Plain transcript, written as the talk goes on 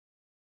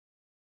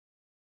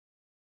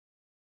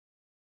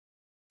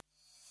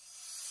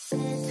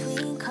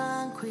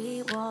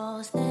concrete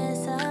walls.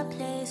 There's a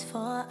place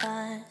for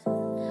us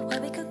where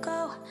we could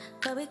go,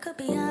 where we could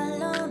be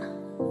alone.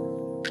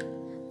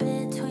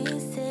 Between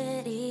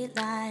city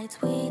lights,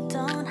 we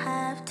don't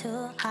have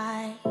to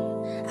hide.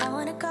 I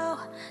wanna go,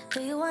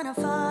 do you wanna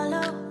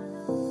follow?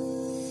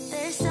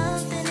 There's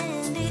something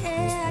in the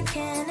air, I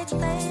can't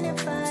explain it,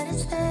 but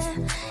it's there.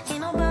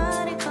 Ain't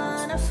nobody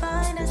gonna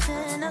find us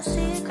in our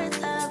secret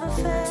love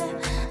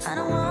affair. I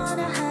don't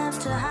wanna have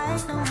to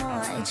hide no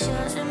more, it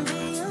shouldn't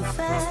be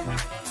unfair.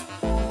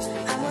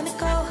 I wanna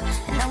go,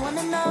 and I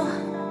wanna know,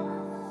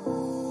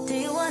 do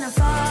you wanna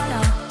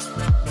follow?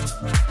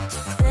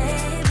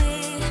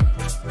 Baby,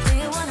 do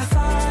you wanna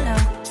follow?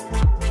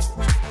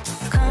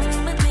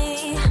 Come with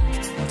me,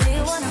 do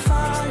you wanna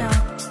follow?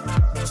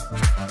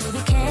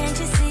 Baby, can't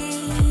you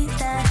see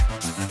that?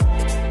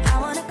 I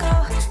wanna go,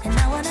 and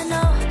I wanna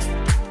know,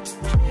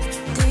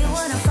 do you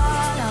wanna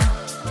follow?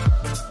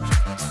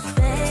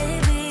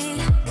 Baby,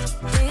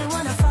 do you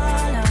wanna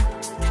follow?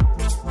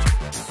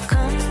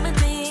 Come with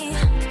me,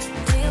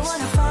 do you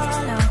wanna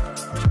follow?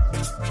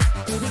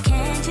 Baby,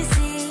 can't you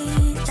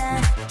see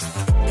that?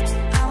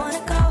 I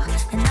wanna go,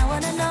 and I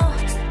wanna know,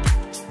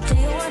 do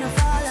you wanna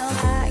follow?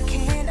 I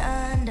can't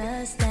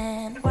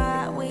understand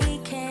why we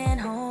can't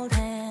hold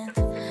hands,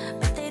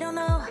 but they don't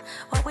know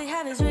what we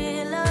have is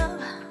real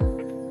love.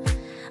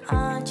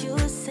 Aren't you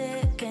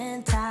sick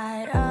and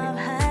tired of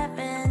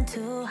having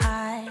to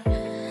hide?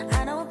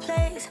 I know a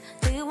place,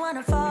 do you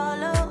wanna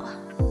follow?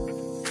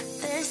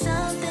 There's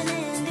something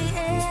in the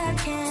air, I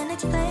can't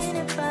explain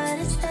it, but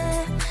it's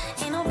there.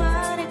 Ain't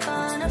nobody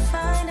gonna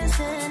find us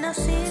in our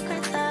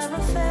secret love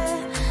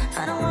affair.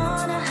 I don't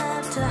wanna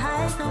have to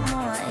hide no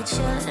more, it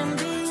shouldn't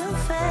be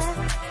unfair.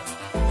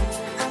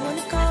 I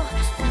wanna go,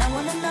 and I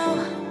wanna know,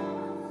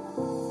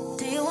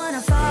 do you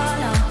wanna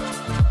follow?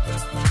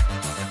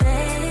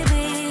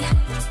 Baby,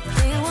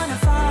 do you wanna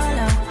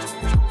follow?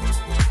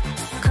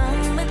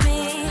 Come with me,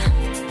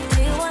 do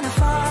you wanna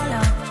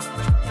follow?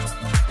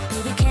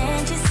 Baby,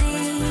 can't you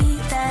see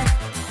that?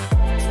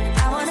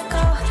 I wanna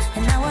go,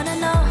 and I wanna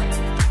know,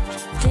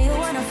 do you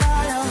wanna follow?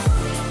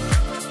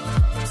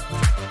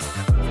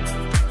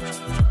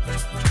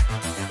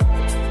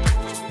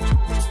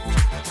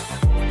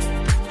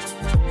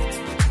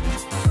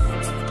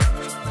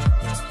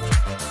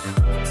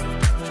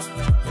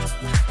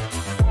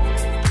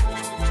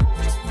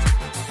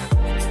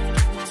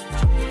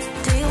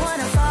 Do you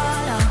wanna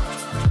follow?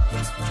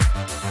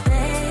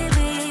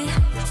 Baby,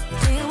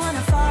 do you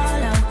wanna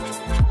follow?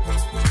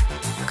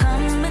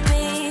 Come with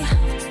me,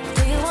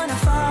 do you wanna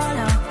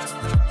follow?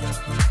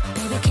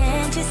 Baby,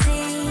 can't you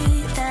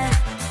see that?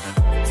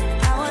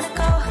 I wanna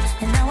go,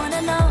 and I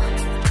wanna know,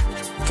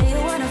 do you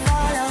wanna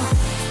follow?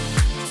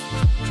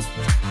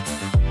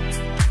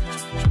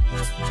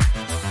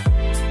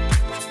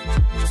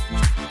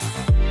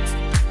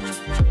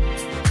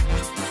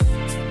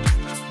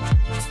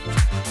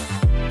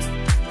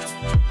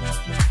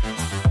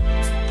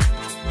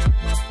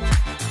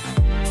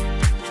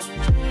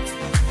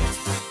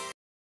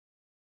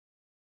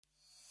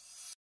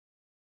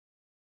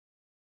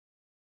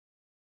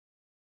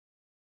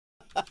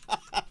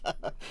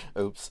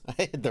 Oops, I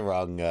hit the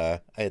wrong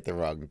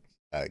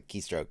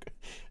keystroke,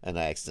 and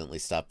I accidentally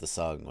stopped the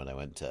song when I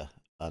went to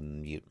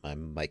unmute my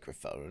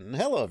microphone.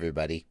 Hello,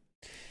 everybody.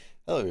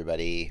 Hello,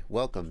 everybody.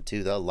 Welcome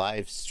to the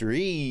live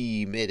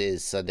stream. It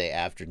is Sunday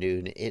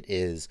afternoon. It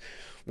is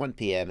 1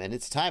 p.m. and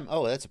it's time.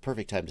 Oh, that's a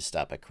perfect time to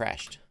stop. I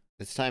crashed.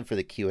 It's time for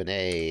the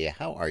Q&A.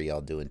 How are y'all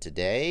doing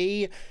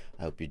today?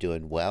 I hope you're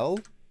doing well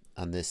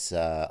on this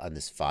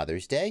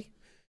Father's Day.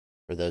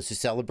 For those who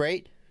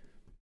celebrate.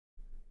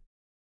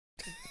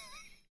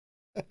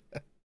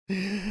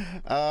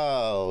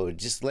 Oh,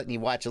 just letting you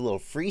watch a little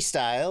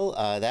freestyle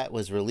that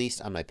was released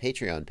on my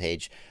Patreon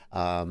page.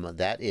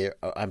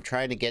 I'm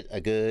trying to get a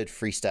good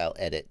freestyle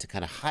edit to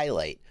kind of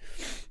highlight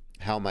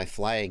how my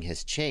flying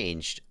has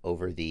changed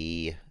over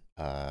the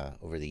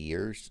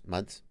years,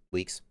 months,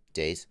 weeks,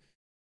 days.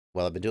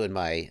 Well, I've been doing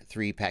my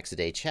 3 packs a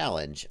day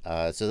challenge.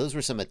 So those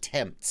were some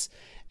attempts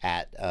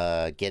at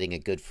getting a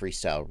good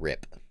freestyle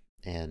rip,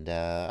 and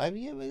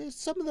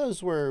some of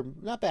those were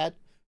not bad.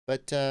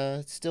 But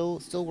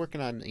still working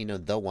on,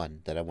 the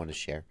one that I want to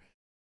share.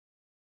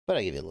 But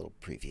I'll give you a little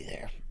preview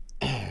there.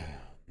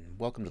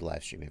 Welcome to the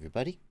live stream,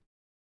 everybody.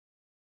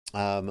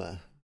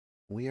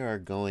 We are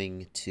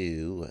going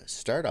to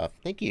start off.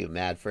 Thank you,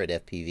 Madfred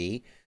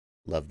FPV.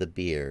 Love the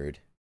beard.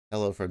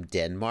 Hello from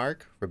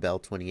Denmark,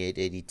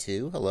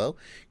 Rebel2882. Hello.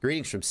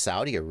 Greetings from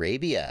Saudi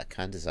Arabia,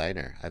 Con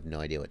Designer. I have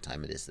no idea what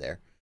time it is there.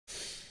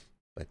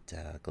 But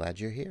glad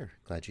you're here.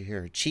 Glad you're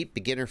here. Cheap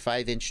beginner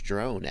 5-inch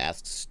drone,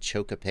 asks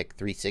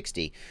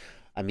Chocapic360.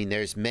 I mean,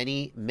 there's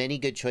many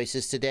good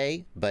choices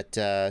today, but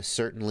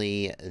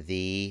certainly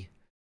the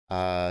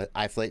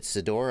iFlight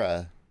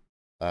Sedora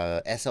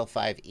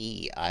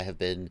SL5E. I have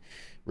been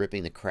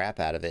ripping the crap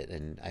out of it,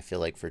 and I feel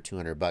like for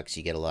 $200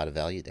 you get a lot of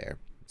value there.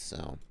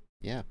 So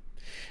yeah,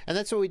 and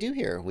that's what we do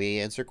here. We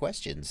answer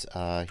questions.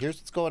 Here's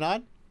what's going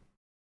on.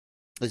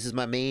 This is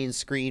my main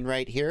screen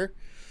right here.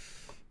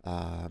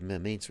 Oh,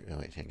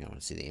 wait, hang on. I want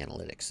to see the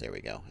analytics. There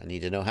we go. I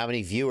need to know how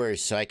many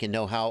viewers so I can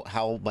know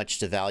how much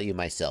to value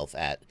myself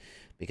at.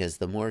 Because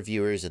the more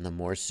viewers and the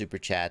more super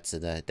chats,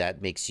 and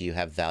that makes you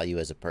have value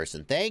as a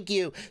person. Thank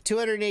you.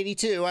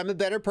 282. I'm a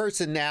better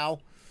person now.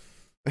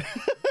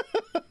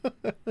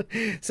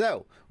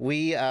 So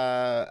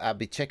I'll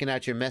be checking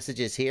out your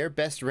messages here.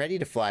 Best ready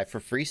to fly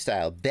for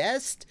freestyle.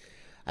 Best.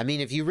 I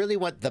mean, if you really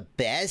want the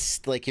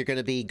best, like you're going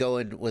to be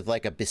going with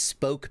like a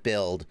bespoke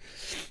build,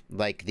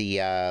 like the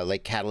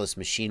like Catalyst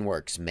Machine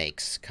Works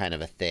makes, kind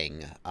of a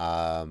thing.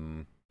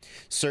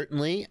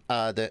 Certainly,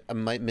 my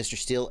Mr.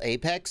 Steel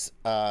Apex.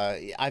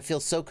 I feel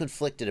so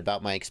conflicted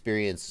about my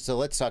experience. So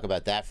let's talk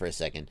about that for a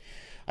second.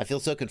 I feel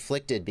so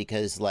conflicted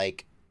because,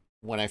 like,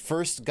 when I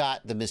first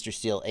got the Mr.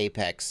 Steel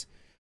Apex,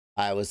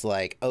 I was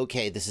like,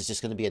 okay, this is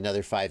just going to be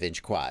another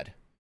 5-inch quad.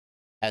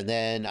 And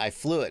then I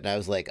flew it and I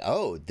was like,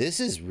 oh, this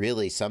is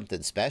really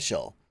something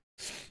special.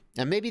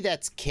 And maybe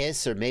that's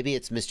KISS, or maybe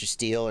it's Mr.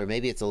 Steel, or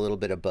maybe it's a little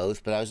bit of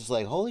both. But I was just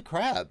like, holy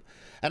crap.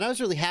 And I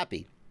was really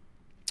happy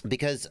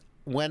because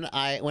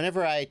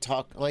whenever I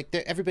talk, like,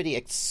 everybody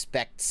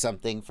expects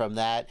something from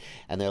that.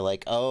 And they're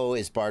like, oh,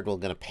 is Bardwell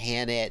going to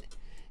pan it?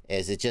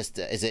 Is it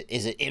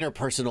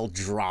interpersonal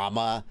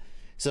drama?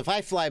 So if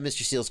I fly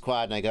Mr. Steel's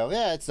quad and I go,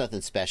 yeah, it's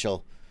nothing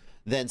special,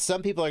 then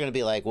some people are going to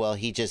be like, well,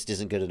 he just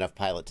isn't good enough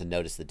pilot to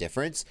notice the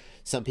difference.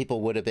 Some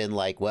people would have been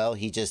like, well,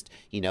 he just,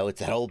 it's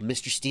that old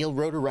Mr. Steel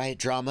Rotor Riot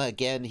drama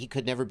again. He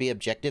could never be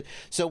objective.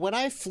 So when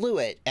I flew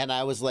it and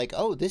I was like,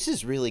 oh, this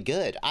is really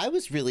good, I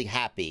was really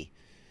happy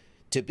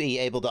to be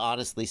able to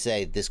honestly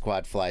say this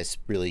quad flies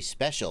really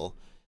special,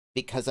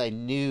 because I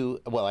knew,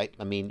 well,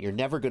 I mean, you're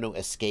never going to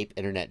escape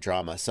internet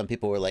drama. Some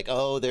people were like,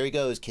 oh, there he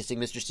goes, kissing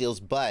Mr. Steel's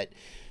butt.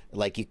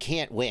 Like, you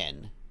can't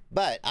win.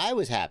 But I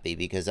was happy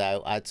because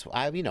I'm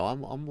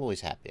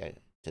always happy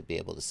to be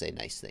able to say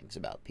nice things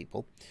about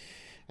people.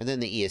 And then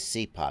the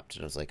ESC popped,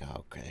 and I was like,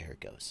 oh, okay, here it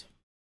goes.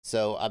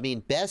 So, I mean,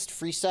 best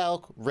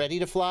freestyle ready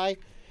to fly,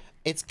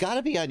 it's got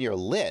to be on your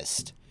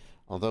list.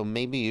 Although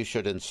maybe you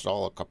should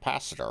install a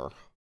capacitor,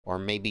 or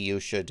maybe you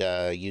should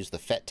use the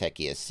FetTech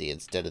ESC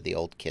instead of the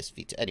old KISS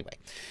V2. Anyway,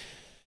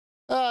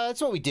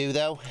 that's what we do,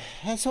 though.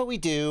 That's what we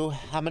do.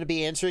 I'm going to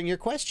be answering your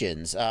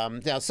questions.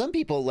 Now, some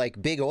people,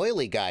 like Big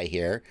Oily Guy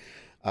here.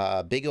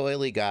 Big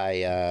Oily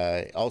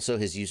Guy, also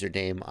his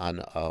username on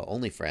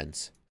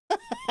OnlyFriends.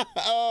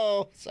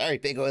 Oh, sorry,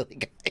 Big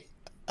Oily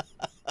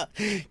Guy.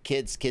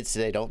 Kids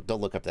today, don't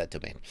look up that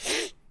domain.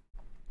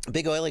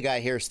 Big Oily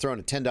Guy here is throwing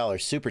a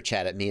 $10 super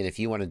chat at me, and if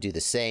you want to do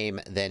the same,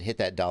 then hit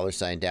that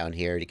 $ down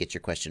here to get your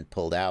question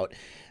pulled out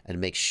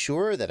and make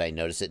sure that I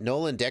notice it.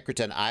 Nolan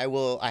Deckerton,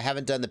 I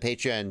haven't done the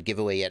Patreon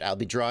giveaway yet. I'll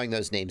be drawing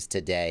those names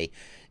today.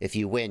 If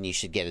you win, you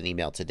should get an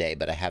email today,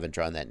 but I haven't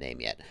drawn that name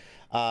yet.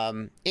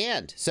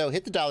 And so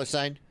hit the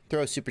 $,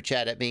 throw a super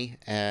chat at me.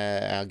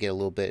 I'll get a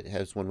little bit.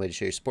 That's one way to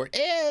show your support.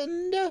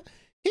 And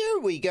here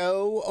we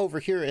go. Over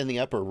here in the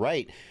upper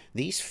right,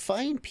 these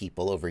fine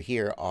people over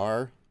here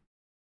are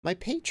my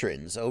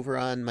patrons over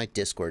on my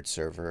Discord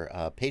server,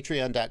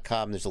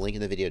 patreon.com. There's a link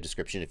in the video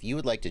description if you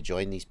would like to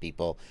join these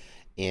people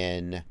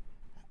in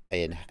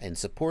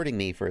supporting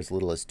me for as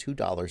little as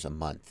 $2 a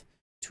month.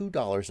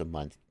 $2 a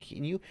month.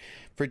 Can you,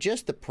 for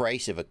just the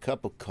price of a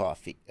cup of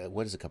coffee?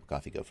 What does a cup of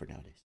coffee go for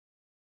nowadays?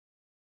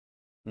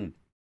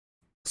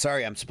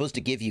 Sorry, I'm supposed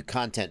to give you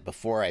content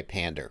before I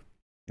pander.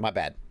 My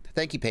bad.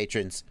 Thank you,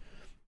 patrons.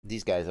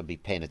 These guys, I'll be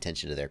paying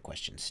attention to their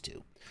questions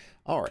too.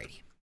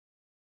 Alrighty.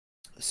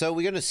 So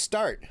we're going to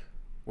start.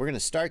 We're going to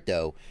start,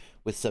 though,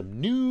 with some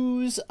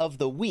news of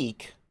the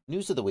week.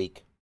 News of the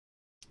week.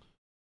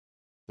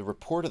 The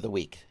report of the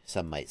week,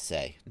 some might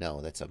say. No,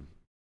 it's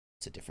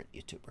a different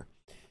YouTuber.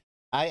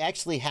 I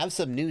actually have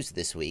some news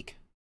this week.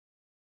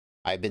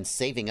 I've been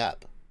saving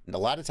up. And a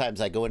lot of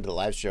times I go into the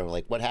live stream, I'm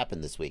like, what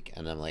happened this week?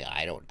 And I'm like,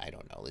 I don't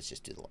know. Let's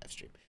just do the live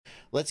stream.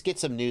 Let's get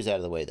some news out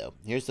of the way, though.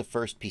 Here's the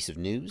first piece of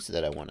news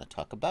that I want to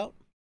talk about.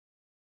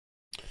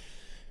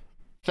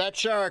 Fat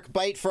Shark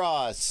Bite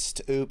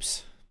Frost.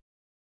 Oops.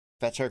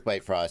 Fat Shark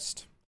Bite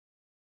Frost.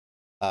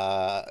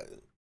 A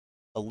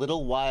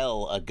little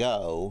while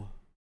ago,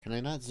 can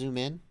I not zoom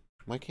in?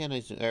 Why can't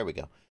I zoom? There we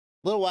go. A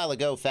little while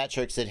ago, Fat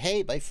Shark said,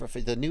 hey,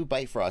 the new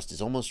Bite Frost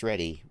is almost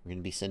ready. We're going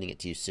to be sending it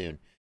to you soon.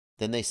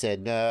 Then they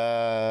said,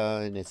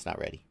 no, and it's not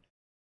ready.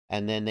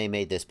 And then they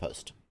made this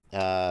post.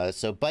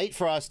 So Bite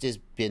Frost has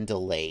been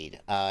delayed.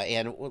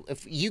 And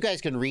if you guys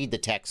can read the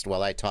text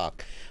while I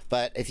talk,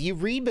 but if you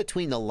read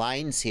between the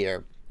lines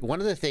here, one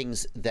of the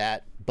things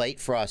that Bite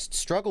Frost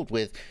struggled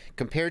with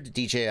compared to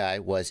DJI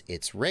was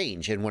its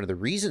range. And one of the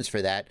reasons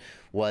for that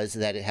was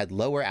that it had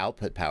lower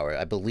output power.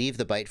 I believe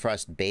the Bite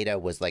Frost beta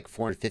was like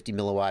 450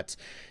 milliwatts.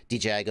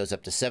 DJI goes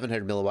up to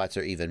 700 milliwatts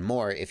or even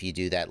more if you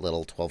do that little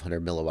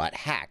 1200 milliwatt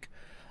hack.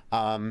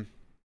 And,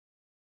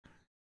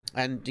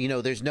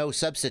 there's no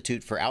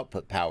substitute for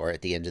output power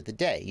at the end of the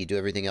day. You do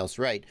everything else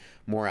right,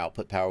 more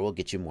output power will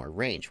get you more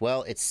range.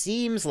 Well, it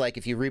seems like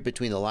if you read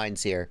between the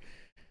lines here,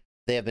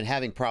 they have been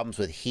having problems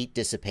with heat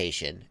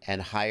dissipation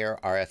and higher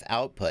RF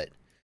output.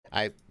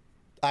 I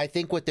I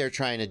think what they're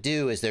trying to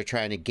do is they're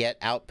trying to get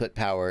output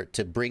power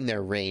to bring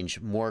their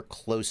range more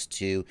close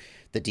to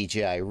the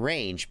DJI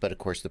range. But of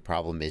course, the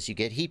problem is you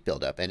get heat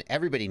buildup. And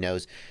everybody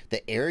knows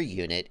the air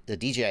unit, the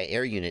DJI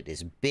air unit,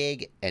 is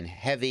big and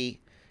heavy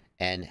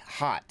and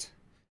hot.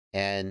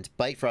 And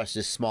Bitefrost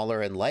is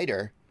smaller and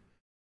lighter.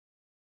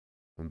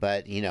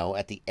 But, you know,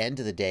 at the end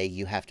of the day,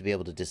 you have to be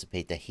able to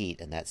dissipate the heat,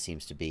 and that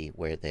seems to be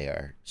where they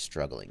are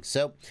struggling.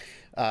 So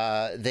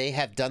they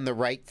have done the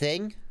right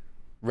thing.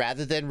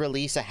 Rather than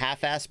release a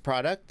half-assed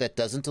product that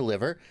doesn't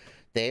deliver,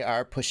 they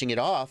are pushing it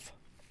off.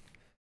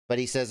 But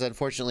he says,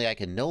 unfortunately, I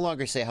can no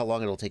longer say how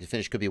long it'll take to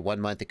finish. It could be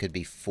 1 month. It could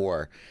be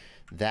 4.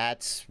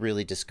 That's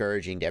really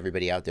discouraging to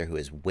everybody out there who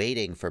is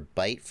waiting for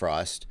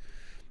Bitefrost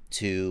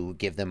to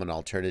give them an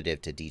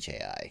alternative to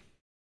DJI.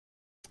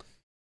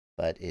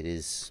 But it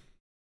is...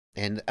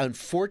 And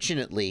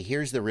unfortunately,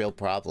 here's the real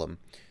problem.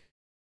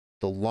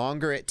 The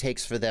longer it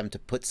takes for them to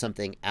put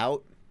something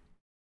out,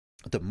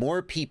 the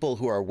more people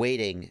who are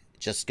waiting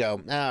just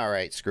go, all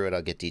right, screw it,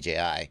 I'll get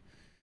DJI.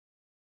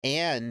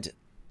 And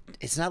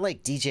it's not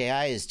like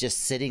DJI is just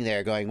sitting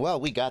there going, well,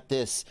 we got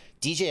this.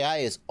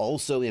 DJI is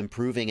also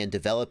improving and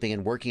developing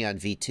and working on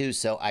V2.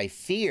 So I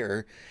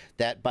fear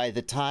that by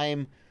the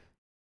time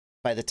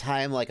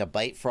like a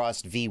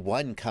Bitefrost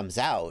V1 comes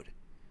out,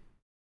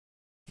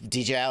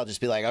 DJI will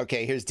just be like,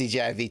 okay, here's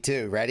DJI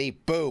V2, ready?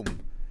 Boom.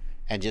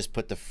 And just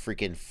put the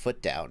freaking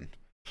foot down.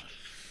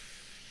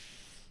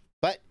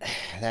 But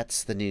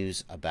that's the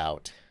news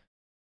about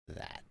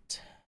that.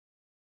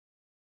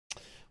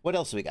 What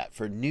else we got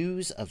for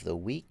news of the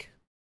week?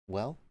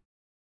 Well,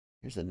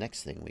 here's the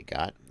next thing we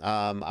got.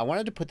 I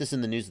wanted to put this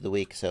in the news of the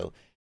week so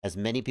as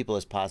many people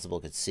as possible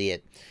could see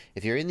it.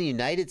 If you're in the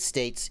United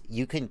States,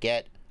 you can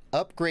get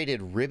upgraded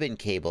ribbon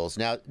cables.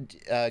 Now,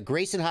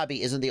 Grayson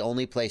Hobby isn't the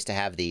only place to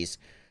have these.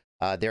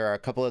 There are a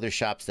couple other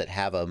shops that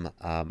have them.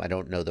 I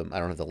don't know them. I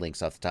don't have the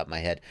links off the top of my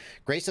head.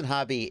 Grayson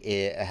Hobby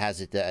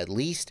has it at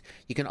least.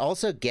 You can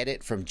also get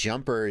it from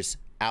Jumper's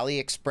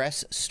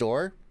AliExpress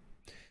store.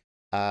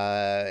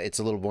 It's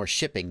a little more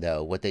shipping,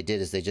 though. What they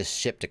did is they just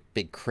shipped a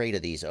big crate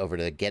of these over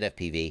to Get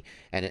FPV,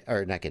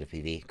 or not Get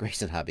FPV,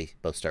 Grayson Hobby.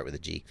 Both start with a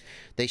G.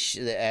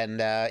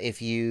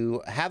 If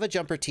you have a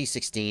Jumper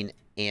T16,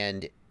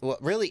 and well,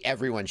 really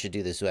everyone should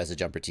do this who has a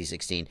Jumper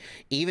T16,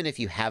 even if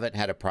you haven't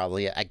had a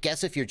problem yet. I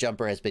guess if your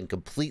Jumper has been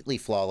completely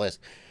flawless,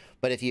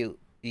 but if you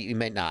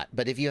might not.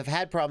 But if you have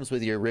had problems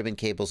with your ribbon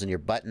cables and your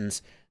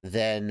buttons,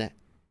 then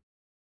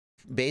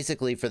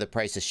basically for the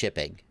price of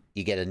shipping,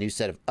 you get a new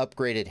set of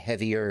upgraded,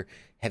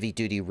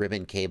 heavy-duty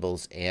ribbon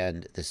cables,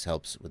 and this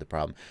helps with the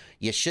problem.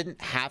 You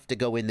shouldn't have to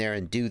go in there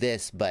and do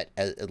this, but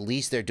at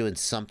least they're doing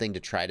something to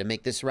try to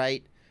make this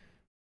right.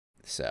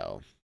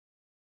 So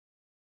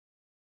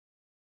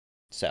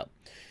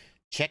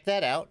check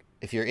that out.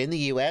 If you're in the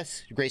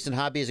U.S., Grayson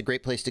Hobby is a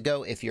great place to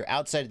go. If you're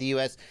outside of the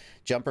U.S.,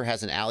 Jumper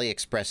has an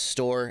AliExpress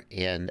store,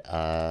 and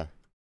yeah,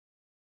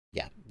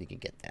 you can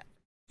get that.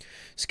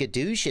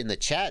 Skadoosh in the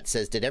chat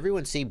says, did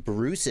everyone see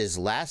Bruce's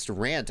last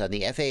rant on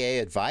the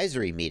FAA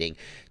advisory meeting?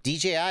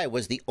 DJI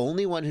was the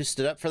only one who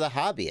stood up for the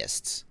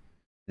hobbyists.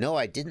 No,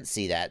 I didn't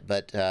see that,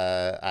 but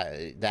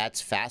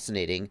that's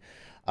fascinating.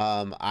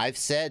 I've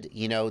said,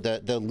 you know,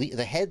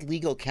 the head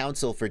legal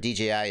counsel for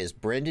DJI is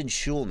Brendan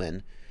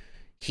Schulman.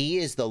 He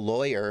is the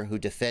lawyer who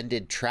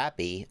defended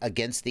Trappy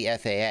against the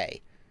FAA.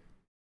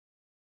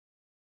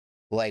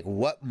 Like,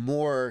 what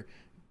more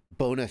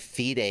bona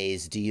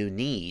fides do you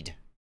need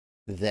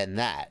than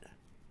that?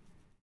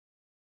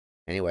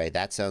 Anyway,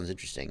 that sounds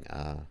interesting.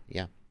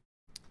 Yeah.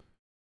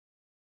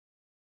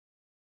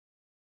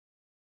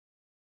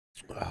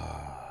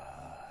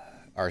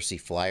 RC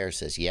Flyer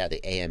says, yeah,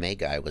 the AMA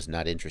guy was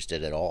not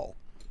interested at all.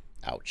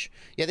 Ouch.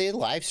 Yeah, they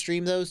live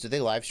stream those. Do they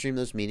live stream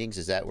those meetings?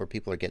 Is that where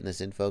people are getting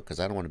this info? Because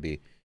I don't want to be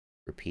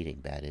repeating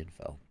bad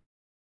info.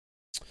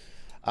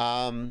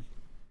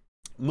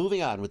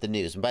 Moving on with the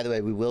news. And by the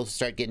way, we will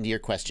start getting to your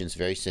questions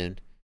very soon.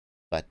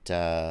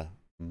 But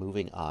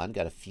moving on,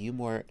 got a few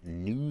more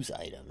news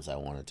items I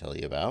want to tell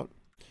you about.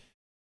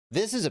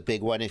 This is a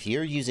big one. If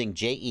you're using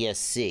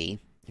JESC,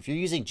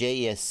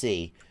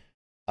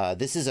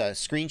 this is a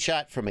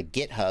screenshot from a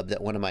GitHub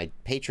that one of my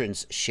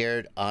patrons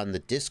shared on the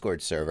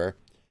Discord server.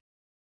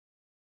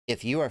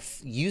 If you are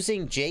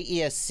using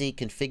JESC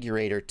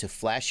configurator to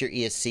flash your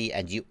ESC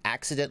and you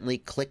accidentally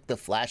click the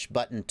flash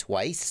button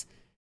twice,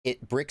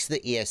 it bricks the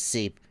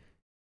ESC,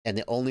 and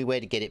the only way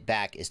to get it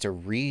back is to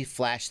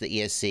re-flash the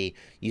ESC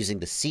using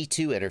the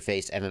C2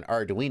 interface and an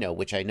Arduino,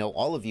 which I know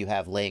all of you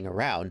have laying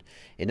around.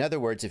 In other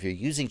words, if you're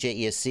using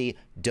JESC,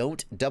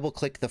 don't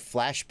double-click the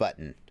flash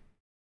button.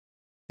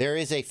 There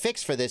is a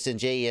fix for this in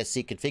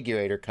JESC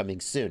configurator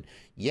coming soon.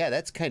 Yeah,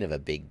 that's kind of a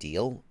big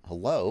deal.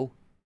 Hello?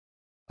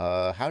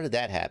 How did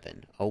that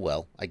happen? Oh,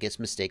 well, I guess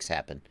mistakes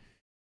happen.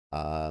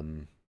 Yeah.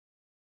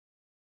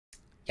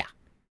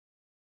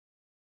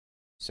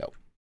 So,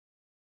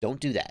 don't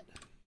do that.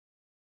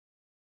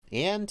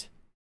 And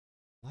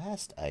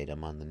last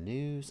item on the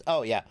news.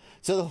 Oh, yeah.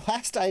 So the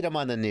last item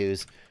on the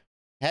news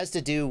has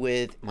to do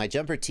with my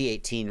Jumper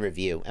T18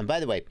 review. And by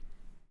the way,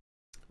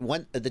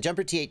 the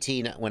Jumper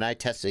T18, when I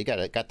tested,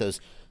 got those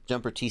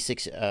Jumper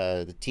T6,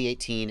 the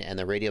T18 and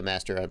the Radio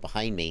Master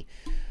behind me.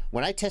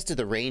 When I tested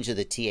the range of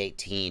the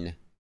T18,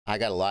 I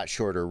got a lot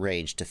shorter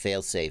range to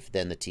failsafe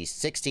than the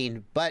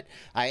T16, but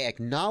I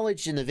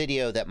acknowledged in the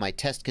video that my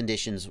test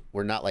conditions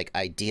were not like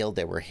ideal.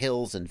 There were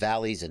hills and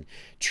valleys and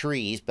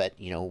trees, but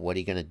you know, what are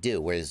you going to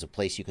do? Where there's a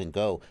place you can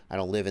go? I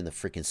don't live in the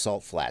freaking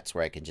salt flats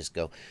where I can just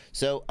go.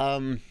 So,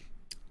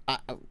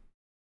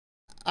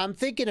 I'm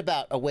thinking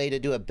about a way to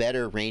do a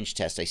better range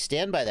test. I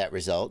stand by that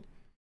result.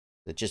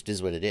 It just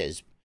is what it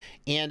is.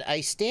 And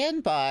I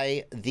stand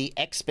by the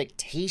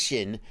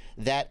expectation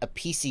that a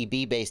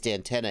PCB-based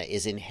antenna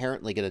is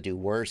inherently going to do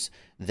worse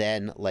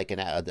than like a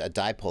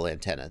dipole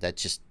antenna.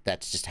 That's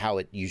just how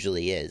it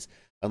usually is.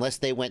 Unless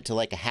they went to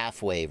like a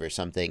half wave or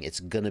something,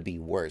 it's going to be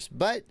worse.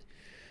 But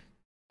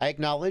I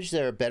acknowledge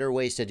there are better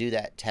ways to do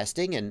that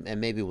testing,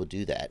 and maybe we'll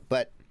do that.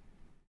 But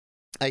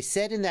I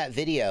said in that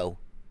video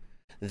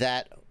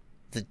that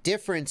the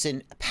difference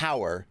in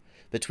power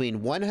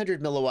between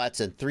 100 milliwatts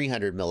and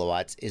 300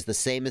 milliwatts is the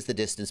same as the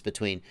distance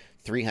between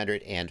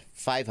 300 and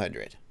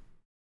 500.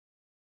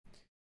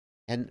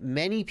 And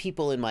many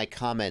people in my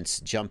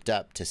comments jumped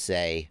up to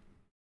say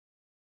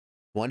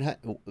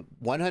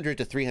 100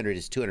 to 300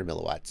 is 200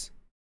 milliwatts.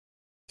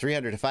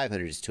 300 to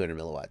 500 is 200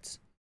 milliwatts.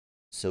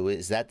 So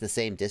is that the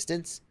same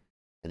distance?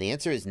 And the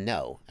answer is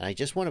no. And I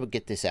just want to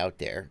get this out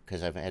there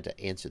because I've had to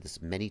answer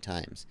this many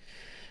times.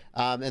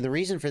 And the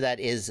reason for that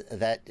is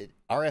that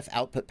RF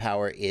output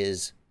power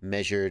is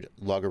measured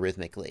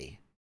logarithmically.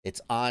 It's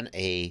on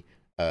a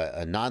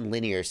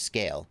nonlinear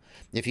scale.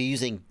 If you're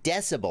using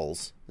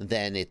decibels,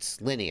 then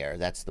it's linear.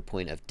 That's the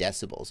point of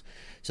decibels.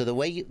 So the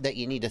way that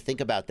you need to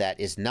think about that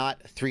is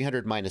not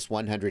 300 minus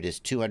 100 is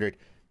 200,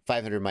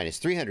 500 minus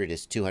 300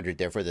 is 200,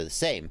 therefore they're the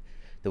same.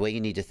 The way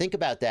you need to think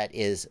about that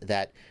is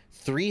that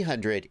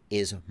 300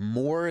 is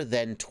more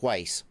than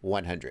twice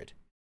 100.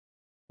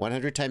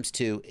 100 times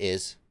 2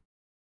 is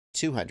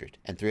 200,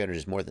 and 300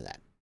 is more than that.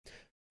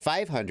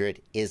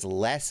 500 is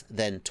less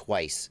than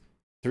twice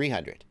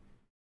 300.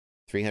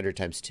 300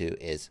 times 2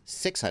 is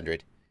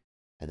 600,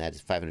 and that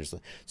is 500.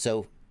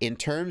 So in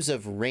terms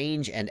of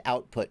range and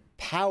output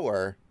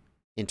power,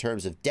 in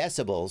terms of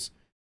decibels,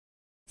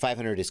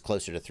 500 is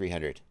closer to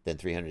 300 than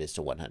 300 is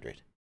to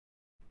 100.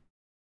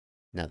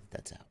 Now that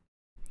that's out.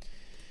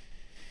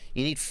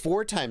 You need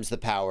 4 times the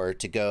power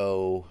to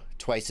go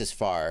twice as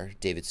far,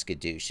 David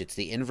Skadoosh. It's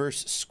the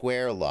inverse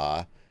square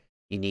law.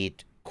 You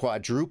need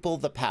quadruple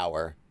the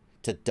power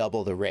to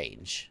double the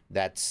range.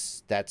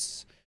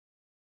 There's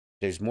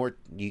more,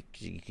 you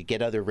could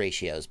get other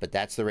ratios, but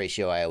that's the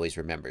ratio I always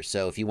remember.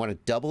 So if you want to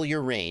double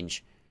your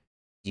range,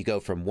 you go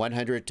from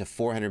 100 to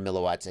 400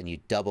 milliwatts and you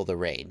double the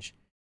range.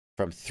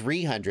 From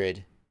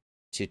 300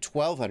 to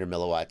 1200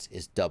 milliwatts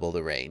is double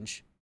the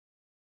range.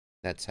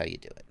 That's how you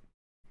do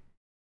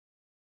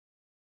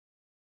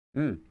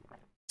it.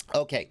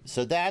 Okay,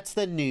 so that's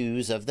the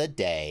news of the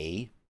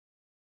day.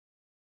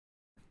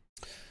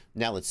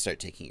 Now let's start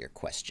taking your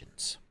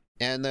questions.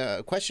 And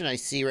the question I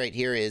see right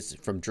here is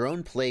from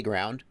Drone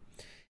Playground,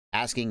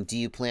 asking, do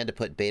you plan to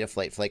put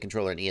Betaflight flight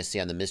controller and ESC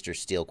on the Mr.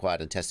 Steel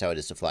Quad and test how it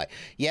is to fly?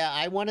 Yeah,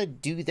 I want to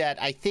do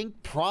that. I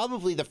think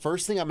probably the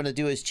first thing I'm going to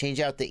do is change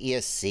out the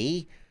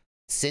ESC,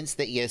 since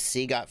the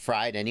ESC got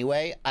fried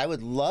anyway. I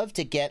would love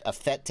to get a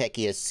FetTech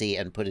ESC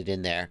and put it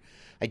in there.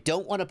 I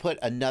don't want to put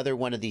another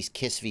one of these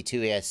KISS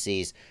V2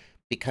 ESCs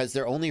because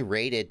they're only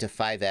rated to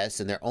 5S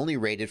and they're only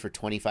rated for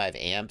 25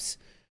 amps.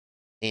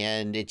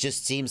 And it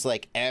just seems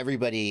like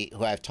everybody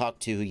who I've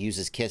talked to who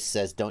uses KISS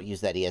says don't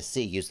use that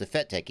ESC, use the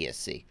FetTech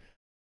ESC.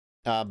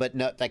 But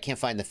no, I can't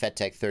find the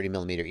FetTech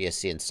 30mm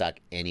ESC in stock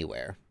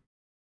anywhere.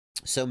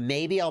 So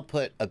maybe I'll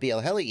put a BL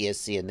Heli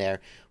ESC in there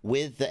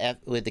with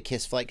the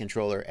KISS flight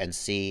controller and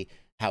see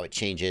how it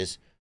changes.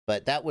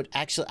 But that would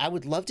actually, I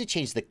would love to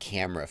change the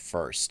camera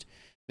first.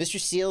 Mr.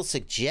 Steele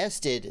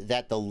suggested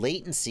that the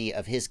latency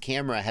of his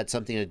camera had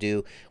something to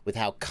do with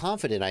how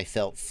confident I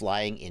felt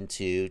flying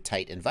into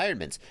tight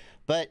environments.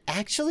 But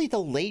actually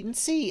the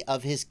latency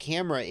of his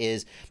camera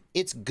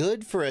it's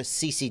good for a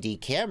CCD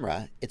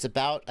camera. It's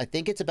about, I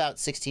think it's about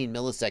 16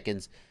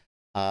 milliseconds.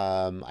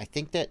 I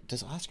think that,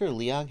 does Oscar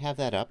Leong have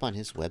that up on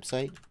his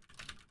website?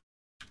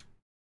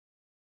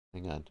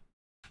 Hang on.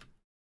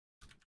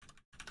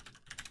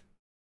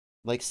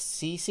 Like,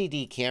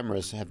 CCD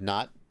cameras have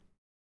not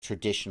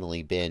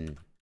traditionally been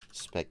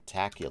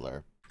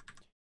spectacular.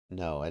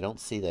 No, I don't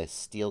see the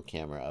Steel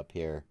camera up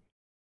here.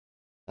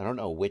 I don't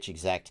know which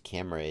exact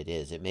camera it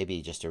is. It may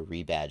be just a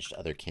rebadged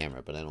other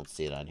camera, but I don't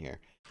see it on here.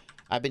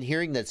 I've been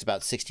hearing that it's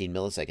about 16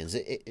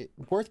 milliseconds.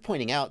 Worth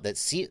pointing out that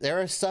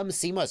there are some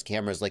CMOS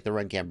cameras like the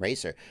Runcam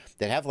Racer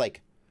that have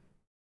like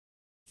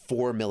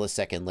 4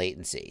 millisecond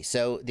latency.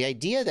 So the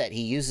idea that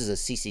he uses a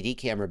CCD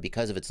camera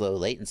because of its low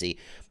latency,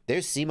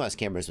 there's CMOS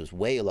cameras with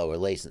way lower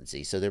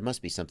latency, so there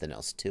must be something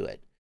else to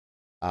it.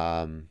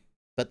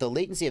 But the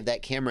latency of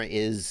that camera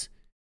is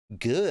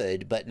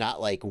good, but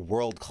not like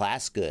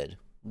world-class good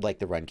like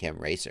the Runcam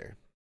Racer.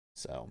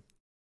 So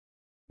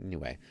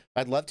Anyway,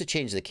 I'd love to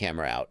change the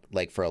camera out,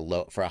 like for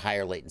a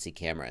higher latency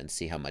camera, and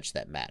see how much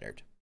that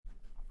mattered.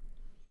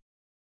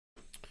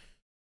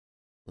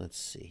 Let's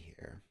see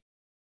here.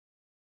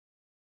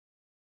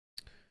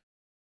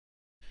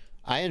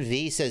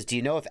 INV says, do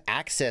you know if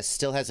Access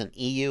still has an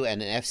EU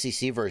and an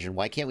FCC version?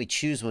 Why can't we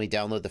choose when we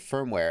download the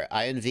firmware?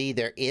 INV,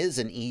 there is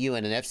an EU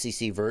and an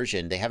FCC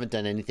version. They haven't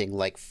done anything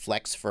like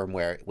Flex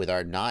firmware with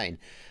R9.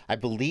 I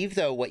believe,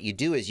 though, what you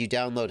do is you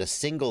download a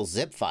single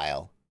zip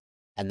file,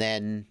 and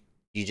then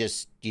you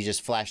just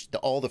flash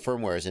all the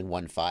firmwares in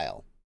one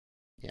file.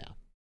 Yeah.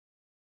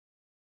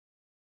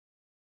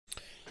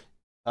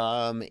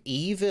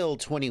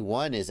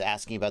 Evil21 is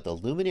asking about the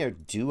Luminaire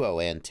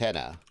Duo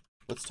antenna.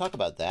 Let's talk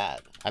about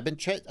that. I've been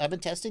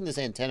testing this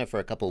antenna for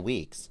a couple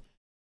weeks.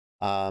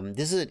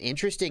 This is an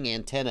interesting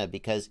antenna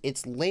because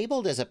it's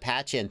labeled as a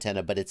patch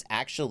antenna, but it's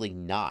actually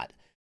not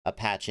a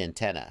patch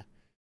antenna.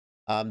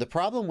 The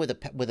problem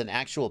with an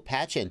actual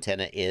patch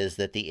antenna is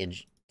that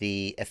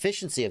the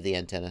efficiency of the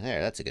antenna,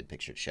 that's a good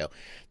picture to show.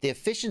 The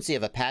efficiency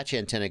of a patch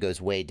antenna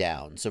goes way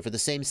down. So for the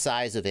same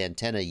size of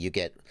antenna, you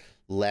get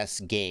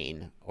less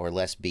gain or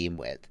less beam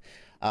width.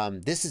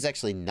 This is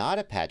actually not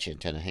a patch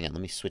antenna. Hang on,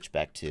 let me switch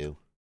back to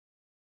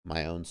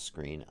my own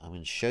screen. I'm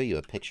going to show you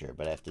a picture,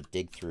 but I have to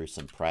dig through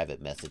some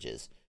private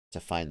messages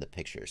to find the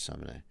picture. So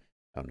I'm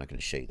not going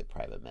to show you the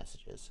private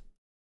messages.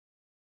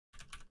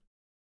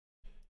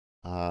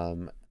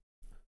 Because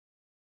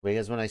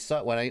when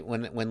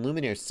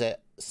Luminaire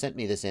sent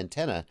me this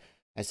antenna,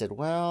 I said,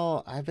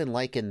 well, I've been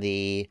liking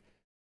the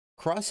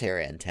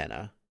crosshair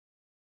antenna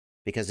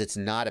because it's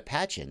not a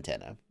patch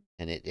antenna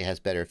and it has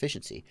better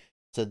efficiency.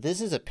 So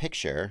this is a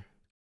picture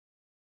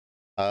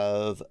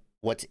of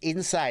what's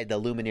inside the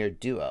Luminaire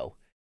Duo.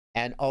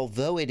 And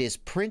although it is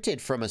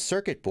printed from a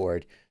circuit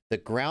board, the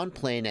ground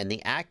plane and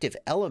the active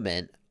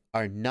element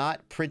are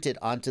not printed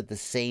onto the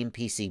same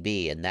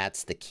PCB, and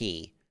that's the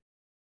key.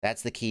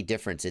 That's the key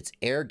difference. It's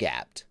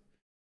air-gapped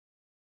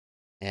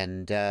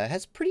and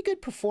has pretty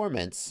good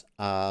performance.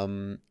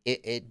 All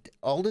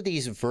of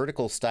these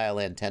vertical style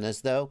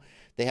antennas, though,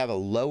 they have a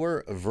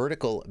lower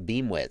vertical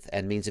beam width,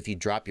 and means if you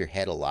drop your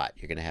head a lot,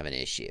 you're going to have an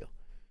issue.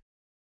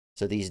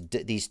 So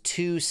these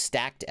two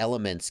stacked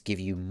elements give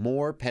you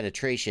more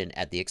penetration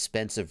at the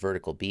expense of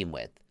vertical beam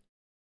width.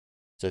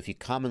 So if you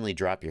commonly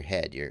drop your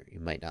head, you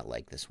might not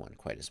like this one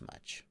quite as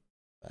much.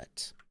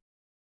 But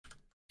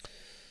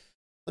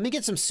let me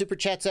get some super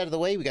chats out of the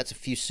way. We got a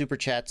few super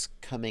chats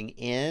coming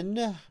in.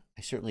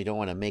 I certainly don't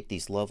want to make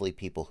these lovely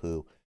people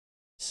who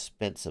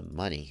spent some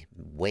money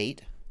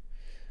wait.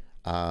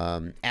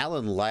 Alan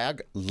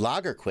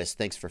Lagerquist,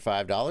 thanks for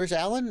 $5.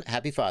 Alan,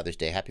 happy Father's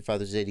Day. Happy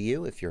Father's Day to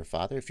you. If you're a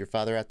father,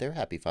 out there,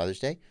 happy Father's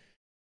Day.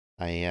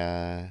 I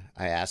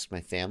asked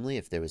my family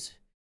if there was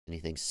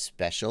anything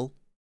special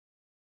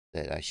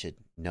that I should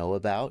know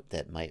about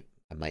that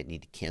I might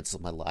need to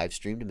cancel my live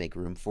stream to make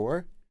room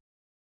for.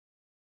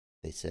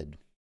 They said,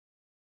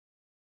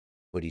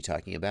 what are you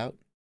talking about?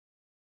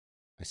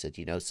 I said,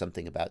 you know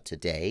something about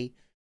today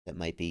that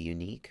might be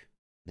unique?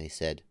 And they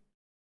said,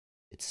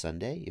 it's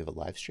Sunday, you have a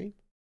live stream?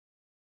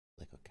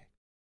 Like, okay.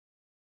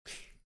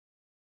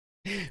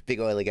 Big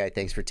Oily Guy,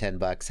 thanks for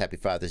 $10. Happy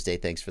Father's Day,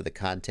 thanks for the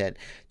content.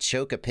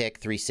 Choke-a-Pick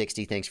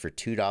 360, thanks for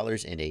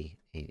 $2 and a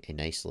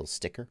nice little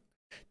sticker.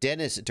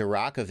 Dennis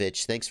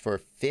Durakovic, thanks for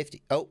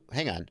 50. Oh,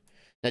 hang on.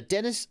 Now,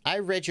 Dennis, I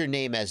read your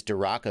name as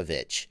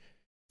Durakovic,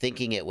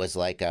 thinking it was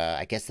like,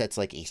 I guess that's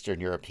like Eastern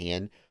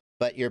European,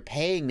 but you're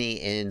paying me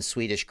in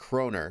Swedish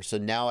kroner, so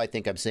now I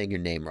think I'm saying your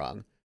name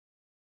wrong.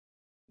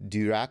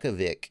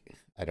 Durakovic,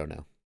 I don't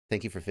know.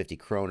 Thank you for 50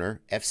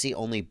 kroner. FC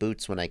only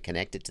boots when I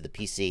connect it to the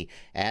PC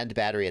and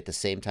battery at the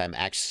same time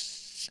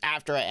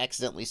after I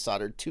accidentally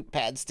soldered two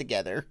pads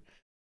together.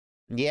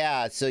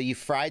 Yeah, so you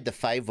fried the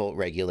 5-volt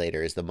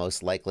regulator is the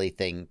most likely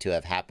thing to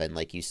have happened.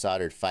 Like you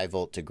soldered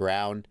 5-volt to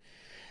ground,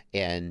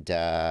 and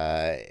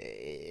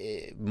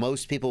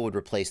most people would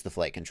replace the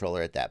flight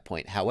controller at that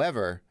point.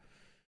 However,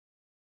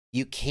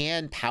 you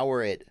can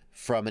power it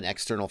from an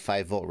external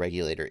 5-volt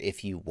regulator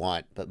if you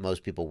want, but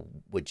most people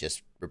would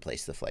just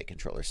replace the flight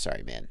controller.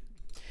 Sorry, man.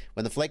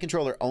 When the flight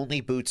controller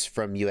only boots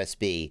from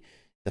USB,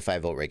 the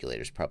 5-volt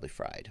regulator is probably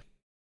fried.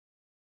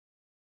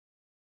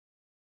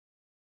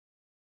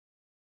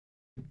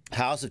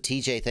 House of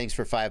TJ, thanks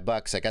for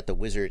 $5. I got the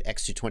Wizard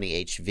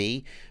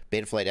X220HV,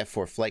 Betaflight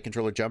F4 flight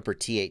controller, jumper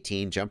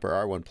T18, jumper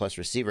R1 plus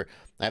receiver.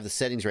 I have the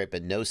settings right,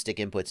 but no stick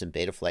inputs in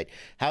Betaflight.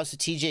 House of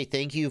TJ,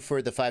 thank you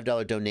for the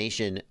 $5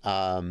 donation.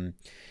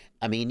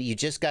 I mean, you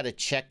just got to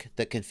check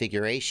the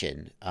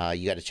configuration.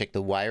 You got to check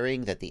the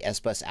wiring, that the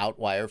S-Bus out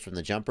wire from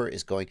the jumper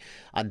is going.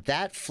 On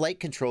that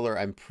flight controller,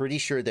 I'm pretty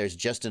sure there's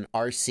just an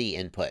RC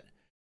input.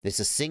 There's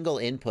a single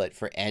input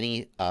for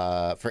any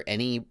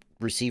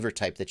receiver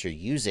type that you're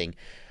using.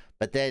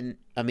 But then,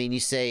 I mean, you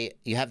say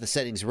you have the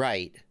settings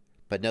right,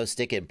 but no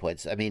stick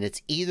inputs. I mean,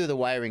 it's either the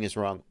wiring is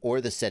wrong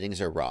or the settings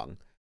are wrong.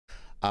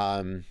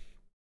 Or,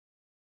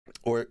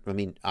 I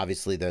mean,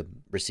 obviously the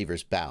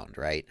receiver's bound,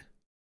 right?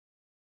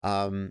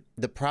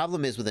 The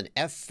problem is with an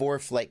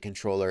F4 flight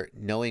controller,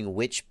 knowing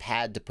which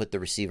pad to put the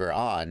receiver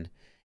on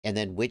and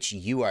then which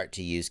UART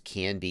to use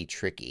can be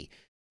tricky.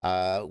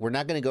 We're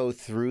not going to go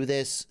through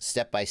this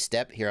step by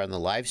step here on the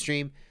live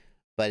stream,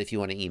 but if you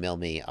want to email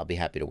me, I'll be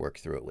happy to work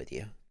through it with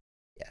you.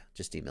 Yeah,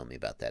 just email me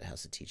about that,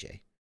 House of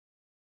TJ.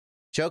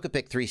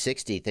 Chocapic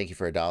 360, thank you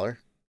for $1.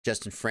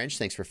 Justin French,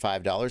 thanks for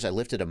 $5. I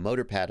lifted a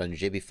motor pad on your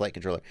JB flight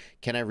controller.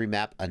 Can I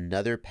remap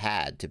another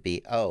pad to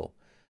be, oh,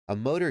 a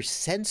motor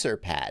sensor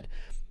pad?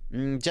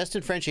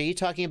 Justin French, are you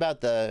talking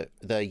about the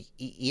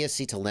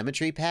ESC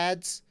telemetry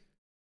pads?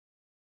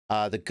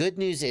 The good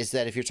news is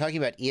that if you're talking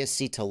about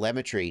ESC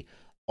telemetry,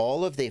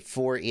 all of the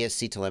 4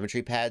 ESC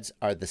telemetry pads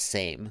are the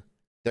same.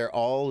 They're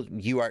all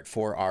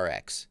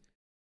UART4RX.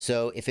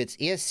 So if it's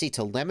ESC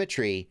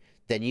telemetry,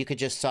 then you could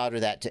just solder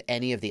that to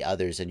any of the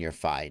others and you're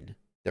fine.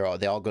 They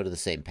all go to the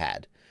same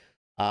pad.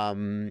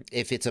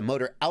 If it's a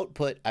motor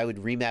output, I would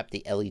remap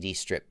the LED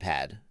strip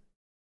pad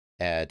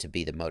to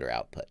be the motor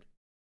output.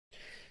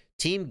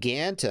 Team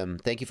Gantum,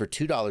 thank you for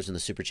 $2 in the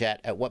super chat.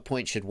 At what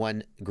point should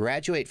one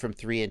graduate from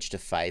 3-inch to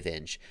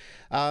 5-inch?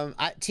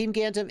 Team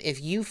Gantum,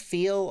 if you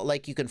feel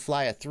like you can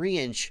fly a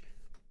 3-inch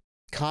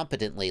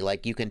competently,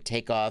 like you can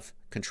take off,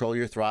 control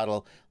your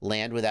throttle,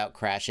 land without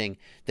crashing,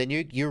 then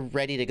you're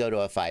ready to go to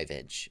a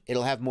 5-inch.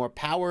 It'll have more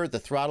power, the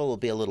throttle will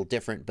be a little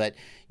different, but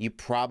you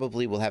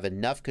probably will have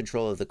enough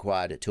control of the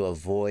quad to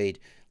avoid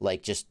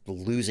like just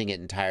losing it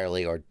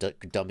entirely or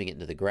dumping it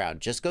into the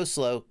ground. Just go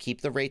slow,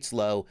 keep the rates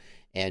low,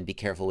 and be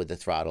careful with the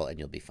throttle, and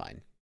you'll be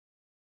fine.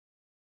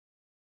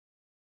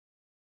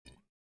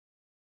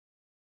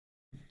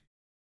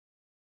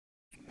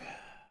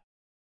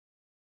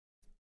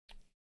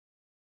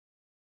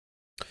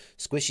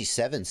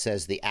 Squishy7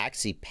 says the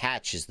Axie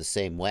patch is the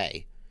same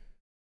way.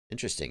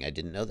 Interesting. I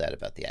didn't know that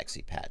about the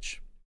Axie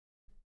patch.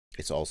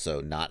 It's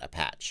also not a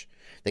patch.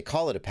 They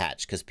call it a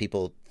patch because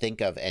people think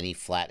of any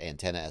flat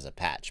antenna as a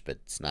patch, but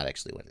it's not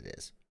actually what it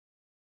is.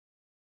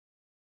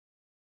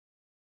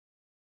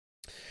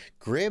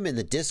 Grim in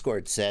the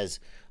Discord says,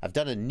 I've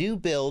done a new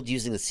build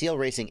using the Seal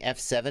Racing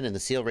F7 and the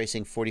Seal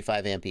Racing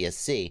 45 amp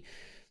ESC.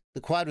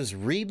 The quad was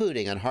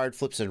rebooting on hard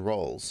flips and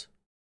rolls.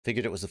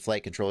 Figured it was the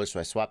flight controller, so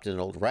I swapped in an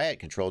old Riot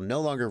control, no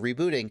longer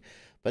rebooting,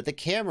 but the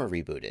camera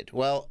rebooted.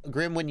 Well,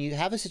 Grim, when you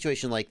have a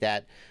situation like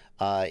that,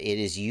 it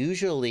is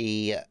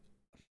usually,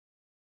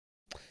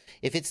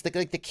 if it's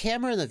like the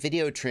camera and the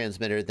video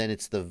transmitter, then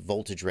it's the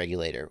voltage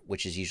regulator,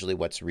 which is usually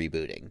what's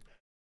rebooting.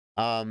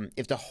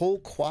 If the whole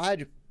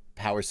quad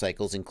power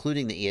cycles,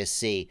 including the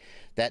ESC,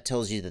 that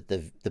tells you that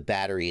the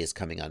battery is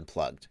coming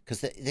unplugged,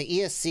 because the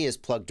ESC is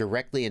plugged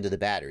directly into the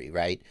battery,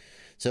 right?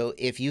 So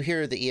if you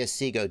hear the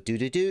ESC go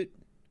doo-doo-doot,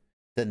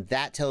 then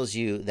that tells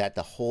you that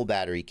the whole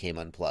battery came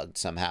unplugged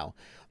somehow.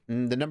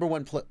 The number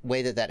one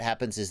way that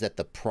happens is that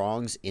the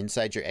prongs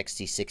inside your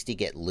XT60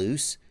 get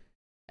loose,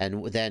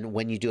 and then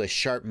when you do a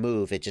sharp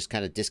move, it just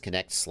kind of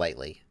disconnects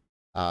slightly.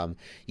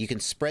 You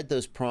can spread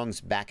those prongs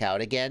back out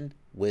again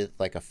with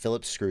like a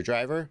Phillips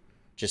screwdriver.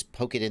 Just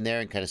poke it in there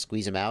and kind of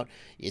squeeze them out.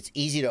 It's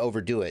easy to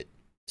overdo it,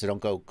 so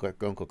don't go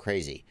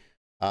crazy.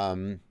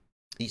 Some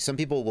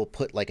people will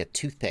put like a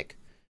toothpick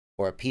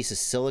or a piece of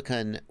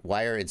silicone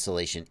wire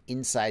insulation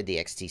inside the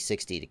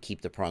XT60 to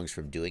keep the prongs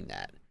from doing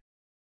that.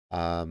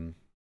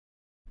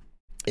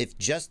 If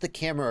just the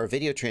camera or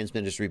video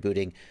transmitter is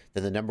rebooting,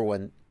 then the number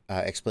one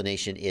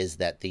explanation is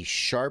that the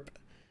sharp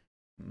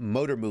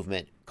motor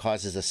movement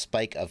causes a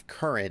spike of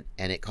current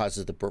and it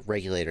causes the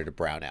regulator to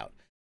brown out.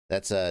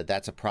 That's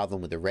a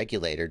problem with the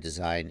regulator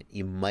design.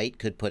 You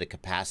could put a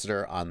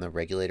capacitor on the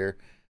regulator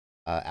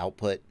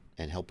output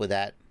and help with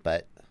that,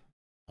 but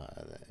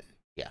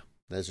yeah,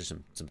 those are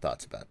some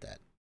thoughts about that.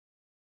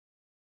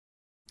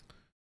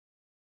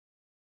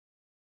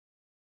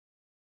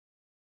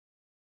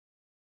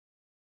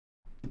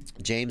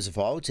 James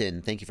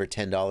Vaulton, thank you for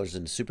 $10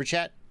 in the super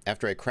chat.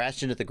 After I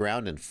crashed into the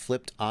ground and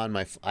flipped on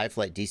my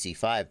iFlight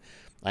DC-5,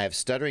 I have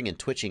stuttering and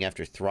twitching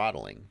after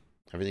throttling.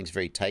 Everything's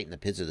very tight and the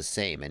PIDs are the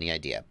same. Any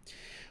idea?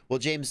 Well,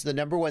 James, the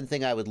number one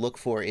thing I would look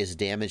for is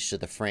damage to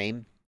the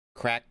frame,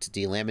 cracked,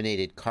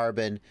 delaminated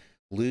carbon,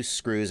 loose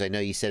screws. I know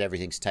you said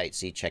everything's tight,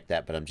 so you check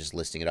that, but I'm just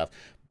listing it off.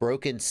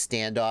 Broken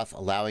standoff,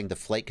 allowing the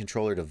flight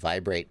controller to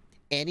vibrate.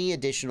 Any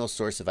additional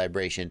source of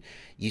vibration.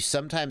 You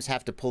sometimes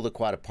have to pull the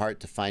quad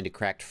apart to find a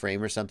cracked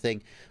frame or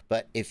something,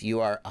 but if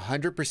you are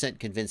 100%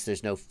 convinced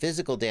there's no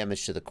physical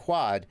damage to the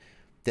quad,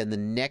 then the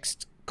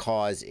next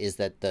cause is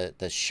that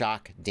the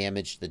shock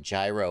damaged the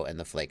gyro and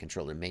the flight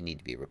controller may need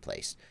to be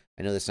replaced.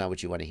 I know that's not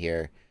what you want to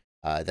hear.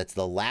 That's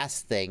the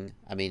last thing.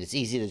 I mean, it's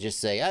easy to just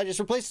say, just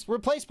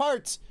replace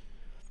parts.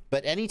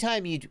 But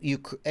anytime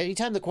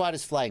anytime the quad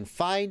is flying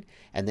fine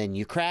and then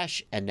you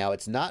crash and now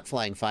it's not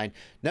flying fine,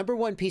 number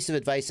one piece of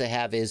advice I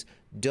have is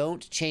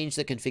don't change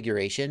the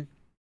configuration.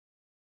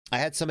 I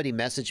had somebody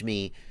message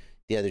me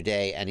the other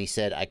day and he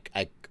said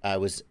I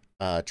was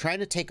trying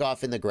to take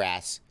off in the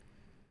grass.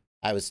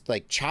 I was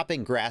like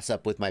chopping grass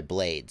up with my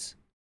blades.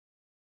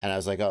 And I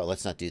was like, oh,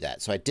 let's not do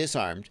that. So I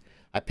disarmed.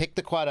 I picked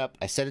the quad up.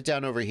 I set it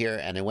down over here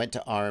and I went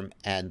to arm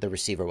and the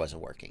receiver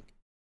wasn't working.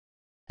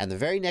 And the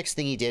very next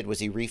thing he did was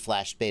he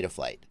reflashed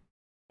Betaflight.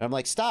 And I'm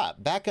like,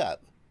 stop, back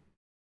up.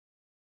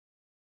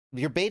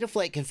 your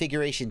Betaflight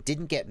configuration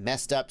didn't get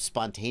messed up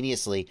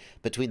spontaneously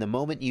between the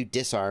moment you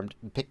disarmed,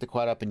 pick the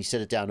quad up, and you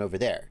set it down over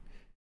there.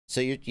 So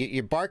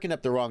you're barking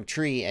up the wrong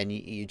tree, and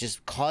you're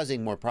just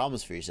causing more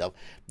problems for yourself.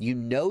 You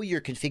know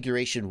your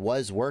configuration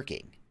was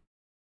working.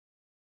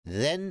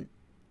 Then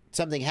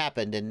something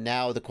happened, and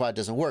now the quad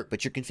doesn't work,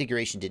 but your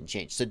configuration didn't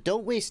change. So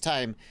don't waste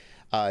time,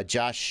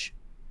 Josh.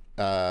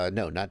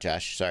 No, not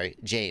Josh. Sorry,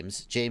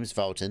 James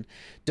Fulton.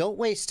 Don't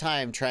waste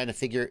time trying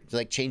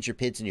to change your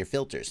PIDs and your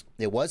filters.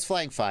 It was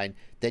flying fine.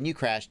 Then you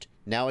crashed.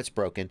 Now it's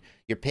broken.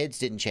 Your PIDs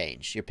didn't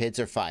change. Your PIDs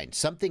are fine.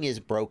 Something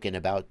is broken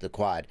about the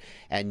quad,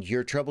 and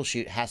your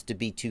troubleshoot has to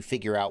be to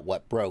figure out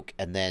what broke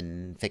and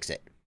then fix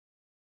it.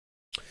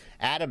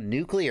 Adam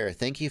Nuclear,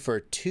 thank you for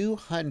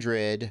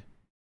 200.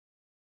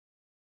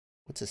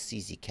 What's a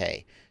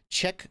CZK?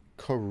 Czech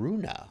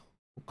Koruna.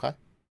 Okay.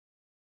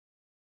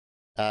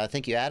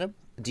 Thank you, Adam.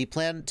 Do you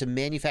plan to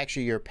manufacture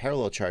your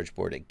parallel charge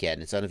board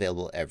again? It's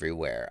unavailable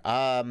everywhere.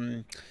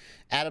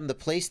 Adam, the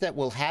place that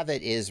will have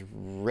it is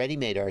Ready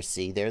Made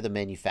RC. They're the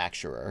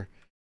manufacturer.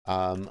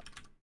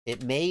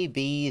 It may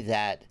be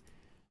that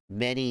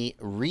many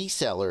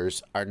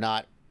resellers are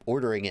not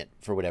ordering it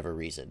for whatever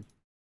reason.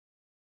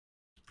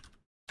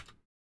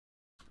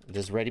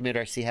 Does Ready Made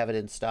RC have it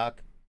in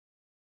stock?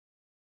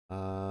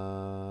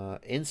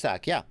 In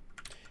stock, yeah.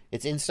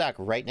 It's in stock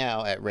right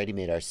now at Ready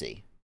Made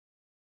RC.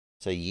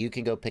 So you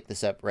can go pick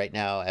this up right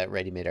now at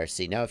Ready Made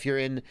RC. Now, if you're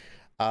in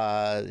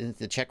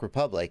the Czech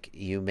Republic,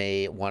 you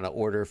may want to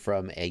order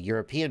from a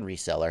European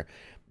reseller.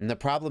 And the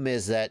problem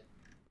is that,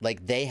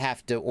 like, they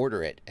have to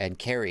order it and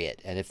carry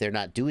it. And if they're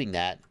not doing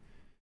that,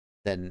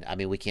 then, I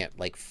mean, we can't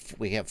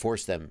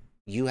force them.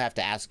 You have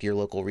to ask your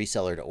local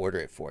reseller to order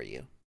it for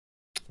you.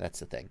 That's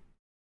the thing.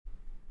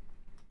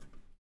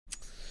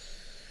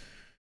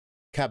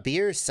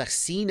 Kabir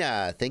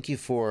Saxena, thank you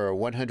for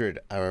 100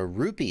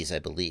 rupees, I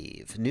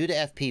believe. New to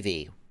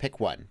FPV,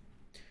 pick one.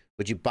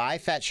 Would you buy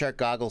Fat Shark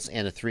goggles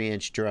and a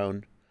 3-inch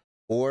drone,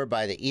 or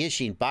buy the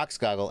Eachine box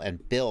goggle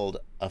and build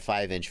a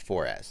 5-inch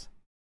 4S?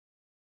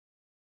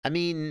 I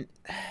mean,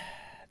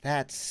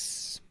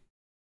 that's...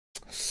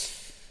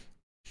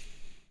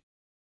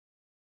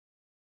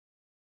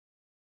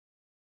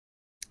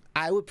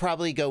 I would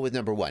probably go with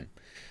number one.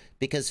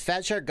 Because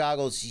Fat Shark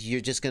goggles,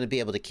 you're just going to be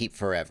able to keep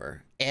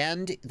forever.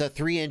 And the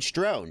 3-inch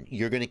drone,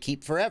 you're going to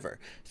keep forever.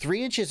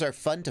 3 inches are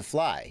fun to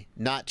fly,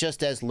 not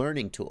just as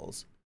learning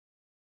tools.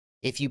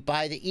 If you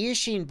buy the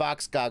Eachine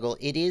box goggle,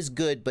 it is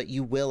good, but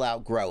you will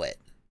outgrow it.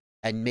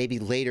 And maybe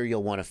later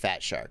you'll want a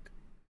Fat Shark.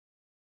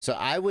 So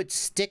I would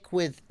stick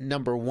with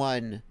number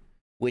one,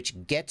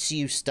 which gets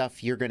you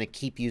stuff you're going to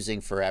keep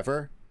using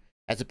forever,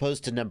 as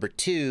opposed to number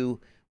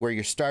two, where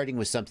you're starting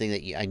with something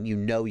that you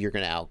know you're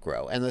going to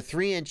outgrow. And the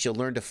 3-inch, you'll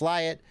learn to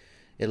fly it.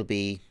 It'll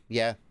be,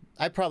 yeah,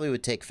 I probably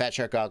would take Fat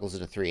Shark goggles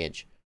and a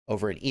 3-inch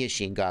over an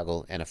Eachine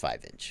goggle and a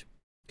 5-inch.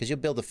 Because you'll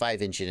build a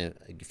 5-inch in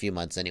a few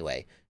months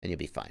anyway, and you'll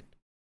be fine.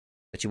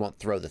 But you won't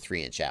throw the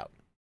 3-inch out.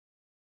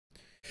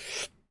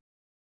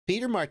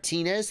 Peter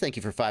Martinez, thank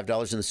you for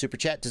 $5 in the super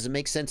chat. Does it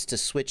make sense to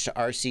switch to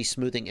RC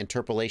smoothing,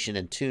 interpolation,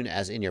 and tune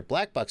as in your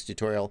black box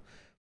tutorial,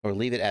 or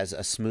leave it as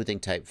a smoothing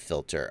type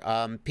filter?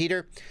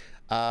 Peter,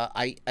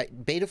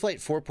 Betaflight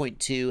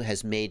 4.2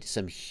 has made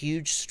some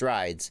huge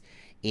strides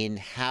in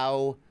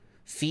how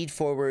feed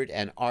forward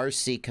and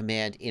RC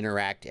command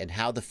interact and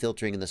how the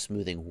filtering and the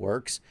smoothing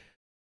works.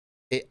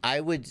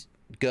 I would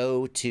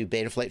go to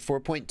Betaflight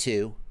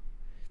 4.2.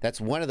 That's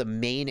one of the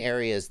main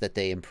areas that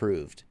they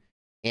improved.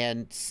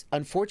 And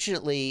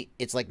unfortunately,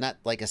 it's like not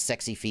like a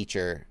sexy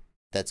feature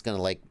that's going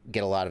to like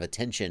get a lot of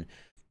attention,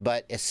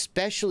 but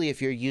especially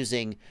if you're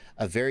using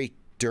a very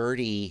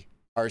dirty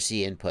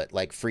RC input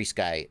like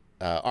FreeSky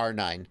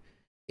R9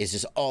 is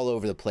just all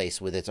over the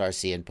place with its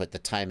RC input. The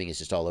timing is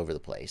just all over the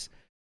place.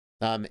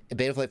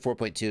 Betaflight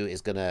 4.2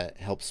 is going to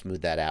help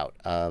smooth that out.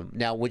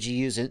 Now, would you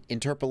use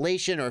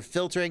interpolation or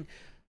filtering?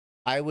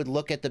 I would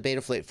look at the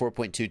Betaflight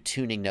 4.2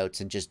 tuning notes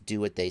and just do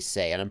what they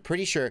say. And I'm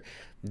pretty sure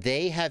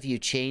they have you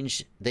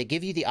change, they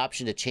give you the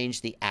option to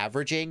change the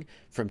averaging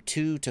from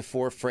 2 to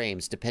 4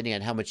 frames, depending on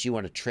how much you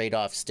want to trade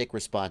off stick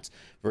response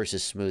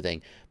versus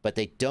smoothing. But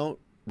they don't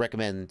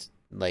recommend,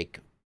 like,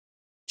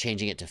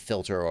 changing it to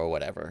filter or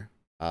whatever.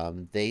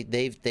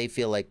 They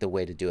feel like the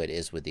way to do it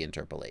is with the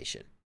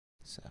interpolation.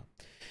 So,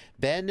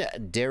 Ben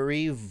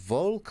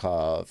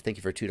Derivolkov, thank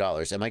you for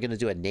 $2. Am I going to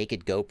do a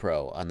naked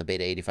GoPro on the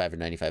Beta 85 or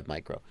 95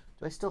 Micro?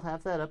 Do I still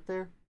have that up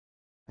there?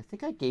 I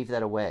think I gave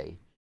that away.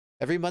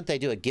 Every month I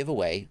do a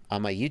giveaway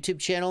on my YouTube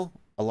channel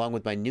along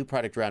with my new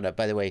product roundup.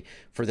 By the way,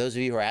 for those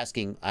of you who are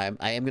asking, I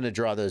am going to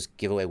draw those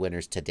giveaway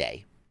winners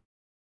today.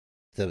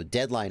 The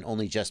deadline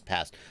only just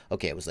passed.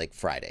 Okay, it was like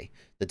Friday.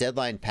 The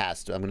deadline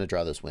passed. I'm going to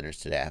draw those winners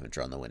today. I haven't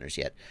drawn the winners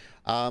yet.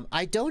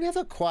 I don't have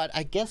a quad.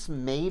 I guess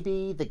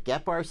maybe the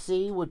GEP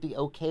RC would be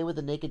okay with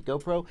a naked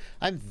GoPro.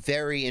 I'm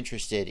very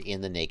interested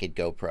in the naked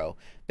GoPro.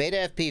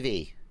 Beta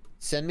FPV,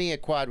 send me a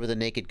quad with a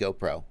naked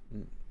GoPro.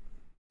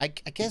 I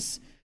guess,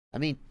 I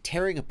mean,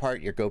 tearing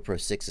apart your GoPro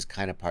 6 is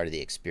kind of part of the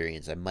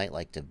experience. I might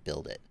like to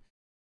build it.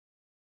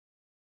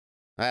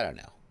 I don't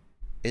know.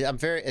 I'm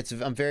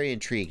very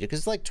intrigued because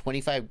it's like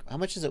 25. How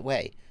much does it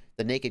weigh?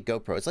 The naked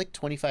GoPro. It's like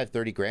 25,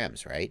 30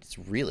 grams, right? It's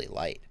really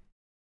light.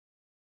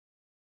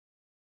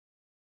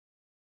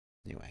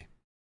 Anyway.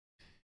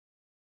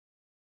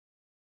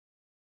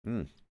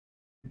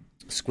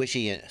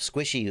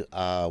 Squishy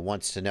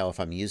wants to know if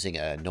I'm using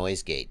a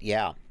noise gate.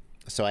 Yeah.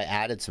 So I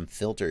added some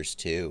filters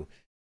to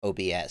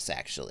OBS,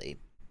 actually.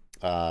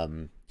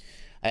 I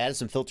added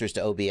some filters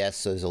to OBS,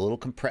 so there's a little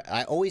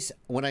I always,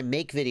 when I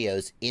make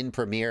videos in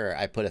Premiere,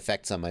 I put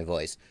effects on my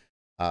voice.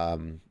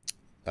 But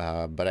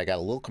I got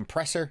a little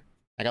compressor.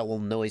 I got a little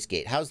noise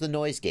gate. How's the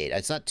noise gate?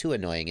 It's not too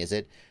annoying, is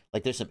it?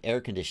 Like there's some air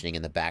conditioning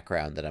in the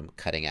background that I'm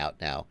cutting out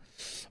now.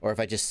 Or if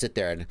I just sit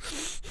there and...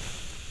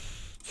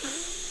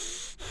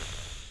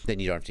 then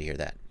you don't have to hear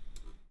that.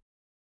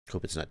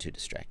 Hope it's not too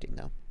distracting,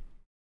 though.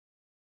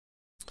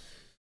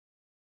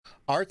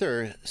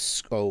 Arthur,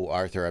 oh,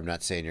 Arthur, I'm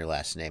not saying your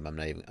last name.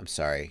 I'm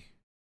sorry.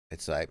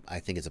 I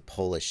think it's a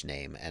Polish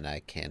name, and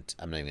I'm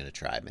not even going to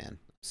try, man.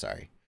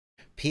 Sorry.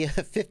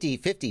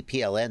 50/50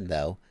 PLN,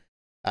 though.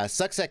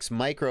 Success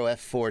Micro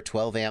F4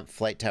 12 amp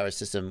flight tower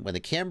system. When the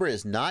camera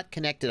is not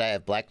connected, I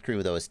have black screen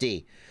with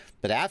OSD.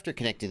 But after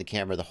connecting the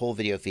camera, the whole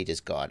video feed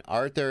is gone.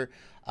 Arthur,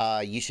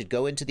 you should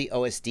go into the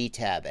OSD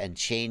tab and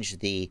change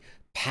the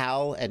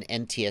PAL and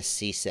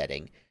NTSC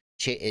setting.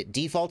 It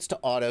defaults to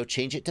auto,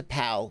 change it to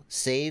PAL,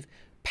 save,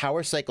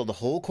 power cycle the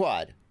whole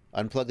quad,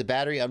 unplug the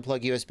battery,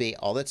 unplug USB,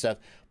 all that stuff,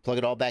 plug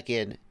it all back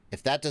in.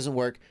 If that doesn't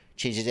work,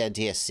 change it to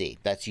NTSC.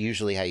 That's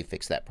usually how you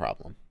fix that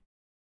problem.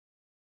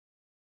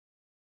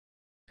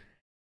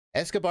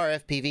 Escobar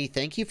FPV,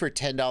 thank you for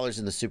 $10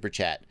 in the super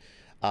chat.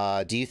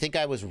 Do you think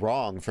I was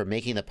wrong for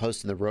making the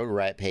post in the Road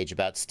Riot page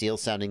about Steele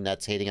sounding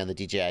nuts hating on the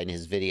DJI in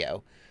his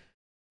video?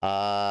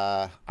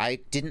 I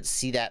didn't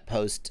see that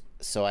post,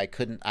 so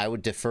I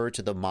would defer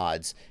to the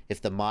mods.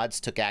 If the mods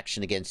took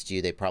action against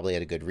you, they probably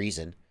had a good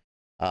reason.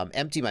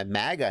 Empty My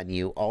Mag on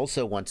You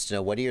also wants to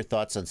know, what are your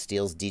thoughts on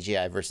Steele's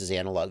DJI versus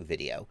analog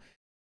video?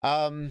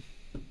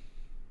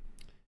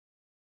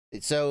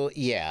 So,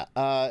 yeah,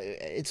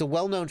 it's a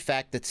well-known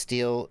fact that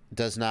Steele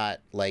does not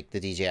like the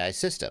DJI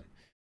system.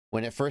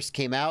 When it first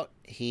came out,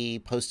 he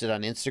posted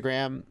on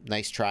Instagram,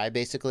 nice try,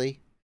 basically.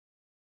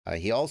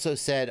 He also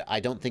said, I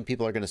don't think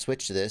people are going to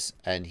switch to this,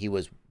 and he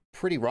was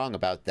pretty wrong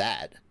about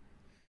that.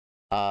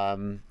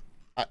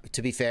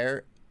 To be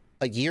fair,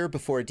 a year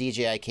before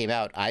DJI came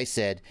out, I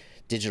said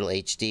digital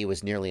HD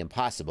was nearly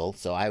impossible,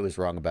 so I was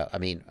wrong about, I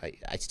mean,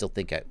 I still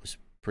think it was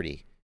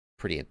pretty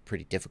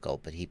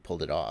difficult, but he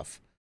pulled it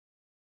off.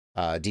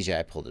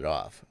 DJI pulled it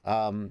off.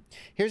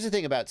 Here's the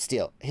thing about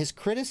Steele. His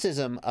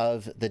criticism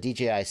of the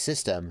DJI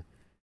system,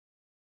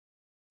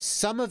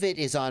 some of it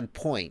is on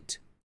point,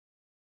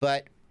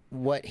 but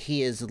what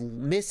he is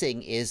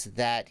missing is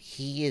that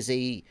he is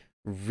a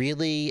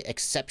really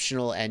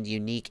exceptional and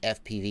unique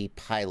FPV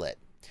pilot.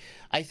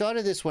 I thought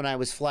of this when I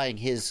was flying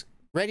his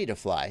Ready to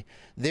Fly.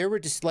 There were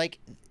just like,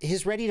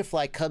 his Ready to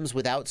Fly comes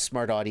without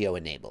smart audio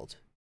enabled.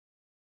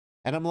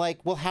 And I'm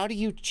like, well, how do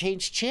you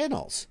change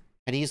channels?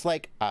 And he's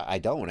like, I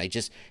don't.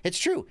 It's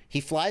true. He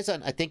flies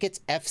on, I think it's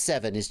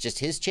F7 is just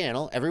his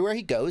channel. Everywhere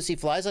he goes, he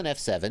flies on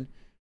F7.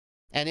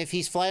 And if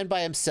he's flying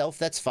by himself,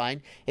 that's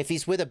fine. If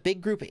he's with a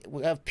big group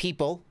of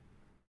people,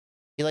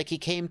 he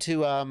came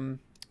to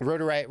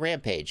Rotor Riot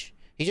Rampage.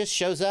 He just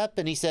shows up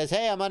and he says,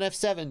 hey, I'm on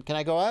F7. Can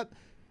I go up?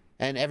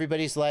 And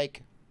everybody's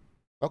like,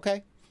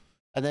 okay.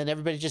 And then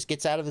everybody just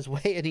gets out of his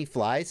way and he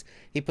flies.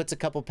 He puts a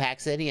couple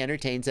packs in. He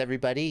entertains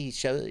everybody. He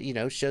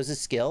shows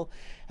his skill.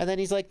 And then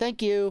he's like,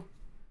 thank you.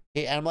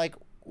 And I'm like,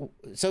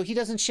 so he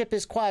doesn't ship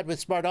his quad with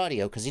smart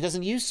audio because he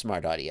doesn't use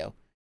smart audio.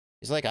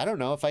 He's like, I don't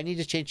know. If I need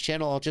to change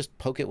channel, I'll just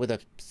poke it with a.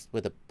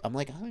 I'm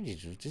like, I don't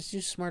need to just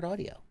use smart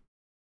audio.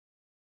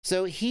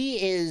 So he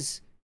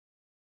is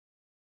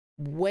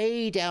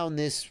way down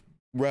this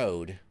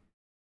road.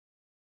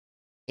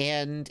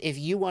 And if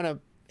you want to,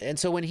 and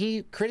so when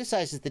he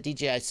criticizes the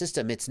DJI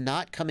system, it's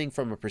not coming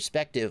from a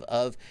perspective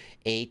of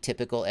a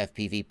typical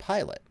FPV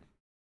pilot.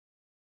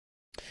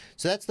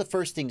 So that's the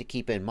first thing to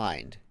keep in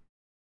mind.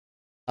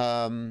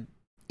 And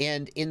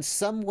in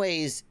some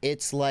ways,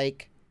 it's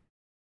like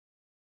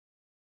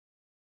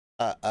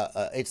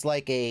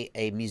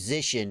a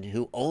musician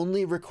who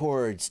only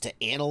records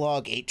to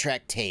analog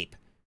 8-track tape.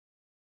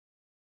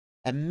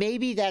 And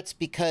maybe that's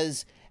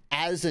because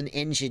as an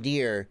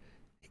engineer,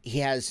 he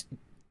has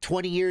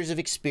 20 years of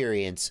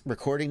experience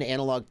recording to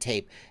analog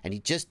tape, and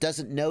he just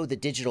doesn't know the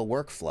digital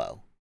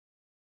workflow,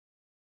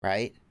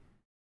 right?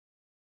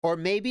 Or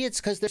maybe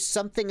it's because there's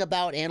something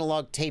about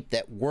analog tape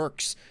that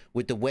works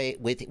with the way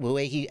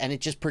he, and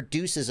it just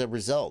produces a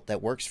result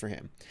that works for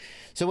him.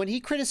 So when he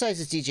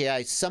criticizes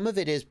DJI, some of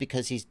it is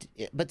because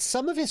but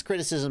some of his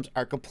criticisms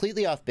are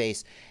completely off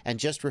base and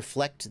just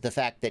reflect the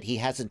fact that he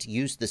hasn't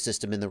used the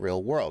system in the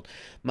real world.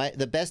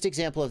 The best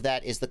example of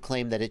that is the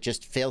claim that it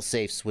just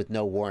fail-safes with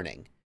no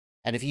warning.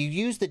 And if you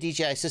use the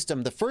DJI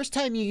system, the first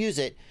time you use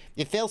it,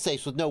 it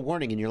fail-safes with no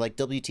warning, and you're like,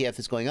 WTF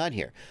is going on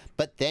here?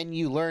 But then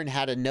you learn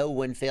how to know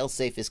when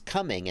fail-safe is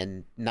coming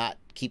and not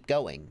keep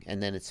going,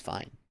 and then it's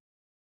fine.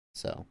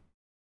 So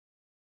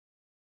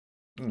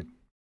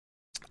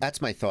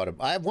That's my thought.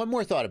 I have one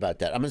more thought about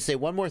that. I'm going to say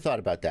one more thought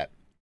about that.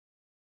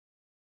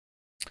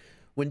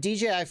 When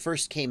DJI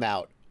first came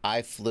out,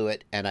 I flew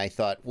it and I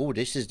thought, "Oh,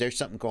 there's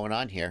something going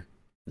on here.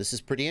 This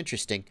is pretty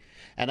interesting."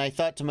 And I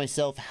thought to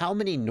myself, how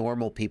many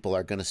normal people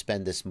are going to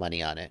spend this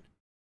money on it?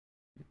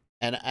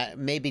 And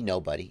maybe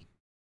nobody.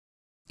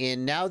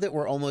 And now that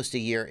we're almost a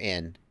year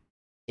in,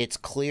 it's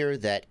clear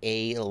that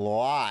a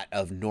lot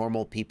of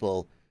normal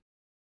people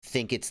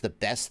think it's the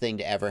best thing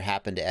to ever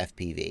happen to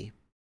FPV.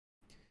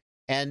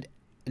 And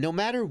no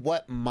matter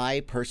what my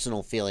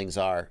personal feelings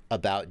are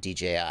about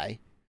DJI,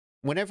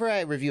 whenever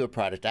I review a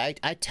product, I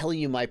tell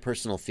you my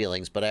personal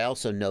feelings, but I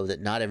also know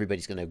that not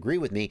everybody's going to agree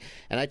with me,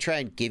 and I try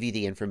and give you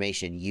the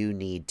information you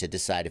need to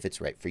decide if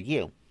it's right for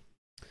you.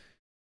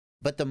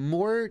 But the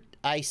more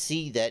I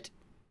see that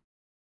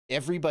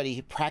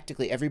everybody,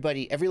 practically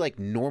everybody, every like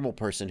normal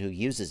person who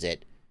uses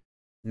it,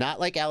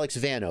 not like Alex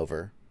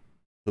Vanover,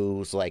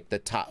 who's like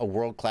a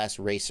world-class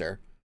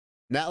racer,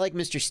 not like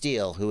Mr.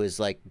 Steele, who is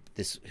like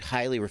this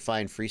highly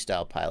refined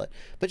freestyle pilot,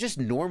 but just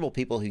normal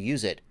people who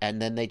use it,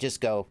 and then they just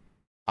go,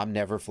 "I'm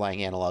never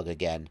flying analog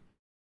again."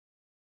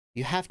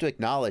 You have to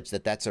acknowledge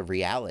that that's a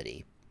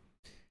reality.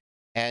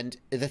 And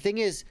the thing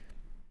is,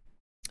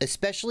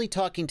 especially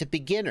talking to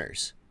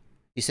beginners,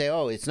 you say,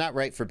 "Oh, it's not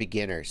right for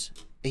beginners."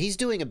 He's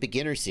doing a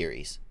beginner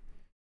series.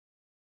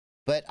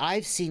 But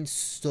I've seen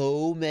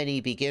so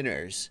many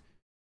beginners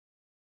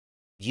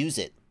use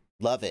it,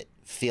 love it,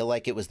 feel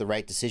like it was the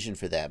right decision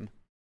for them.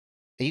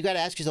 And you got to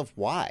ask yourself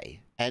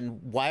why.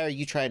 And why are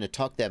you trying to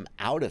talk them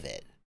out of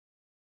it?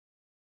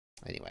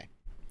 Anyway,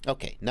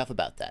 okay, enough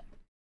about that.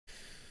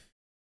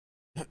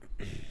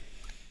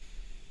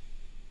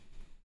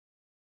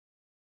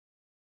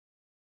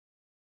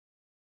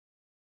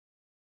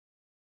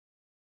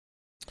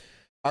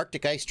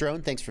 Arctic Ice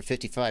Drone, thanks for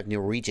 55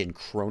 Norwegian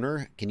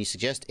kroner. Can you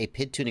suggest a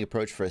PID tuning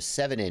approach for a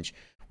 7-inch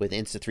with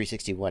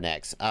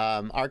Insta360-1X?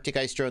 Arctic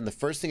Ice Drone, the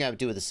first thing I would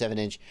do with a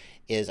 7-inch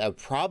is I would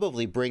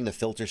probably bring the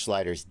filter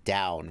sliders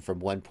down from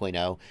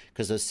 1.0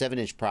 because those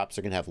 7-inch props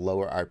are going to have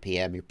lower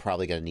RPM. You're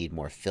probably going to need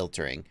more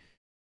filtering.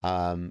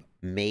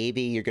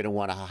 Maybe you're going to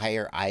want a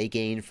higher eye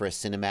gain for a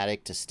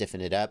cinematic to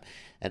stiffen it up.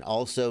 And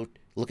also,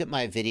 look at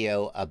my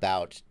video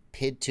about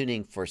PID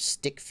tuning for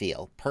stick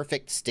feel.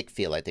 Perfect stick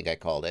feel, I think I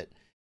called it,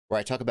 where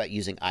I talk about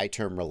using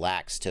iTerm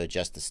Relax to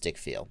adjust the stick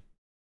feel.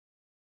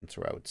 That's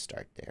where I would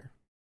start there.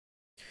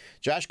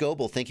 Josh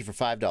Goebel, thank you for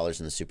 $5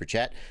 in the Super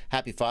Chat.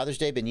 Happy Father's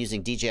Day. Been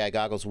using DJI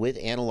goggles with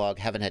analog.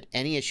 Haven't had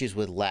any issues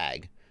with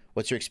lag.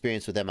 What's your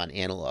experience with them on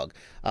analog?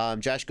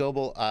 Josh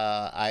Goebel,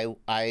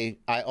 I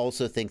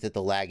also think that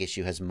the lag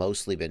issue has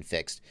mostly been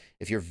fixed.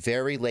 If you're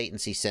very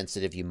latency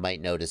sensitive, you might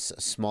notice a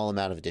small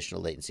amount of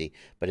additional latency,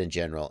 but in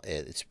general,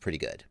 it's pretty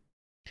good.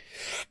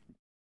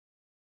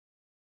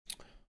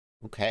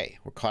 Okay,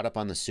 we're caught up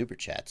on the Super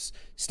Chats.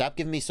 Stop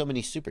giving me so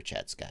many Super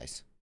Chats,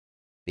 guys,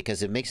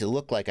 because it makes it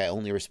look like I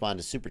only respond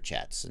to Super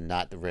Chats and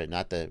not the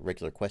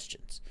regular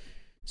questions.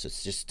 So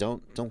it's just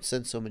don't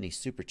send so many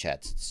Super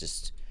Chats. It's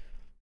just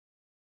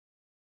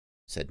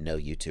said no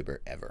YouTuber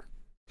ever.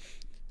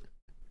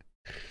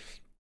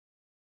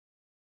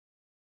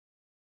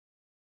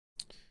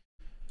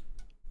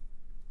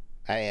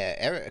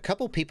 A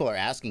couple people are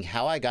asking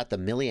how I got the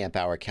milliamp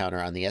hour counter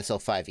on the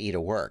SL5E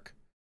to work.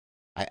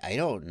 I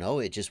don't know.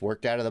 It just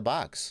worked out of the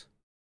box.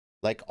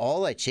 Like,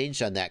 all I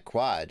changed on that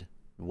quad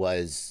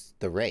was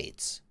the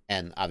rates.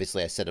 And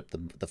obviously I set up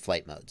the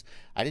flight modes.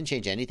 I didn't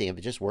change anything.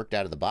 It just worked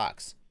out of the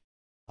box.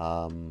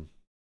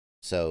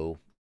 So,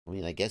 I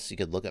mean, I guess you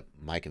could look at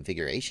my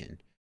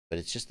configuration, but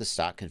it's just the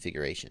stock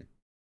configuration.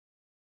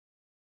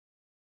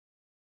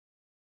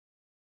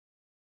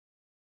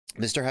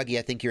 Mr. Huggy,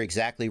 I think you're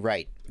exactly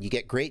right. You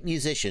get great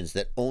musicians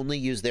that only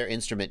use their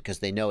instrument because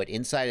they know it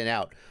inside and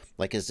out,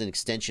 like as an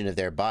extension of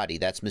their body.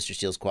 That's Mr.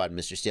 Steele's quad and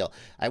Mr. Steele.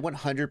 I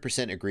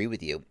 100% agree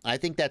with you. I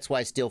think that's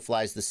why Steele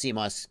flies the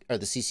CMOS or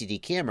the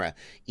CCD camera,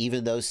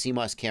 even though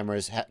CMOS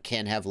cameras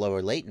can have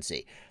lower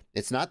latency.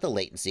 It's not the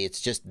latency. It's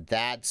just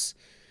that's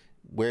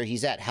where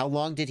he's at. How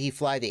long did he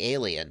fly the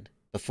Alien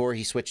before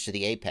he switched to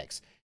the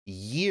Apex?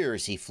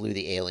 Years he flew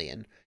the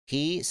Alien.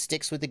 He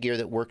sticks with the gear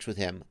that works with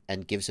him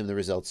and gives him the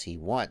results he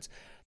wants.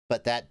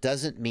 But that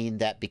doesn't mean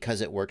that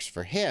because it works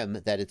for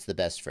him, that it's the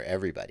best for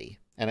everybody.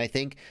 And I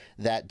think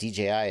that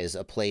DJI is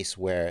a place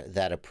where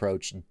that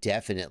approach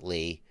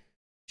definitely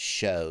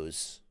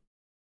shows.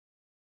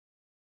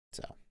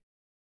 So.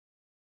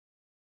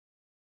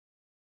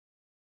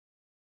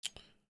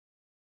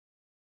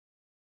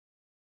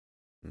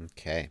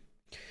 Okay.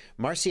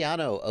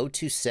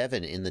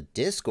 Marciano027 in the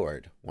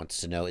Discord wants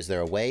to know, is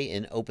there a way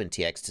in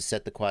OpenTX to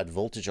set the quad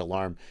voltage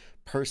alarm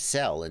per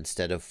cell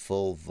instead of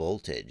full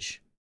voltage?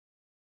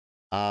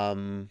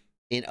 In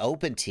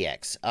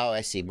OpenTX. Oh, I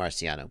see,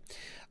 Marciano.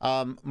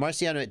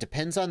 Marciano, it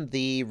depends on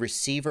the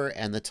receiver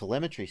and the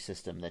telemetry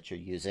system that you're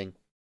using.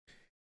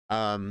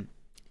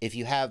 If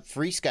you have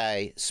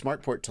FreeSky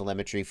SmartPort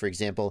telemetry, for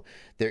example,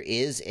 there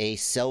is a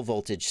cell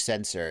voltage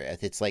sensor.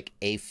 It's like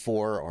A4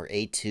 or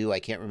A2. I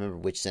can't remember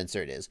which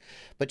sensor it is.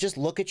 But just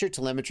look at your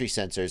telemetry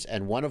sensors,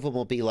 and one of them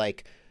will be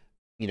like,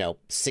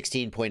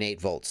 16.8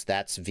 volts.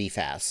 That's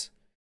VFAS.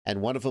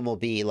 And one of them will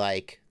be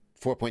like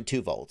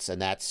 4.2 volts,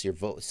 and that's your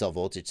cell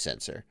voltage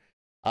sensor.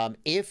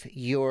 If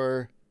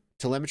your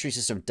telemetry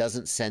system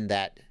doesn't send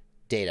that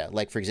data,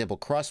 like for example,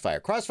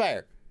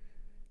 Crossfire,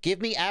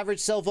 give me average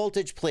cell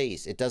voltage,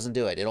 please. It doesn't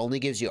do it. It only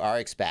gives you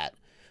RxBat,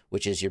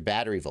 which is your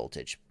battery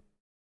voltage.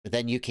 But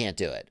then you can't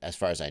do it, as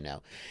far as I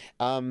know.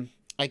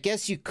 I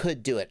guess you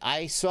could do it.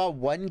 I saw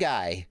one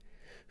guy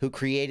who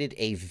created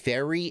a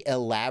very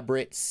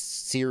elaborate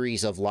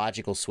series of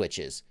logical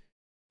switches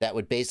that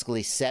would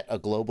basically set a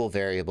global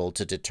variable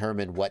to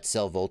determine what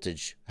cell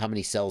voltage, how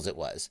many cells it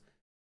was.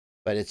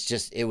 But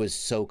it was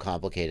so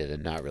complicated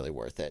and not really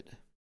worth it.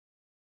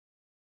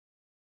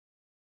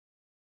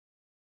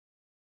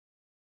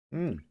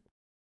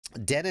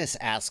 Dennis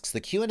asks, the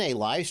Q&A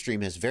live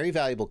stream has very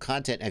valuable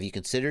content. Have you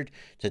considered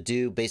to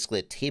do basically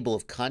a table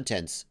of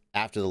contents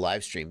after the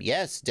live stream?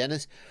 Yes,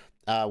 Dennis.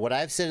 What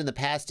I've said in the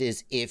past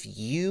is if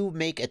you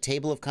make a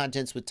table of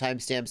contents with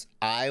timestamps,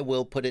 I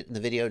will put it in the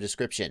video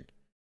description.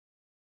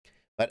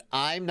 But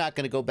I'm not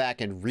going to go back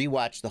and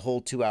rewatch the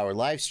whole 2-hour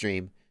live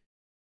stream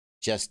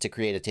just to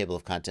create a table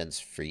of contents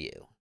for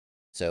you.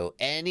 So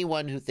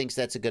anyone who thinks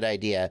that's a good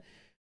idea,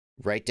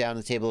 write down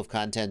the table of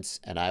contents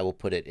and I will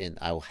put it in.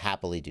 I will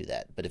happily do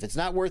that. But if it's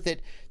not worth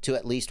it to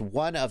at least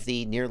one of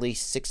the nearly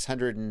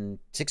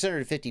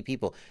 650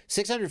 people,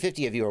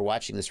 650 of you are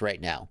watching this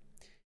right now.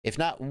 If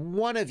not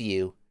one of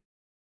you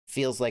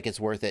feels like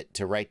it's worth it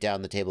to write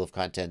down the table of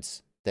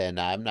contents, then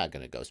I'm not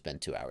going to go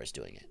spend 2 hours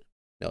doing it.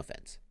 No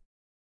offense.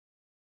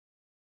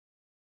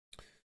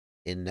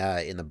 In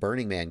the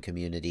Burning Man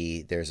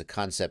community, there's a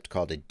concept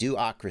called a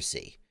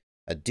do-ocracy.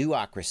 A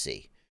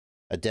do-ocracy.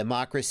 A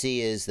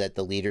democracy is that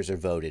the leaders are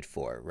voted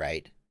for,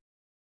 right?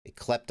 A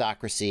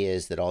kleptocracy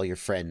is that all your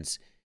friends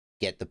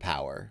get the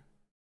power,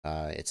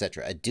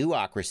 etc. A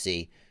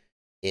do-ocracy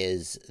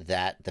is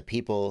that the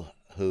people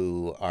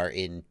who are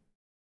in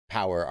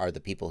power are the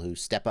people who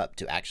step up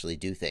to actually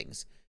do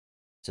things.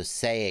 So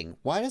saying,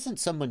 why doesn't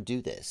someone do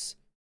this?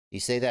 You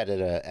say that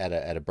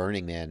at a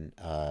Burning Man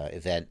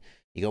event.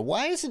 You go,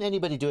 why isn't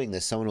anybody doing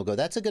this? Someone will go,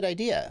 that's a good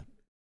idea.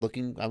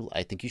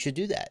 I think you should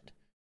do that.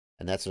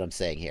 And that's what I'm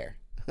saying here.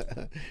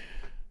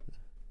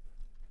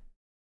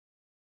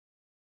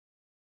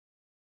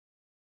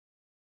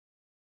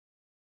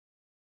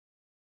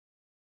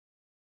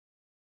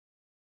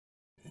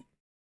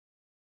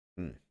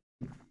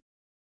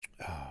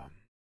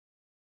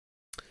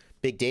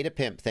 Big Data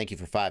Pimp, thank you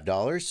for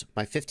 $5.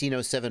 My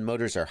 1507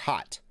 motors are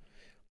hot.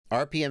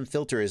 RPM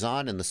filter is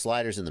on and the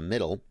slider's in the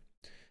middle.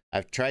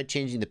 I've tried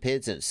changing the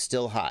PIDs and it's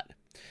still hot.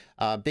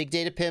 Big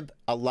Data Pimp,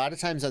 a lot of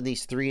times on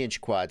these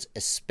 3-inch quads,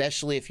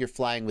 especially if you're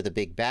flying with a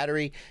big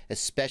battery,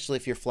 especially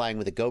if you're flying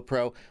with a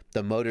GoPro,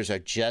 the motors are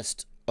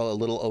just a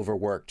little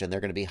overworked and they're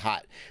going to be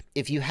hot.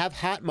 If you have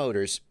hot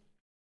motors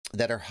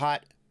that are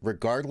hot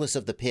regardless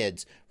of the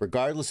PIDs,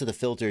 regardless of the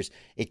filters,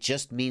 it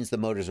just means the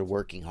motors are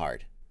working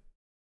hard.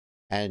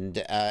 And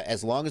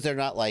as long as they're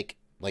not like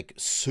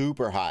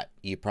super hot,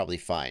 you're probably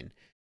fine.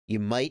 You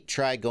might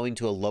try going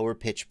to a lower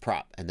pitch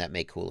prop, and that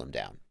may cool them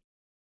down.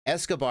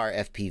 Escobar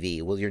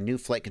FPV, will your new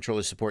flight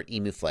controller support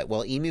Emu Flight?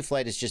 Well, Emu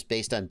Flight is just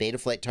based on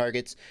Betaflight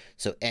targets,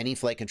 so any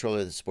flight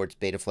controller that supports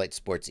Betaflight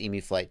supports Emu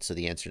Flight, so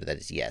the answer to that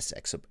is yes,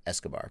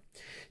 Escobar.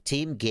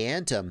 Team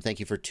Gantum, thank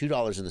you for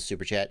 $2 in the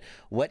Super Chat.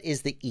 What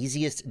is the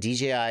easiest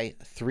DJI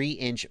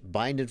 3-inch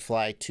bind and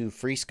fly to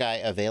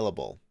FreeSky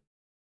available?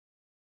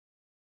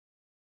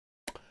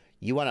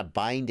 You want to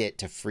bind it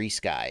to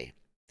FreeSky.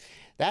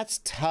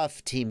 That's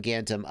tough, Team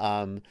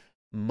Gantum.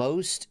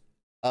 Most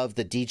of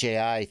the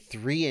DJI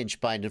 3-inch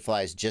bind and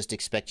flies just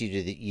expect you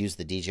to use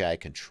the DJI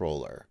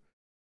controller.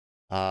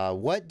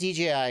 What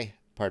DJI,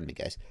 pardon me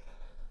guys,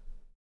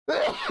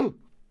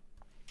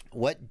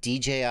 what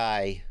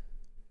DJI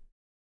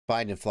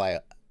bind and fly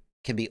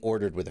can be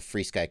ordered with a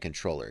FreeSky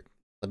controller?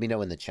 Let me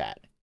know in the chat.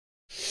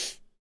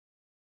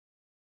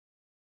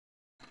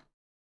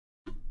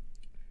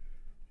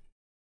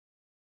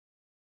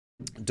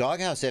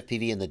 Doghouse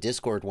FPV in the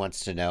Discord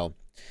wants to know,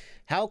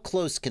 how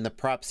close can the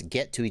props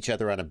get to each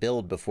other on a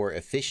build before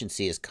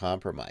efficiency is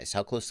compromised?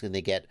 How close can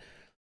they get?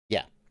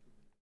 Yeah.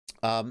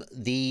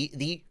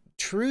 The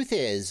truth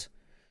is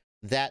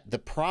that the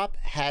prop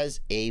has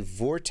a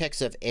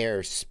vortex of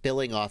air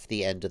spilling off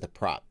the end of the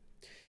prop.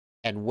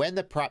 And when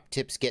the prop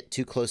tips get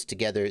too close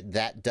together,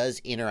 that does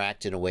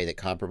interact in a way that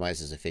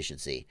compromises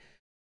efficiency.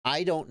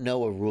 I don't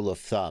know a rule of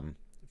thumb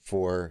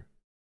for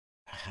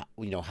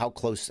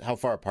how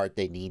far apart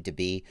they need to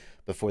be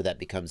before that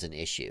becomes an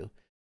issue.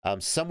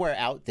 Somewhere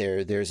out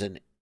there, there's an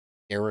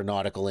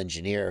aeronautical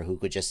engineer who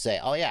could just say,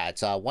 oh yeah,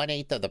 it's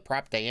 1/8 of the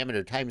prop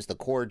diameter times the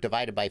chord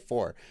divided by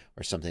 4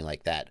 or something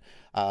like that.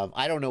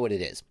 I don't know what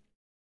it is.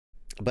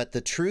 But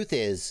the truth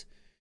is,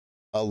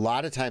 a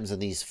lot of times on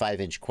these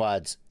 5-inch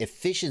quads,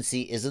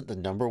 efficiency isn't the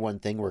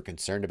 #1 thing we're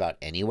concerned about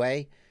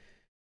anyway.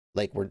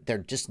 Like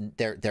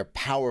they're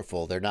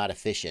powerful, they're not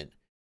efficient.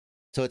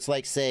 So it's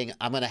like saying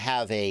I'm going to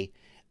have a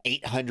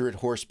 800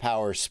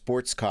 horsepower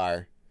sports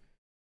car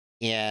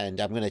and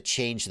I'm going to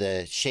change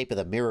the shape of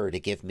the mirror to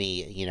give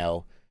me,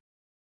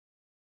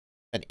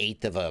 an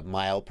eighth of a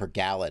mile per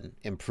gallon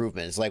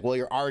improvement. It's like, well,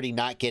 you're already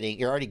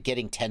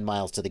getting 10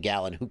 miles to the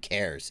gallon. Who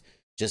cares?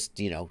 Just,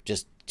 you know,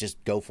 just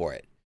go for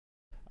it.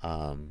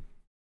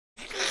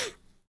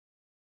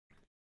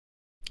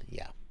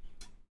 Yeah.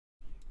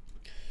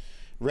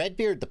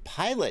 Redbeard the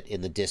pilot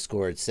in the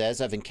Discord says,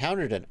 I've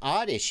encountered an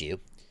odd issue.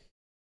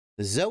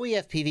 The Zoe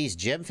FPV's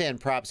GemFan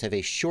props have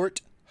a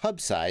short hub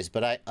size,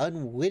 but I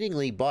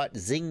unwittingly bought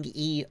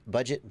Zing-E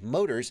budget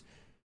motors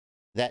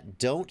that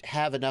don't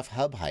have enough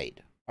hub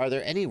height. Are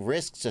there any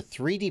risks to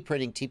 3D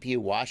printing TPU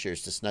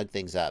washers to snug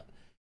things up?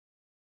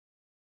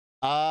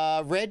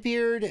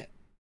 Redbeard,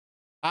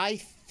 I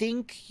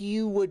think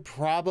you would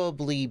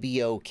probably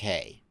be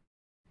okay.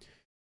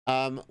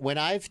 When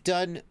I've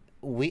done,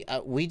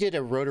 we did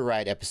a Rotor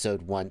Ride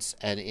episode once,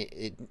 and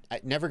it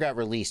never got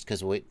released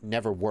because it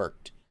never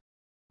worked.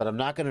 But I'm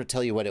not going to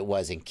tell you what it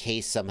was in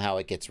case somehow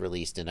it gets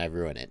released and I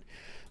ruin it.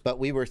 But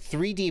we were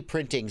 3D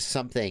printing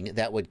something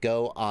that would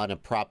go on a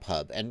prop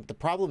hub. And the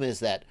problem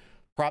is that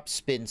props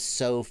spin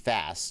so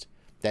fast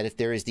that if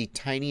there is the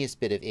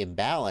tiniest bit of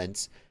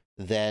imbalance,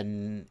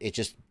 then it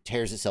just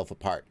tears itself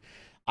apart.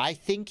 I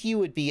think you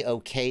would be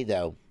okay,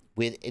 though,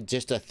 with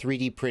just a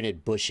 3D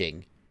printed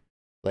bushing,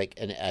 like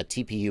a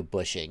TPU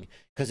bushing,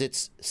 because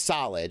it's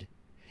solid.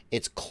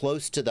 It's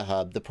close to the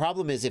hub. The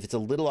problem is if it's a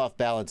little off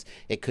balance,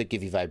 it could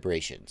give you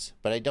vibrations.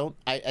 But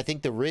I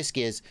think the risk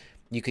is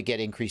you could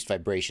get increased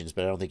vibrations,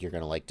 but I don't think you're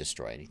going to, like,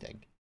 destroy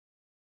anything.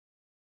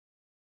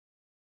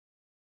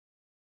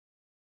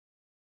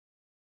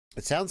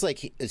 It sounds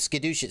like,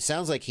 Skadoosh, it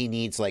sounds like he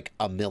needs, like,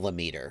 a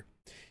millimeter.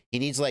 He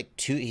needs, like,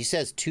 he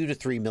says 2 to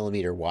 3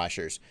 millimeter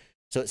washers.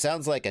 So it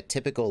sounds like a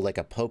typical, like,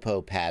 a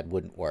Popo pad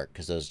wouldn't work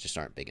because those just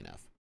aren't big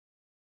enough.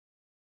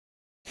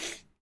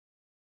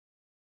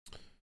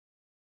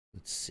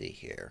 Let's see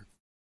here.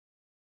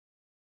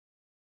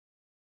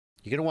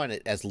 You're going to want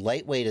it as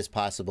lightweight as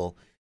possible,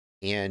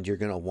 and you're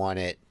going to want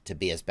it to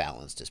be as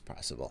balanced as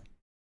possible.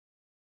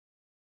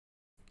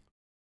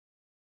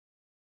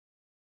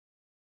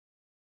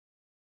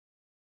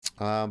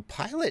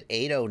 Pilot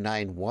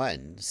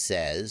 8091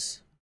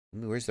 says,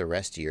 where's the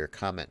rest of your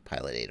comment,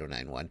 Pilot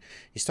 8091?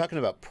 He's talking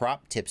about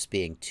prop tips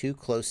being too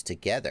close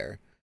together.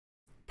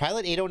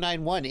 Pilot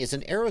 8091 is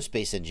an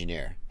aerospace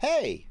engineer.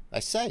 Hey,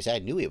 I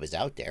knew he was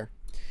out there.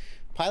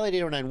 Pilot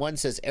 8091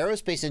 says,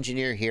 aerospace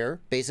engineer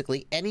here.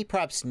 Basically, any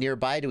props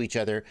nearby to each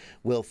other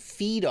will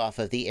feed off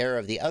of the air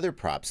of the other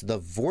props. The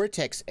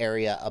vortex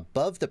area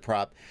above the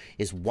prop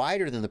is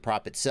wider than the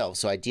prop itself,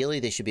 so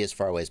ideally they should be as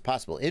far away as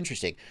possible.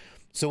 Interesting.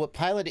 So what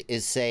Pilot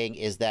is saying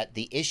is that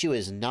the issue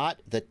is not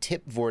the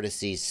tip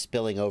vortices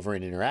spilling over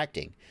and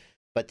interacting,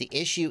 but the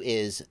issue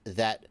is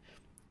that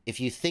if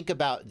you think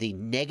about the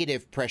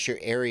negative pressure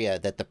area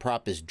that the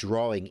prop is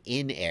drawing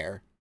in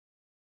air,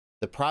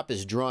 the prop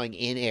is drawing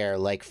in air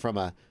like from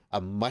a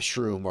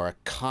mushroom or a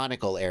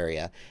conical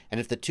area. And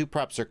if the two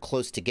props are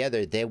close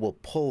together, they will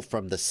pull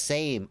from the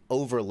same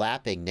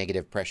overlapping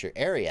negative pressure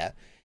area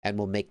and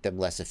will make them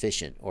less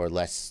efficient or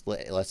less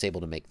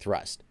able to make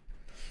thrust.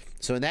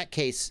 So in that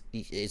case,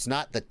 it's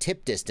not the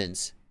tip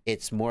distance.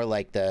 It's more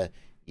like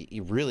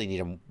you really need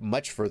them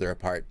much further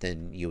apart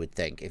than you would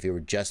think if you were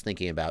just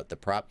thinking about the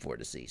prop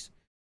vortices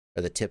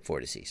or the tip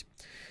vortices.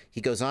 He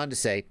goes on to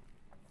say,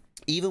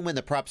 even when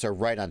the props are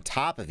right on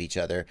top of each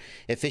other,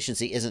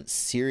 efficiency isn't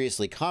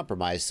seriously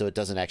compromised, so it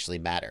doesn't actually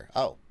matter.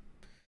 Oh,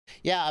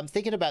 yeah, I'm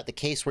thinking about the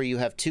case where you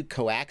have two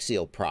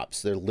coaxial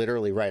props. They're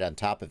literally right on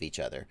top of each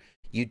other.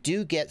 You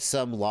do get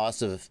some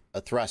loss of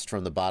a thrust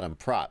from the bottom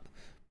prop,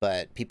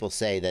 but people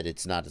say that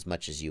it's not as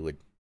much as you would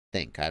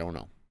think. I don't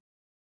know.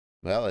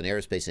 Well, an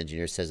aerospace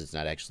engineer says it's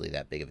not actually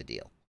that big of a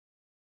deal.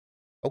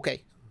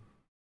 Okay.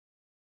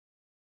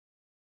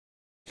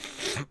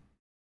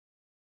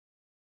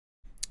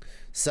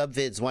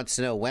 Subvids wants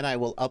to know when I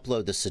will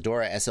upload the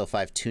Sedora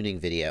SL5 tuning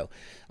video.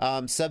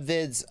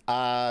 Subvids,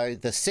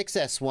 the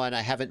 6S one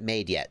I haven't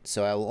made yet,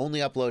 so I will only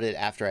upload it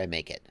after I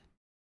make it.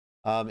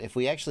 If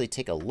we actually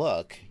take a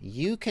look,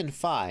 you can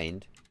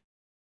find,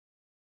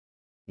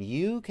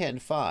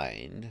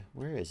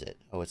 where is it?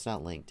 Oh, it's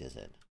not linked, is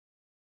it?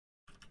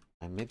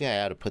 Maybe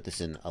I ought to put this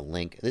in a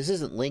link. This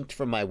isn't linked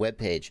from my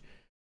webpage,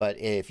 but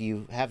if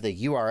you have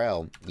the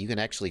URL, you can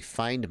actually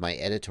find my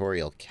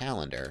editorial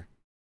calendar.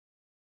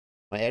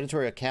 My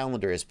editorial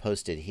calendar is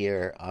posted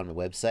here on the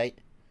website,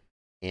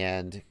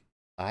 and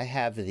I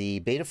have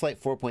the Betaflight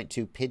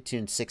 4.2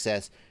 PidTune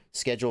 6S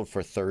scheduled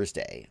for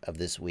Thursday of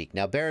this week.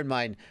 Now, bear in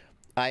mind,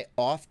 I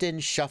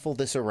often shuffle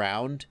this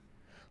around.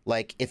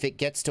 Like, if it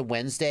gets to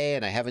Wednesday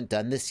and I haven't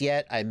done this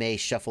yet, I may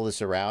shuffle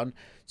this around.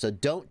 So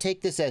don't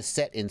take this as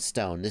set in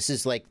stone. This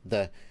is like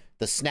the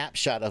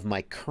snapshot of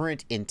my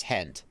current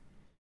intent.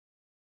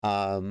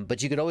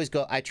 But you could always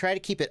go, I try to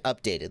keep it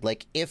updated.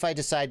 Like, if I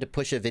decide to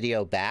push a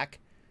video back,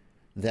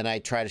 then I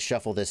try to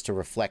shuffle this to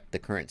reflect the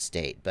current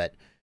state. But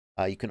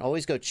you can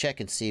always go check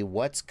and see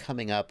what's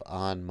coming up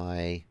on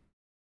my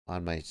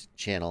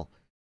channel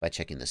by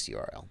checking this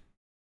URL.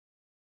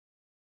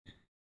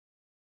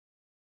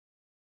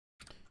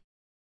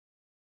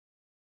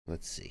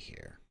 Let's see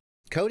here.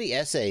 Cody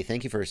SA,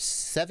 thank you for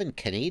 7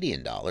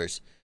 Canadian dollars.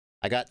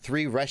 I got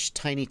 3 Rush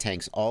Tiny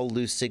Tanks, all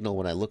lose signal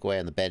when I look away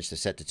on the bench. They're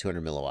set to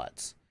 200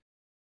 milliwatts.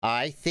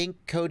 I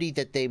think, Cody,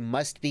 that they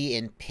must be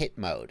in pit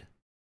mode.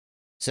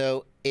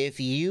 So if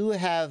you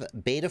have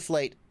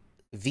Betaflight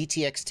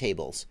VTX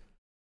tables,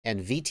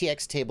 and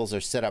VTX tables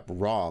are set up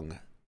wrong,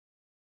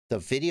 the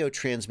video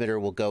transmitter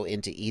will go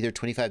into either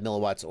 25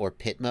 milliwatts or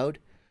pit mode.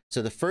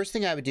 So the first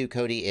thing I would do,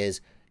 Cody,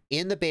 is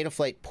in the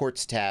Betaflight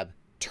ports tab,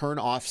 turn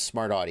off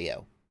smart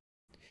audio.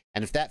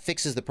 And if that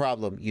fixes the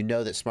problem, you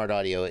know that smart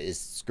audio is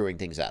screwing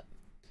things up.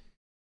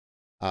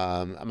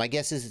 My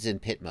guess is it's in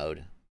pit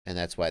mode, and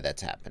that's why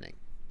that's happening.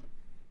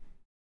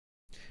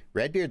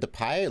 Redbeard the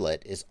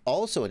pilot is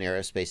also an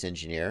aerospace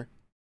engineer,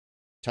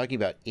 talking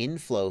about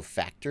inflow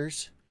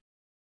factors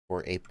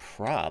for a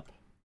prop.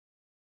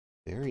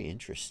 Very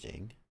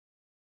interesting.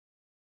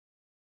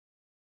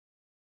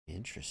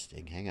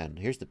 Interesting. Hang on.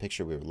 Here's the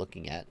picture we were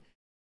looking at.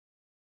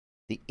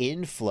 The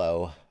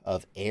inflow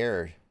of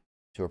air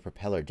to a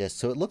propeller disc.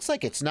 So it looks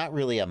like it's not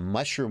really a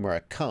mushroom or a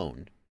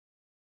cone.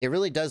 It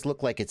really does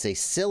look like it's a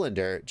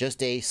cylinder,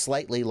 just a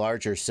slightly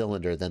larger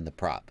cylinder than the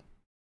prop.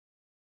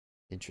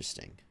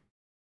 Interesting.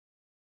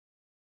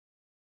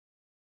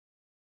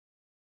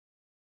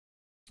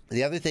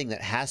 The other thing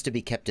that has to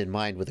be kept in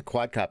mind with a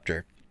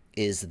quadcopter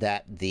is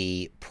that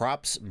the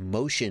prop's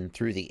motion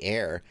through the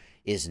air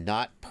is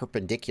not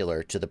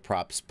perpendicular to the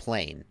prop's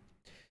plane.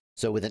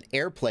 So with an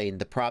airplane,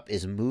 the prop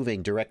is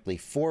moving directly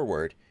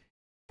forward,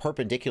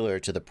 perpendicular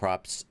to the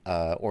prop's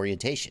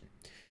orientation.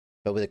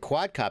 But with a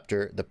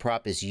quadcopter, the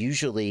prop is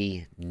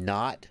usually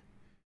not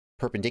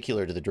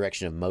perpendicular to the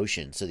direction of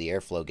motion, so the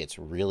airflow gets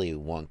really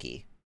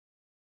wonky.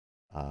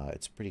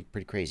 It's pretty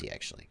crazy,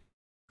 actually.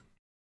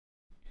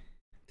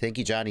 Thank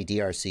you, Johnny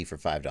DRC, for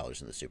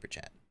 $5 in the super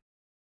chat.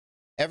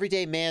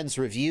 Everyday Man's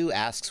Review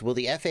asks, will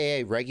the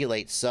FAA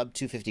regulate sub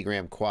 250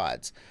 gram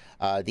quads?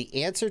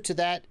 The answer to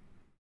that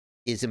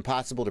is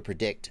impossible to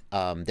predict.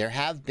 There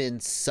have been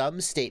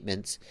some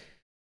statements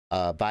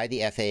by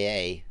the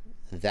FAA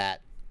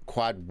that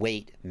quad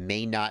weight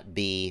may not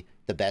be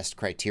the best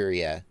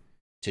criteria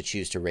to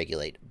choose to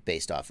regulate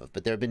based off of,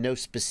 but there have been no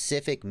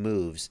specific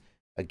moves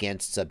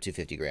against sub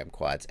 250 gram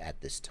quads at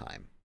this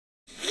time.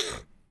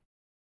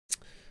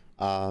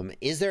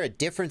 Is there a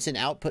difference in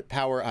output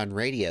power on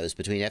radios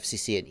between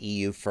FCC and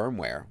EU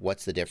firmware?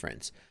 What's the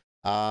difference?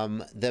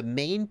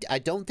 I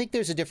don't think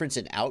there's a difference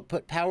in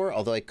output power,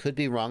 although I could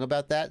be wrong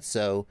about that,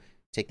 so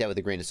take that with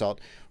a grain of salt.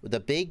 The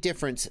big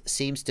difference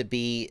seems to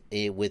be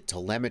with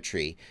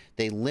telemetry.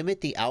 They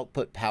limit the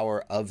output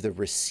power of the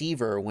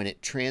receiver when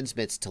it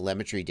transmits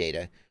telemetry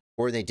data,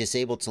 or they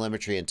disable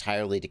telemetry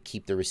entirely to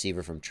keep the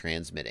receiver from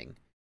transmitting.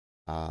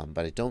 But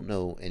I don't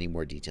know any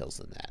more details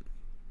than that.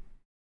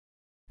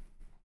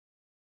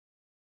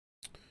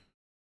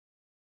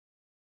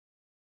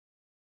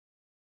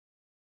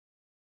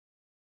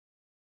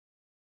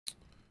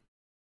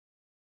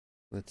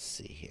 Let's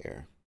see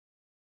here.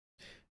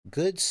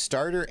 Good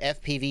starter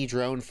FPV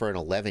drone for an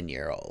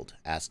 11-year-old,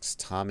 asks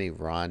Tommy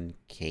Ron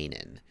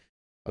Kanan.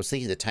 I was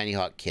thinking the Tiny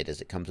Hawk kit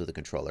as it comes with a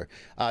controller.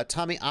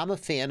 Tommy, I'm a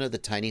fan of the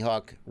Tiny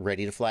Hawk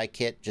Ready to Fly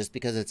kit just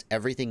because it's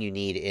everything you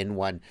need in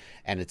one,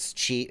 and it's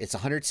cheap. It's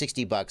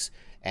 160 bucks,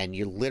 and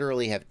you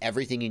literally have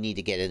everything you need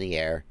to get in the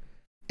air.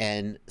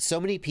 And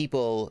so many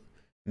people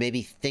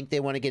maybe think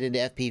they want to get into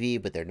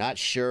FPV, but they're not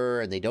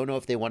sure, and they don't know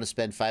if they want to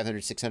spend $500,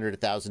 $600,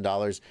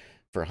 $1,000.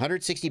 For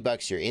 160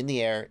 bucks, you're in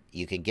the air.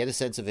 You can get a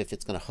sense of if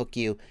it's going to hook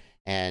you,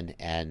 and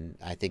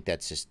I think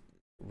that's just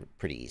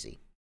pretty easy.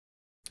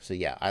 So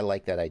yeah, I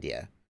like that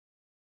idea.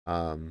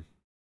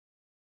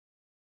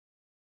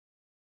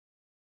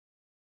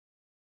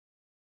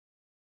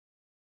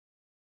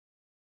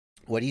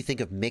 What do you think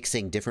of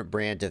mixing different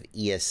brands of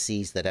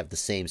ESCs that have the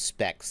same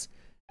specs?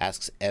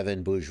 Asks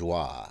Evan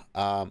Bourgeois.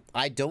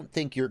 I don't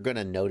think you're going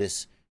to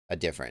notice a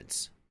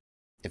difference.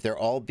 If they're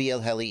all BL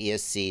Heli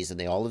ESCs and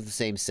they all have the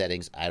same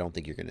settings, I don't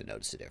think you're going to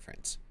notice a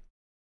difference.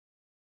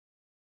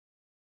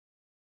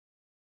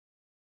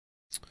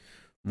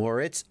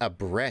 Moritz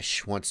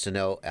Abresh wants to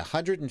know,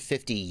 €150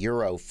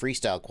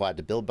 freestyle quad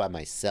to build by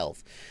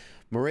myself.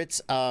 Moritz,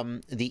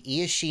 the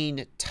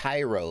Eachine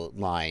Tyro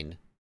line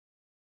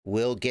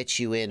will get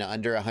you in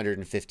under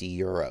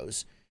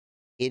 €150.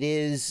 It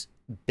is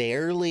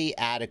barely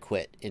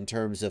adequate in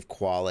terms of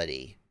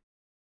quality.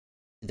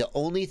 The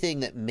only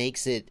thing that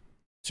makes it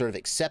sort of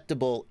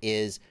acceptable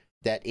is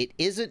that it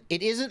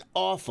isn't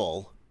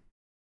awful,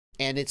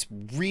 and it's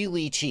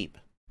really cheap.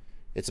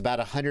 It's about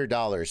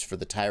 $100 for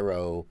the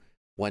Tyro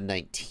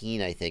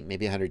 119, I think,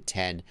 maybe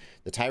 110.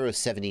 The Tyro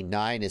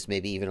 79 is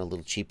maybe even a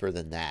little cheaper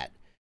than that.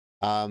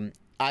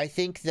 I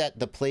think that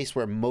the place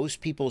where most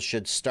people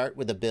should start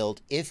with a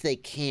build, if they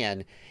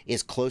can,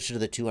 is closer to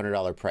the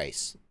 $200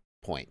 price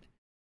point.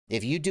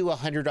 If you do a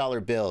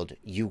 $100 build,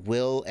 you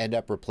will end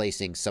up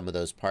replacing some of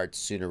those parts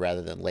sooner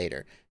rather than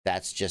later.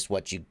 That's just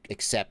what you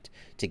accept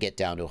to get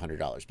down to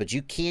 $100. But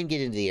you can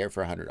get into the air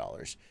for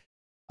 $100.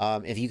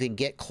 If you can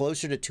get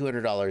closer to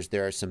 $200,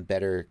 there are some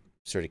better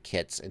sort of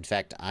kits. In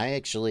fact, I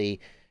actually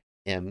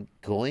am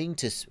going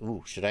to...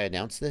 Ooh, should I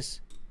announce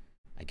this?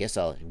 I guess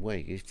I'll...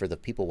 Wait, for the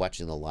people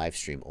watching the live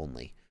stream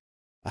only.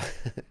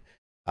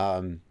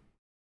 I'm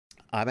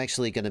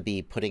actually going to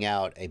be putting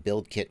out a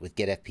build kit with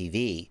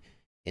GetFPV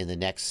in the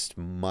next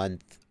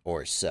month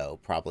or so.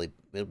 Probably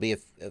it'll be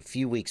a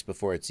few weeks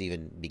before it's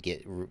even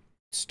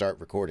start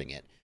recording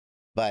it.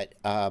 But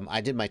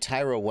I did my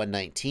Tyro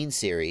 119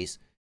 series,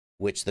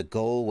 which the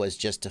goal was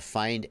just to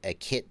find a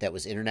kit that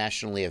was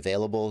internationally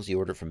available. So you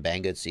order from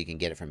Banggood, so you can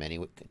get it from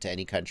to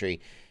any country,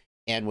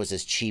 and was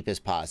as cheap as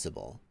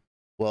possible.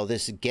 Well,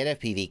 this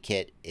GetFPV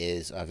kit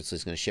is obviously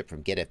going to ship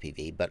from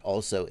GetFPV, but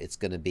also it's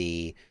going to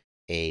be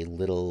it's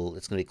going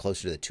to be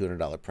closer to the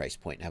 $200 price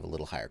point and have a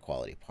little higher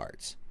quality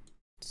parts.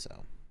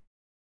 So,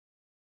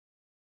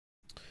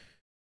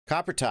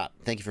 Copper Top,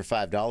 thank you for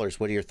 $5.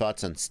 What are your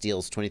thoughts on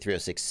Steel's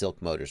 2306 Silk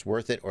motors?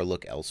 Worth it or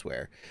look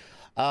elsewhere?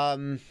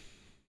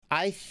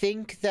 I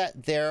think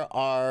that there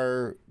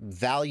are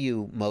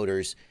value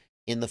motors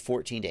in the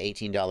 $14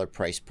 to $18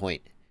 price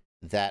point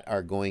that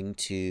are going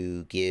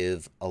to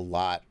give a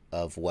lot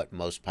of what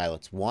most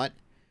pilots want.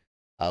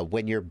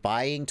 When you're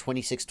buying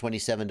 $26,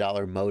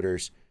 $27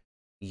 motors,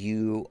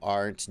 you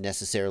aren't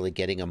necessarily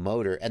getting a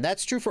motor, and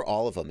that's true for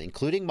all of them,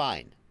 including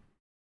mine.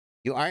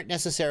 You aren't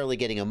necessarily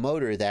getting a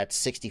motor that's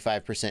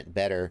 65%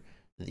 better.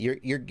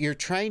 You're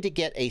trying to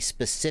get a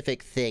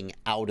specific thing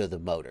out of the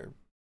motor,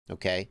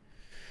 okay?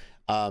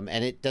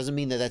 And it doesn't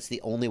mean that that's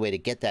the only way to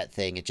get that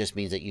thing. It just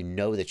means that you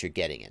know that you're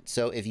getting it.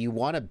 So if you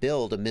want to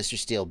build a Mr.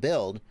 Steel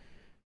build,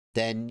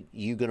 then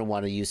you're going to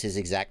want to use his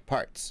exact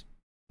parts.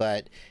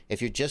 But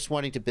if you're just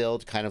wanting to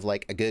build kind of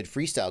like a good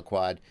freestyle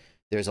quad,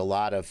 there's a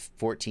lot of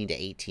 $14 to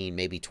 $18,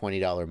 maybe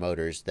 $20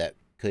 motors that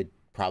could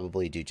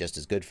probably do just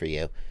as good for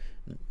you.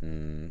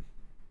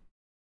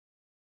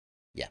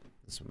 Yeah,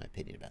 that's my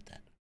opinion about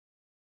that.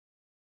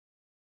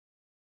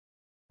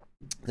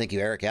 Thank you,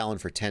 Eric Allen,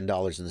 for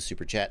 $10 in the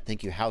super chat.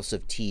 Thank you, House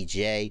of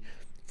TJ,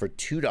 for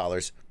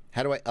 $2.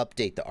 How do I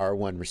update the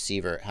R1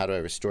 receiver? How do I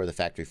restore the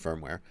factory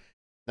firmware?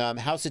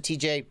 House of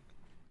TJ,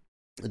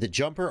 the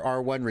Jumper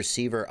R1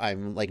 receiver,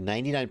 I'm like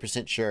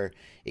 99% sure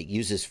it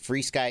uses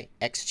FreeSky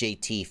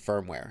XJT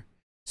firmware.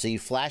 So you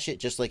flash it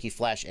just like you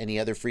flash any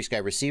other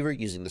FreeSky receiver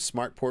using the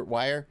smart port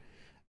wire.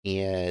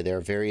 And there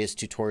are various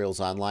tutorials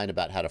online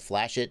about how to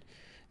flash it.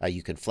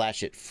 You can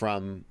flash it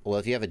from, well,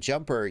 if you have a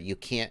Jumper, you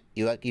can't,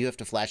 you have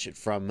to flash it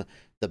from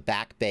the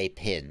back bay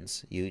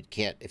pins. You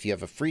can't, if you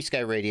have a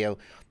FreeSky radio,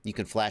 you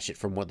can flash it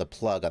from the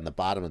plug on the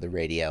bottom of the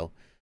radio.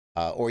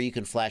 Or you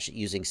can flash it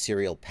using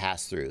serial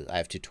pass-through. I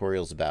have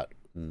tutorials about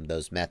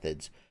those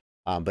methods.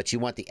 But you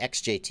want the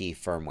XJT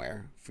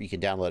firmware. You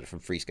can download it from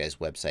FreeSky's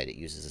website. It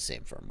uses the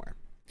same firmware.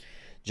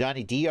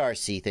 Johnny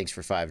DRC, thanks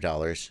for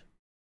 $5.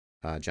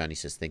 Johnny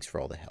says, thanks for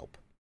all the help.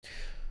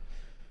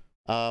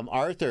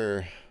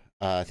 Arthur,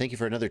 thank you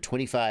for another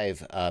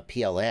 25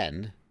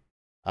 PLN.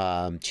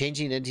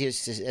 Changing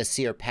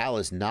NTSC or PAL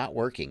is not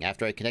working.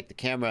 After I connect the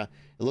camera,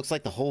 it looks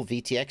like the whole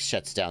VTX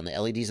shuts down. The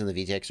LEDs on the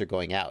VTX are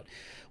going out.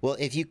 Well,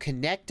 if you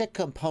connect a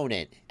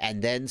component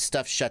and then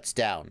stuff shuts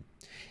down,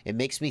 it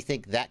makes me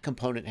think that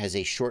component has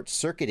a short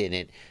circuit in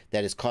it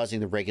that is causing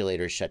the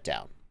regulator to shut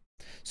down.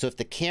 So if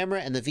the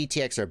camera and the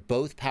VTX are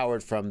both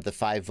powered from the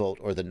 5-volt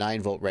or the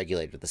 9-volt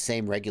regulator, the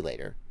same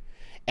regulator,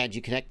 and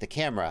you connect the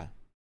camera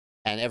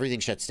and everything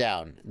shuts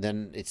down,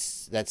 then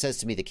that says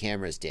to me the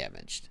camera is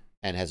damaged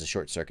and has a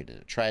short circuit in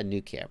it. Try a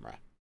new camera.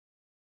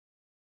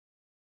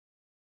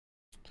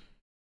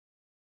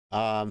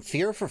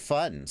 Fear for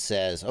Fun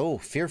says,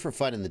 Fear for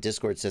Fun in the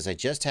Discord says, I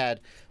just had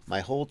my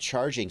whole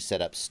charging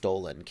setup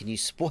stolen. Can you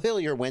spoil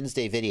your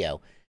Wednesday video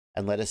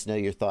and let us know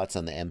your thoughts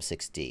on the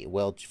M6D?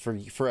 Well,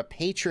 for a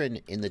patron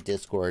in the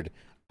Discord,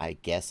 I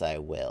guess I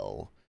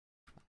will.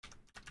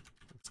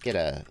 Let's get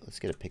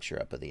a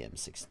picture up of the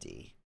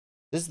M6D.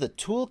 This is the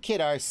Toolkit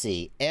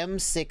RC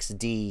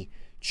M6D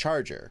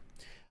charger.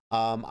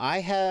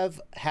 I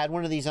have had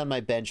one of these on my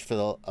bench for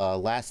the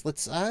last,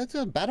 it's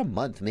about a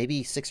month,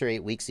 maybe 6 or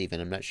 8 weeks even.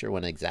 I'm not sure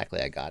when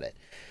exactly I got it.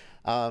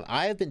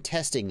 I have been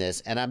testing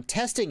this, and I'm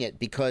testing it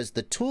because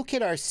the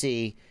Toolkit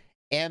RC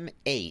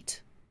M8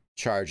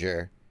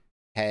 charger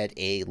had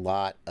a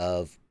lot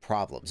of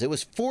problems. It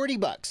was 40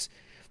 bucks.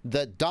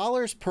 The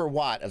dollars per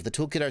watt of the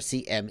Toolkit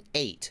RC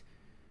M8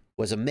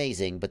 was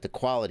amazing, but the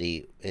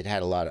quality, I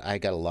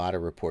got a lot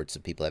of reports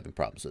of people having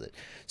problems with it.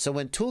 So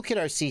when Toolkit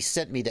RC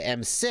sent me the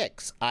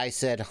M6, I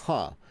said,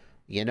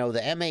 you know, the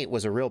M8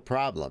 was a real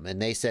problem.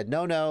 And they said,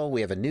 no,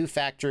 we have a new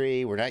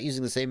factory. We're not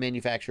using the same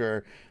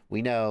manufacturer.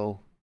 We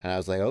know. And I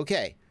was like,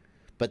 okay.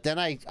 But then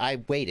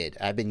I waited.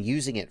 I've been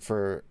using it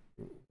for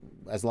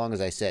as long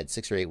as I said,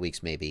 6 or 8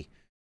 weeks, maybe,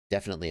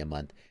 definitely a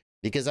month,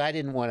 because I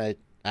didn't want to,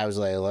 I was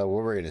like, well,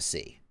 we're going to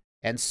see.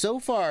 And so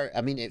far,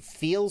 I mean, it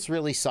feels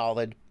really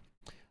solid.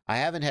 I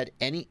haven't had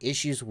any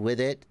issues with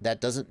it.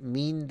 That doesn't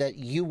mean that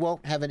you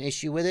won't have an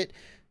issue with it.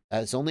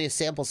 It's only a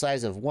sample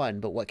size of 1,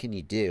 but what can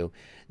you do?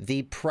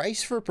 The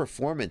price for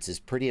performance is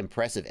pretty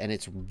impressive, and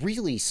it's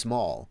really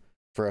small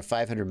for a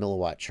 500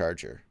 milliwatt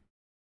charger.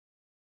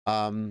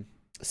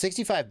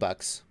 65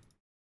 bucks.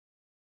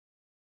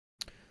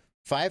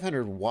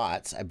 500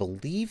 watts. I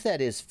believe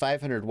that is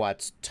 500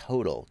 watts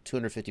total,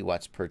 250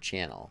 watts per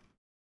channel.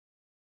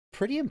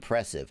 Pretty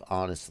impressive,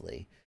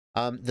 honestly.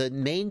 The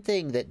main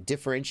thing that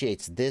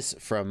differentiates this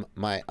from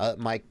my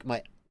my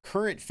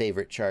current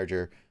favorite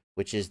charger,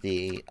 which is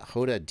the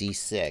Hoda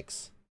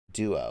D6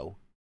 Duo,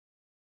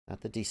 not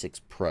the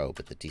D6 Pro,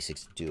 but the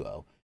D6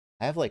 Duo.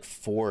 I have like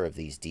 4 of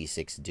these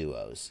D6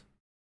 Duos.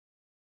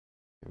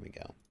 Here we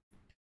go.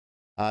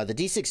 The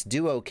D6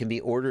 Duo can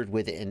be ordered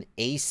with an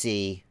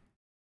AC.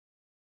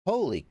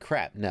 Holy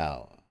crap!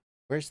 No,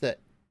 where's the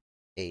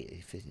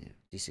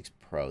D6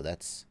 Pro?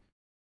 That's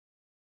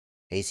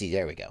AC,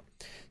 there we go.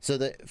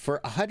 So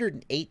for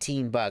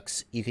 118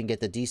 bucks, you can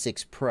get the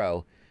D6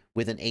 Pro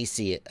with an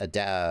AC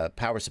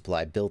power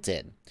supply built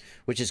in,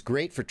 which is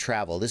great for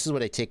travel. This is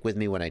what I take with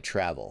me when I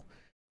travel.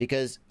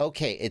 Because,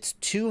 okay, it's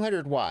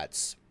 200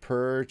 watts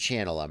per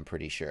channel, I'm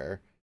pretty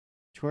sure.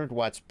 200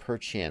 watts per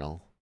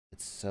channel.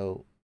 It's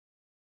so...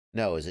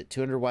 No, is it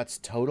 200 watts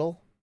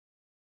total?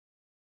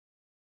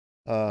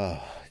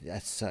 Oh,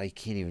 that's... I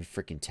can't even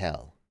freaking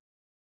tell.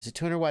 Is it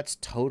 200 watts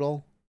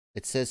total?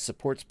 It says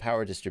supports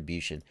power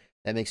distribution.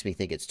 That makes me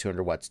think it's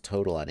 200 watts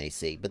total on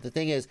AC. But the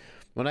thing is,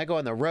 when I go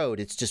on the road,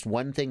 it's just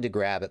one thing to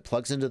grab. It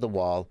plugs into the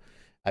wall.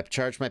 I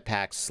charge my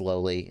packs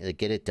slowly.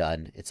 Get it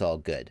done. It's all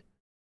good.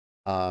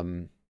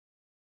 When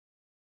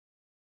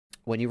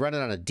you run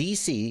it on a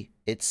DC,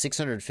 it's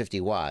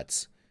 650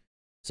 watts.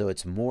 So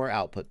it's more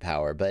output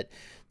power. But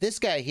this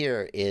guy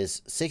here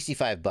is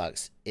 65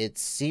 bucks. It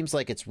seems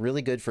like it's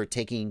really good for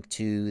taking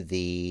to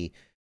the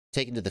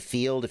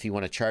field if you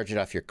want to charge it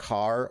off your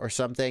car or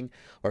something,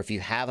 or if you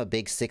have a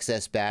big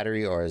 6S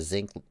battery or a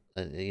zinc,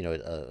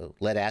 a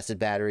lead acid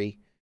battery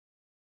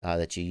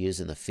that you use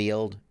in the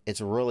field. It's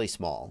really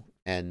small,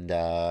 and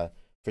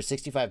for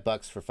 65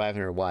 bucks for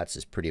 500 watts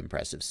is pretty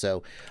impressive.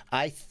 So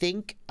I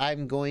think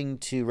I'm going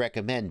to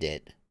recommend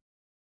it,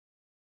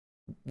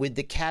 with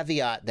the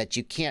caveat that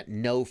you can't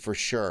know for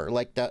sure.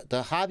 Like the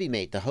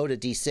HobbyMate, the Hoda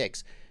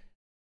D6,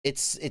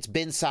 it's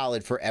been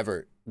solid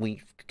forever.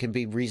 We can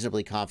be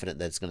reasonably confident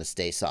that it's going to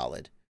stay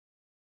solid.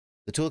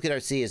 The Toolkit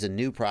RC is a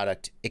new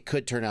product. It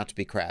could turn out to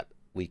be crap.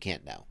 We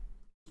can't know.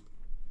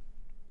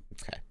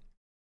 Okay.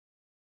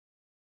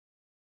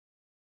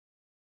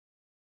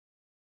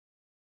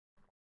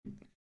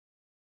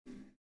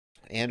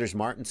 Anders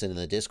Martinson in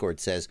the Discord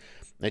says,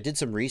 I did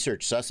some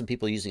research, saw some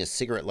people using a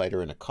cigarette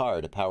lighter in a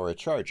car to power a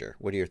charger.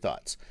 What are your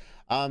thoughts?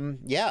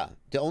 Yeah,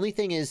 the only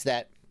thing is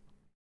that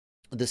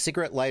the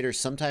cigarette lighter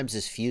sometimes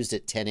is fused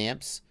at 10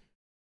 amps.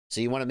 So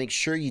you want to make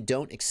sure you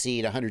don't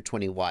exceed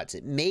 120 watts.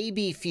 It may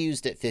be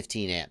fused at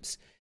 15 amps,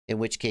 in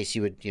which case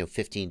you would,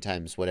 15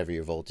 times whatever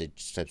your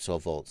voltage, times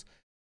 12 volts.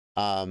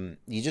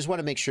 You just want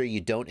to make sure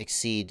you don't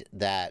exceed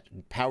that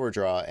power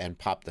draw and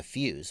pop the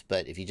fuse.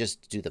 But if you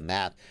just do the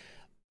math,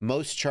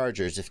 most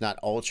chargers, if not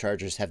all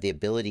chargers, have the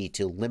ability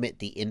to limit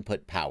the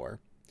input power.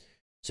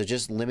 So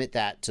just limit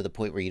that to the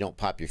point where you don't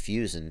pop your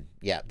fuse. And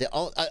yeah,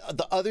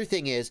 the other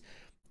thing is,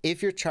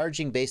 if you're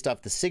charging based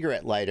off the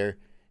cigarette lighter,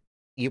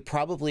 you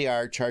probably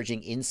are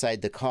charging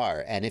inside the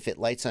car. And if it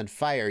lights on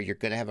fire, you're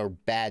going to have a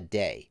bad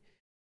day.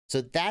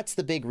 So that's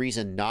the big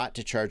reason not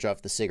to charge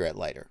off the cigarette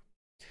lighter.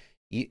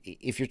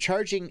 If you're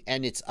charging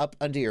and it's up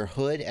under your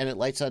hood and it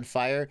lights on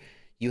fire,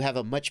 you have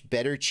a much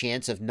better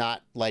chance of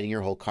not lighting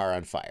your whole car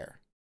on fire.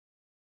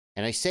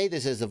 And I say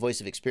this as the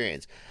voice of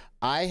experience.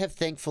 I have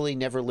thankfully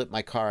never lit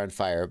my car on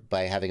fire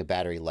by having a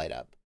battery light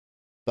up.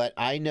 But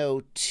I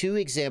know 2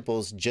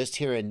 examples just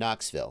here in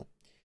Knoxville.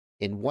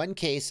 In one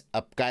case,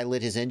 a guy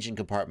lit his engine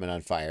compartment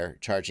on fire,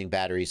 charging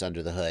batteries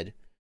under the hood.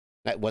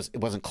 It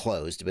wasn't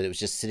closed, but it was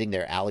just sitting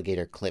there,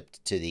 alligator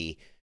clipped to the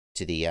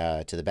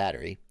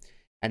battery.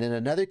 And in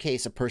another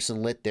case, a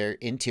person lit their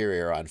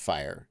interior on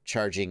fire,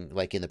 charging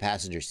like in the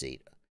passenger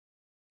seat.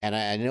 And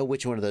I know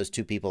which one of those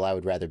 2 people I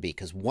would rather be,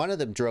 because one of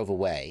them drove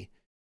away.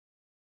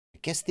 I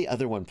guess the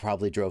other one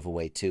probably drove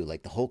away too.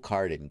 Like the whole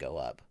car didn't go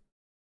up.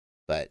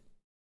 But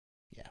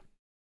yeah.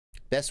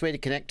 Best way to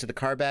connect to the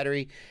car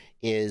battery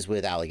is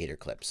with alligator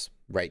clips.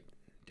 Right.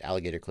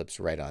 Alligator clips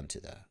right onto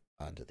the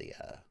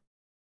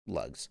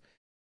lugs.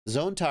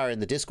 Zontar in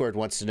the Discord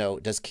wants to know,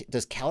 does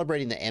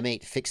calibrating the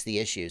M8 fix the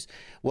issues?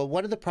 Well,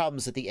 one of the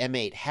problems that the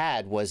M8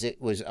 had was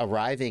it was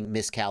arriving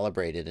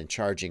miscalibrated and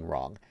charging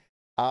wrong.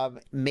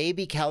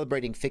 Maybe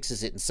calibrating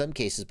fixes it in some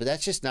cases, but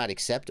that's just not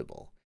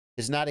acceptable.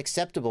 It's not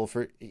acceptable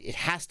it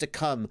has to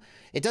come,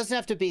 it doesn't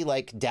have to be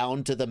like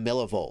down to the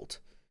millivolt,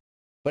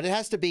 but it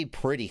has to be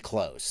pretty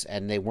close,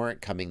 and they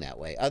weren't coming that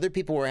way. Other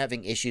people were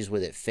having issues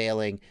with it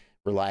failing,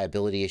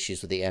 reliability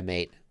issues with the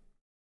M8.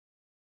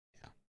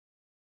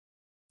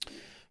 Yeah.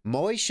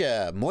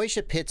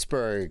 Moisha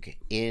Pittsburgh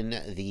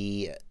in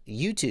the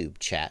YouTube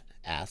chat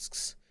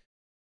asks,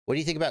 what do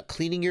you think about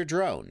cleaning your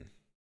drone?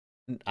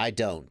 I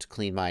don't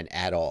clean mine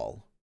at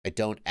all. I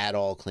don't at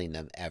all clean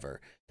them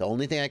ever. The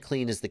only thing I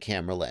clean is the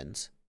camera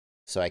lens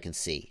so I can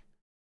see.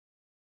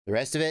 The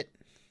rest of it,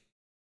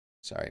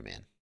 sorry,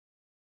 man.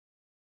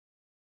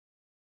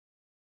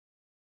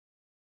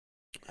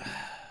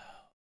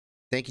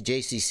 Thank you,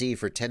 JCC,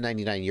 for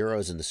 10.99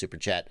 euros in the super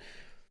chat.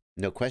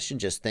 No question,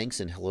 just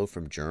thanks and hello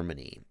from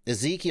Germany.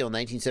 Ezekiel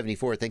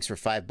 1974, thanks for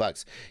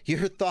 $5.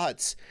 Your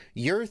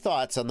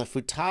thoughts on the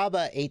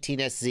Futaba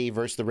 18SZ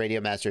versus the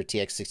Radiomaster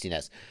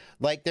TX16S.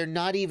 Like, they're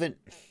not even,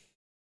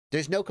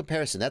 there's no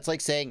comparison. That's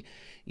like saying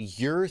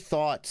your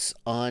thoughts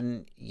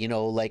on, you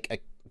know, like a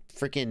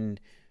freaking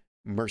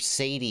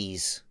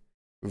Mercedes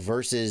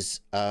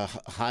versus a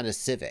Honda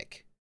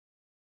Civic.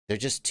 They're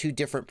just two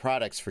different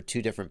products for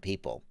two different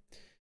people.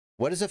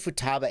 What does a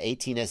Futaba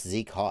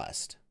 18SZ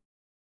cost?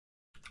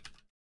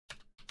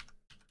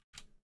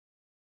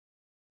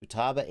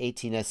 Futaba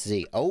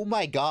 18SZ. Oh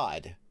my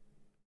god.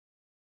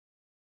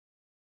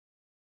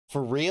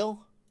 For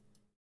real?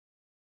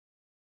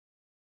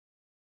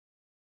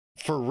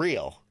 For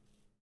real?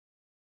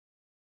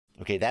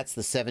 Okay, that's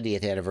the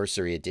 70th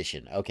anniversary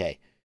edition. Okay.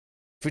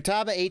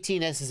 Futaba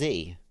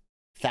 18SZ,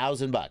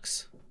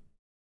 $1,000.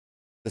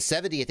 The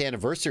 70th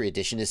anniversary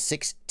edition is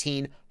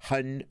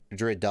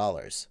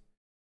 $1,600.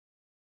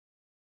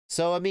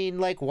 So I mean,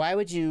 like, why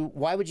would you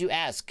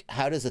ask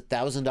how does a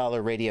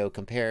 $1,000 radio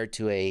compare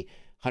to a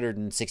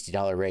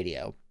 $160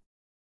 radio?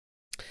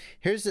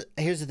 Here's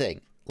the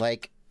thing.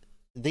 Like,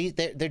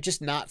 they're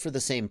just not for the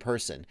same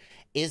person.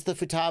 Is the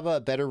Futaba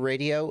a better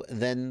radio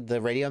than the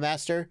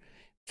Radiomaster?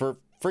 For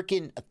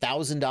freaking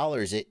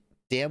 $1,000, it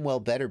damn well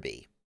better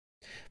be.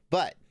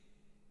 But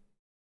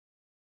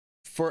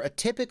for a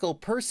typical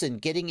person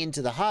getting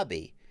into the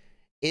hobby,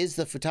 is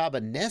the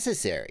Futaba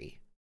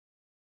necessary?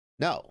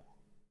 No.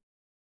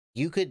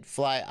 You could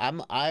fly.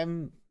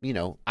 You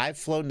know, I've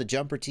flown the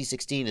Jumper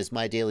T16 as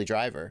my daily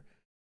driver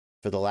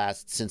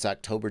since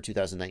October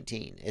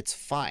 2019. It's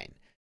fine.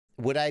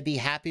 Would I be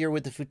happier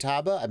with the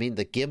Futaba? I mean,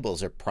 the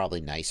gimbals are probably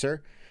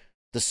nicer.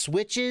 The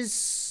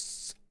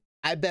switches,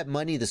 I bet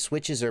money the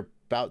switches are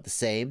about the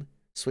same.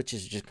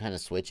 Switches are just kind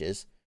of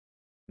switches.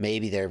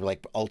 Maybe they're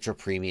like ultra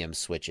premium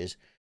switches.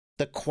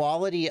 The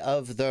quality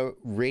of the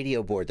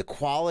radio board, the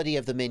quality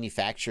of the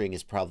manufacturing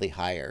is probably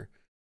higher.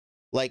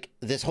 Like,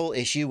 this whole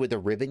issue with the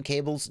ribbon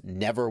cables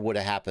never would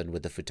have happened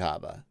with the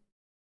Futaba.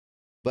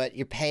 But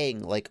you're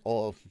paying like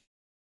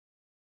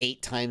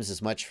 8 times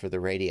as much for the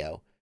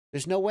radio.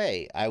 There's no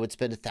way I would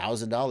spend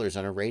 $1,000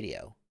 on a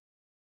radio,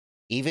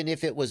 even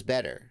if it was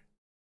better,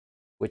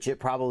 which it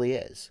probably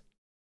is.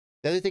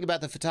 The other thing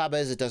about the Futaba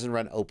is it doesn't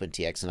run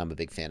OpenTX, and I'm a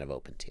big fan of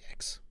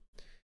OpenTX.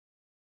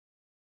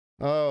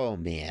 Oh,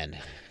 man.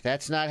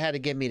 That's not how to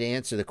get me to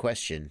answer the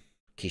question,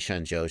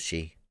 Kishan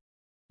Joshi.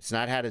 It's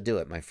not how to do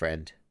it, my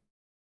friend.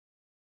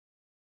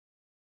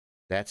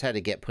 That's how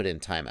to get put in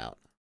timeout.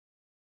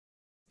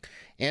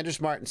 Anders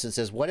Martinson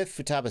says, what if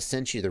Futaba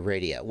sent you the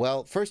radio?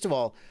 Well, first of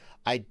all,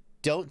 I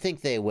don't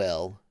think they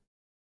will,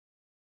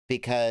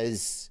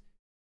 because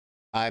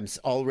I'm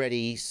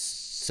already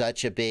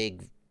such a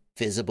big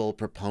visible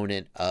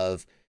proponent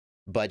of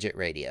budget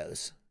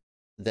radios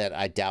that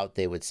I doubt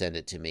they would send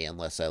it to me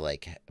unless I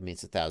mean,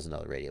 it's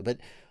 $1,000 radio. But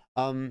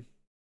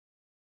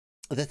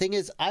the thing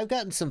is, I've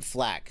gotten some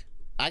flack.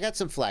 I got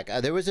some flack.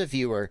 There was a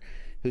viewer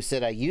who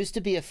said, I used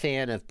to be a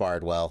fan of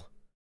Bardwell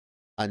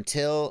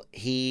until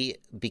he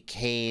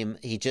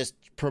just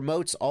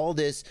promotes all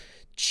this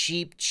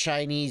cheap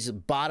Chinese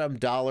bottom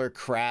dollar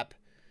crap.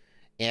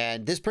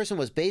 And this person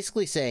was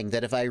basically saying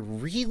that if I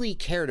really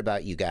cared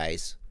about you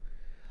guys,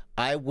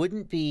 I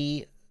wouldn't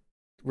be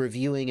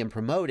reviewing and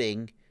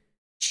promoting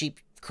cheap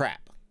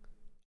crap.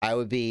 I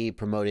would be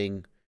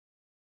promoting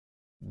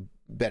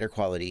better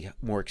quality,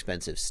 more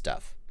expensive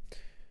stuff.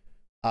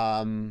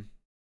 And,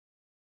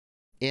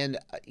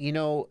 you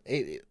know,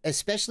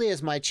 especially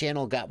as my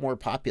channel got more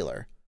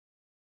popular,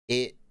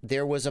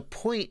 there was a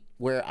point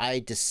where I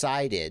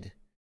decided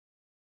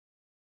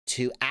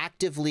to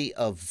actively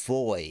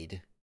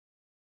avoid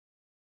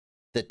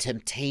the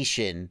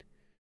temptation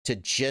to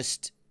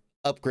just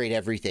upgrade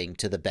everything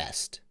to the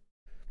best,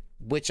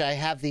 which I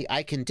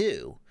can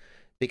do.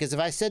 Because if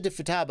I said to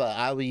Futaba,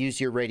 I will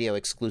use your radio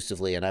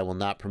exclusively and I will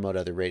not promote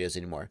other radios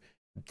anymore,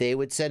 they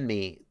would send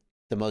me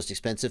the most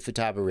expensive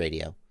Futaba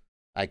radio.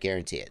 I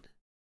guarantee it.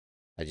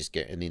 I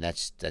mean,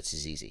 that's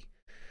as easy.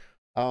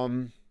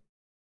 But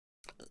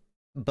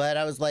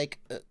I was like,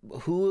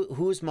 who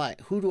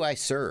do I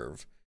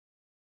serve?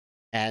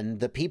 And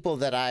the people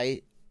that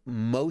I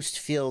most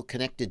feel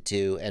connected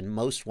to and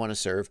most want to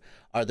serve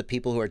are the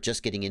people who are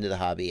just getting into the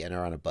hobby and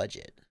are on a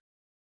budget.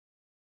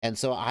 And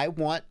so I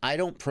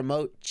don't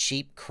promote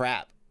cheap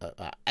crap.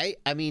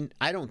 I mean,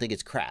 I don't think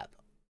it's crap.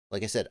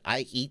 Like I said,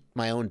 I eat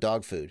my own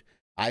dog food.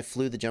 I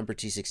flew the Jumper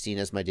T16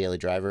 as my daily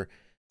driver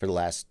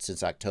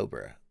since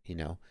October, you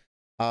know.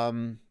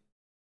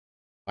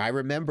 I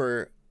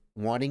remember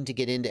wanting to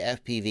get into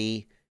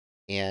FPV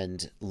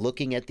and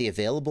looking at the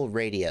available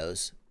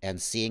radios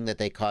and seeing that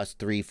they cost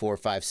 $300,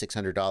 $400,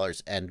 $500,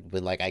 $600, and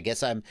been like, I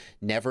guess I'm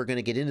never going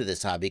to get into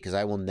this hobby because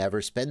I will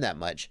never spend that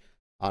much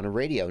on a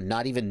radio,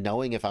 not even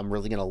knowing if I'm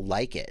really going to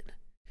like it.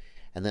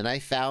 And then I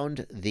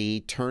found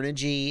the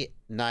Turnigy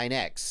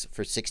 9X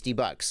for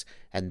 $60,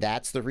 and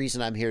that's the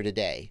reason I'm here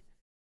today.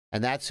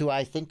 And that's who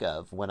I think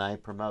of when I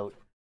promote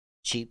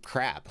cheap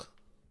crap.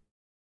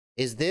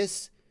 Is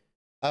this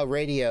a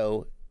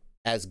radio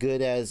as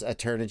good as a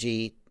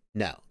Turnigy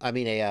No. I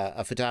mean,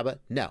 a Futaba?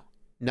 No.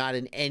 Not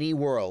in any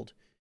world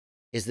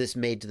is this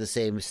made to the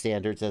same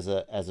standards as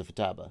a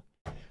Futaba.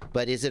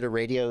 But is it a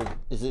radio?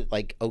 Is it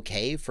like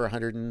okay for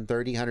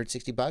 130,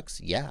 160 bucks?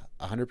 Yeah,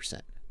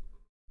 100%.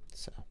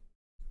 So.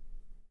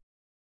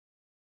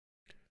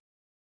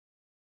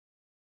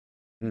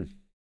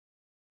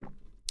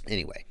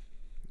 Anyway,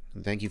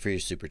 thank you for your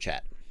super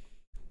chat.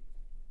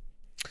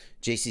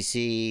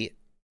 JCC,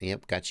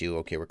 yep, got you.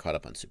 Okay, we're caught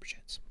up on super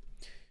chats.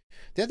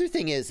 The other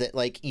thing is that,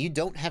 like, you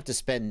don't have to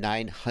spend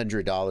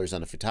 $900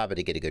 on a Futaba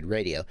to get a good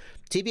radio.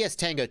 TBS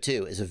Tango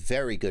 2 is a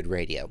very good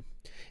radio.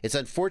 It's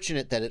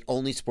unfortunate that it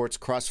only sports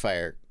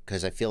Crossfire,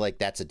 because I feel like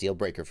that's a deal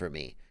breaker for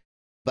me.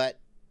 But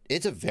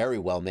it's a very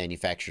well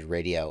manufactured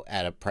radio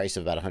at a price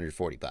of about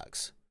 140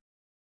 bucks.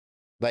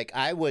 Like,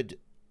 I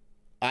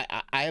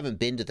haven't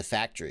been to the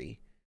factory,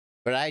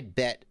 but I'd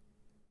bet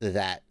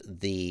that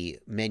the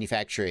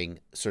manufacturing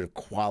sort of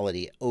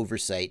quality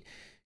oversight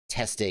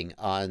testing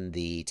on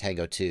the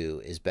Tango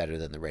 2 is better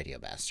than the Radio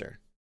Master.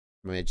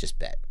 I mean, I just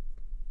bet.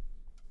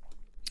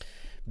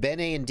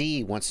 Ben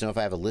A&D wants to know if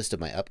I have a list of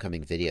my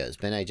upcoming videos.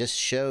 Ben, I just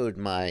showed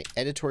my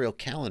editorial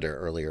calendar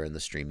earlier in the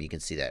stream. You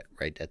can see that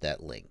right at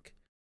that link.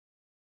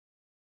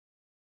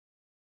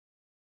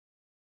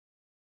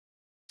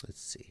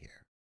 Let's see here.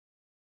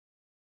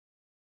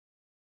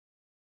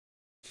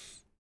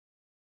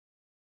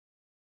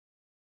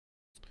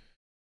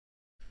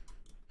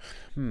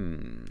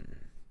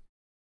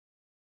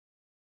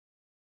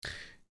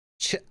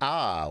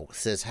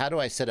 Says, how do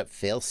I set up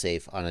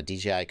failsafe on a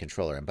DJI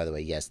controller? And by the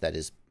way, yes, that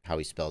is how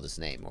he spelled his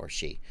name, or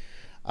she.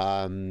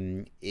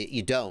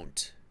 You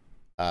don't.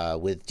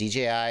 With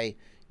DJI,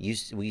 you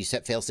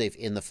set failsafe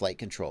in the flight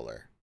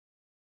controller.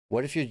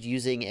 What if you're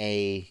using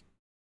a...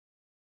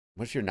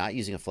 What if you're not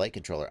using a flight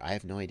controller? I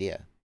have no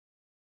idea.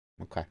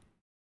 Okay.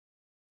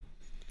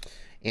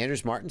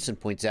 Anders Martinson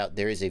points out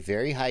there is a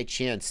very high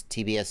chance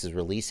TBS is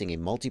releasing a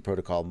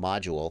multi-protocol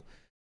module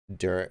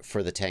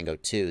for the Tango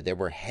 2. There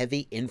were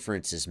heavy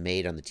inferences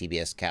made on the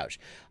TBS couch.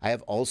 I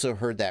have also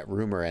heard that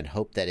rumor and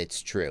hope that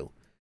it's true.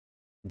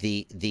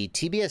 The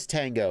TBS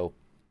Tango,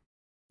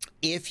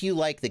 if you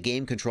like the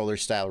game controller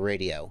style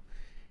radio,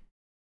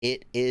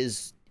 it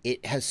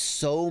has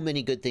so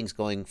many good things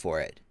going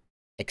for it,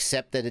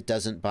 except that it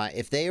doesn't buy.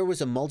 If there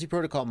was a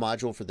multi-protocol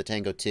module for the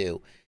Tango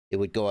 2, it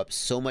would go up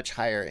so much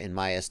higher in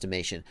my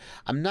estimation.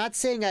 I'm not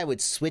saying I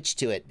would switch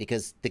to it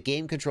because the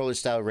game controller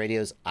style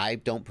radios, I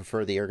don't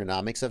prefer the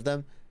ergonomics of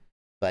them,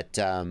 but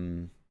a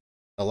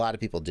lot of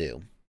people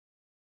do.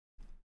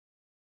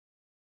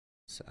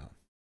 So,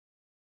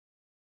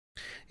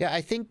 yeah, I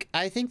think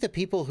the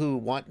people who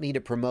want me to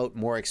promote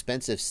more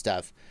expensive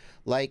stuff,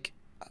 like,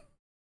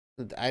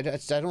 I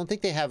don't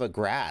think they have a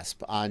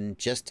grasp on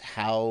just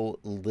how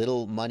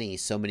little money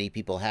so many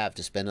people have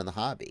to spend on the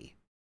hobby.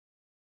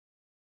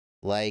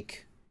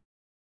 Like,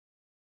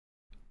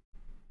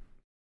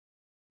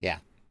 yeah,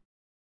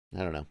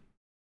 I don't know.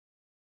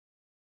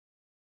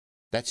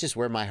 That's just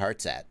where my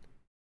heart's at.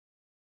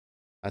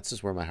 That's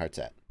just where my heart's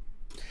at.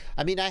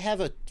 I mean, I have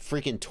a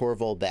freaking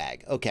Torvald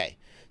bag. Okay,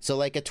 so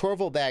like a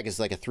Torvald bag is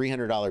like a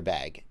 $300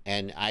 bag,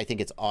 and I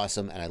think it's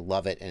awesome, and I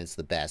love it, and it's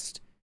the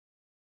best.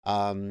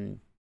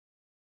 And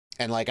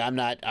like, I'm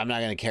not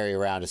gonna carry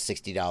around a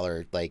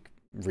 $60 like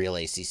real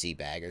ACC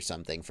bag or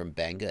something from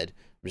Banggood.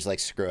 I'm just like,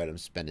 screw it, I'm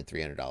spending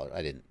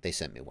 $300. They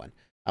sent me one.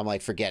 I'm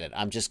like, forget it.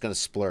 I'm just going to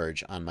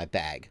splurge on my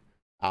bag.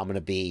 I'm going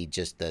to be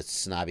just the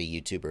snobby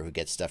YouTuber who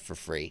gets stuff for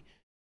free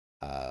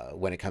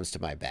when it comes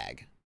to my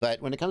bag.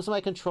 But when it comes to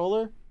my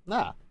controller,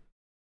 nah,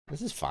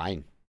 this is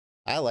fine.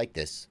 I like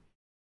this.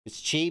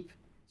 It's cheap.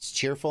 It's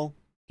cheerful.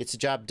 Gets the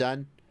job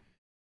done.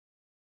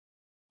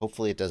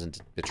 Hopefully it doesn't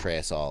betray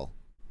us all.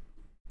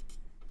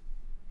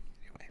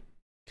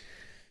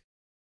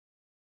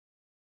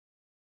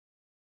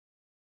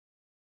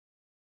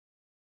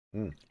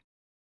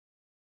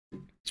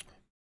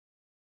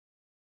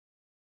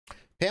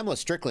 Pamela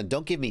Strickland,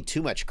 don't give me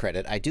too much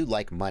credit. I do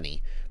like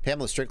money.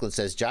 Pamela Strickland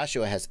says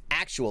Joshua has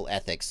actual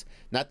ethics,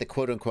 not the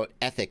quote-unquote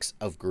ethics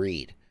of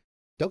greed.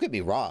 Don't get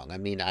me wrong. I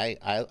mean, I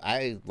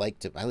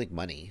like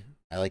money.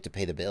 I like to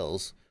pay the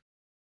bills.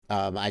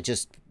 I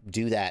just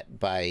do that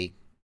by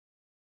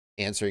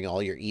answering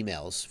all your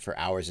emails for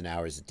hours and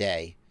hours a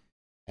day,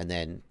 and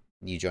then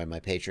you join my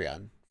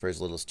Patreon for as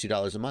little as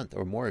 $2 a month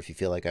or more if you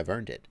feel like I've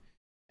earned it.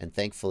 And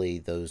thankfully,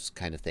 those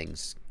kind of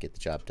things get the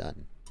job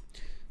done.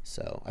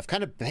 So I've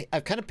kind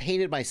of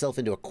painted myself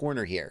into a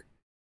corner here,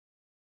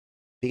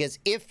 because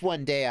if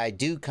one day I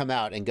do come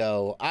out and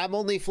go, I'm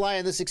only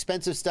flying this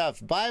expensive stuff,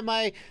 buy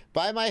my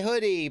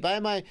hoodie, buy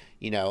my,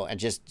 you know, and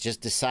just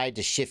decide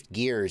to shift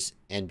gears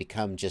and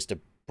become just a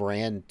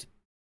brand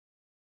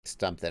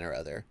something or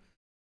other,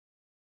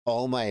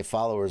 all my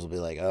followers will be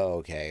like, oh,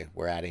 okay,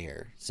 we're out of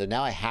here. So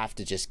now I have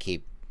to just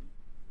keep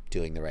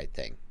doing the right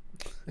thing.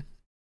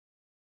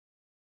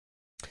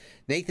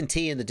 Nathan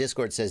T in the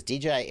Discord says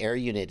DJI Air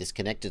Unit is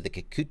connected to the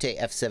Kakute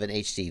F7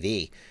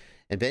 HTV.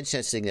 And bench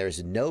testing, there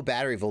is no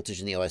battery voltage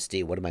in the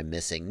OSD. What am I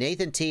missing?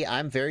 Nathan T,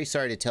 I'm very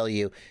sorry to tell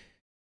you,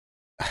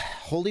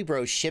 Holy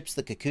Bro ships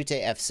the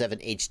Kakute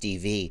F7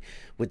 HDV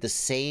with the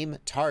same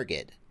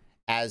target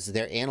as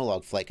their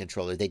analog flight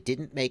controller. They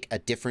didn't make a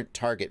different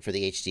target for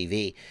the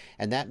HDV,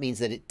 and that means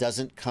that it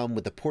doesn't come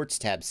with the ports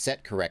tab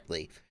set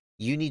correctly.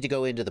 You need to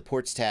go into the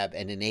ports tab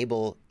and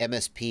enable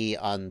MSP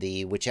on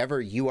the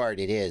whichever UART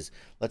it is.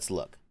 Let's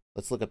look.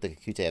 Let's look up the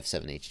Kakute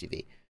F7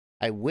 HDV.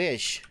 I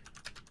wish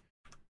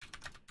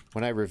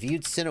when I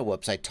reviewed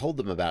Cinewhoops, I told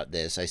them about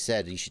this. I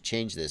said you should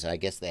change this. I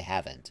guess they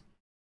haven't.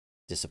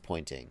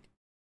 Disappointing.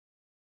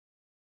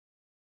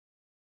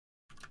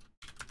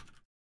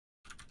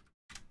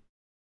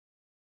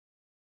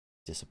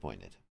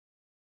 Disappointed.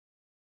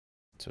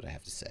 That's what I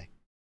have to say.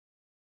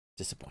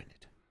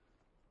 Disappointed.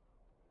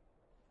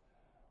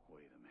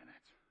 Wait a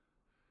minute.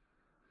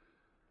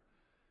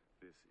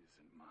 This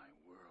isn't my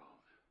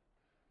world.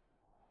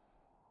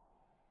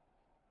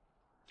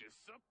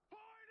 Disappointed!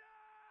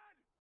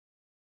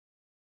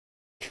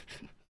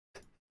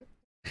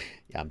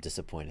 Yeah, I'm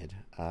disappointed.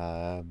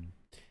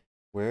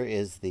 Where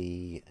is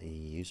the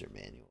user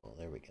manual?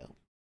 There we go.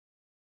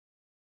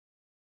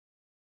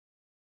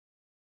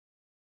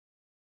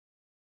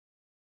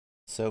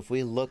 So if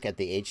we look at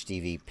the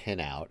HDV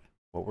pinout,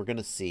 what we're going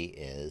to see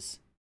is...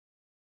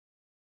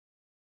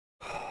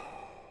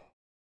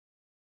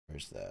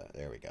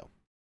 there we go.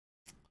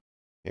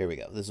 Here we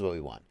go. This is what we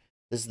want.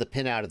 This is the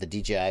pinout of the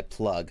DJI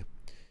plug.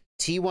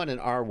 T1 and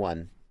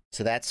R1.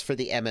 So that's for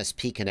the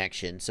MSP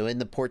connection. So in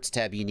the ports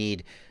tab, you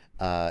need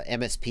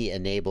MSP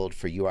enabled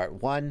for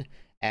UART 1,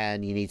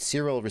 and you need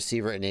serial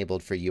receiver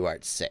enabled for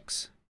UART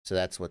 6. So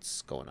that's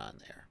what's going on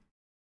there.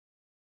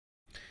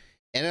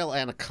 NL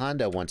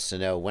Anaconda wants to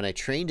know, when I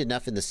trained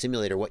enough in the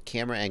simulator, what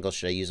camera angle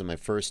should I use on my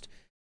first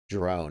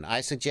drone?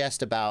 I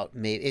suggest about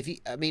maybe,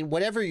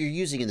 whatever you're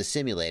using in the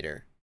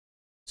simulator.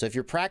 So if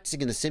you're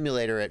practicing in the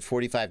simulator at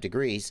 45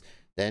 degrees,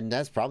 then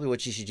that's probably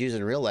what you should use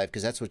in real life,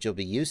 because that's what you'll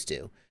be used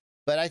to.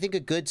 But I think a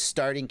good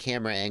starting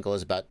camera angle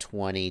is about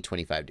 20,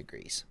 25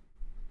 degrees.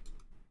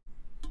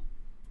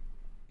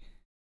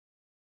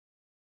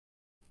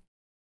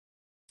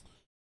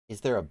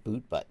 Is there a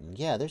boot button?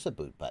 Yeah, there's a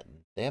boot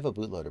button. They have a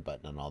bootloader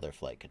button on all their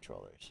flight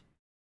controllers.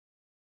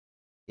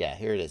 Yeah,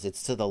 here it is.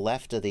 It's to the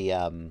left of the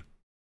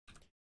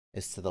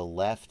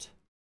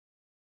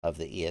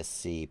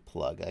ESC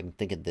plug. I'm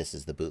thinking this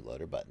is the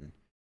bootloader button,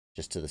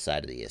 just to the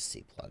side of the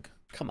ESC plug.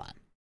 Come on.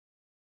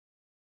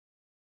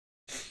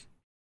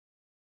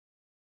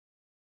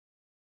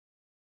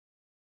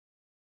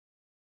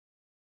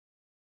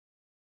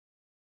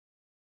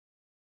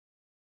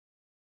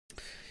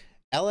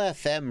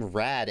 LFM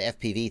Rad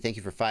FPV, thank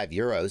you for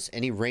 €5.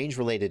 Any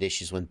range-related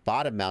issues when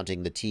bottom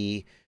mounting the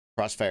T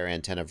Crossfire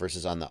antenna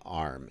versus on the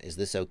arm? Is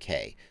this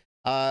okay?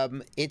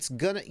 It's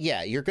gonna,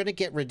 yeah, you're gonna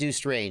get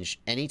reduced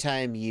range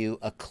anytime you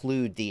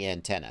occlude the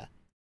antenna.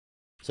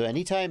 So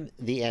anytime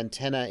the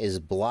antenna is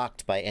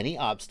blocked by any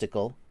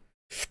obstacle,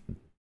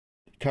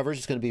 coverage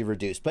is gonna be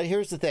reduced. But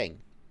here's the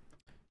thing.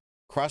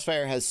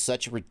 Crossfire has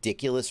such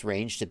ridiculous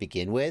range to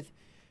begin with,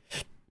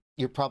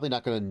 you're probably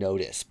not going to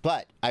notice.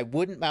 But I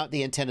wouldn't mount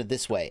the antenna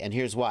this way, and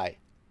here's why.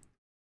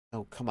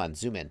 Oh, come on,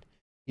 zoom in.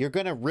 You're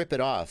going to rip it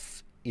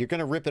off. You're going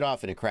to rip it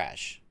off in a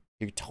crash.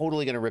 You're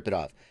totally going to rip it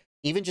off.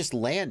 Even just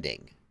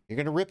landing. You're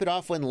going to rip it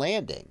off when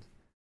landing.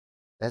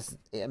 That's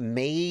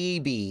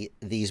maybe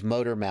these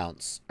motor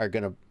mounts are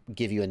going to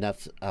give you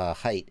enough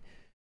height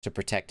to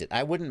protect it.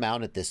 I wouldn't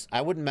mount it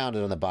I wouldn't mount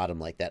it on the bottom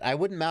like that. I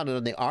wouldn't mount it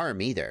on the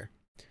arm either.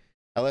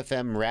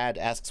 LFM Rad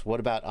asks, what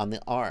about on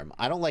the arm?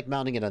 I don't like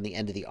mounting it on the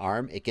end of the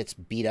arm. It gets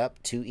beat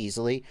up too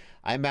easily.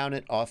 I mount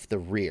it off the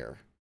rear.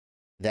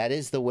 That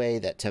is the way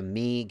that, to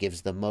me,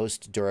 gives the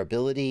most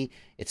durability.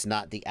 It's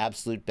not the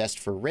absolute best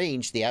for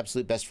range. The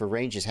absolute best for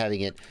range is having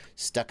it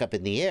stuck up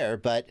in the air,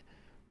 but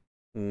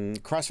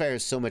Crossfire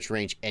has so much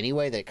range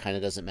anyway that it kind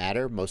of doesn't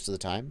matter most of the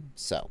time.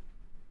 So,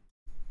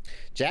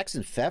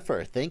 Jackson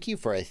Pfeffer, thank you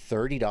for a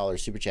 $30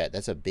 super chat.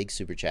 That's a big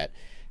super chat.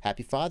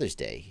 Happy Father's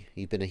Day.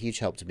 You've been a huge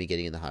help to me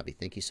getting in the hobby.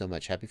 Thank you so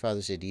much. Happy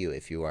Father's Day to you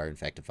if you are, in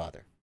fact, a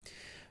father.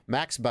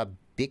 Max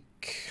Babik,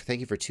 thank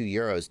you for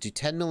 €2. Do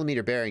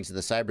 10mm bearings in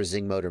the Cyber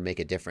Zing motor make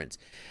a difference?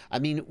 I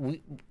mean,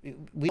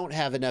 we don't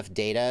have enough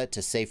data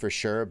to say for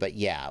sure, but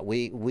yeah,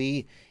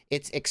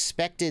 it's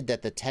expected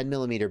that the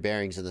 10mm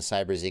bearings in the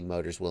Cyber Zing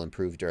motors will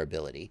improve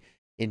durability.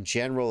 In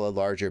general, a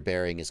larger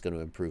bearing is going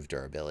to improve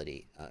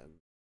durability.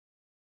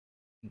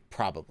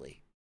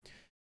 Probably.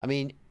 I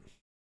mean,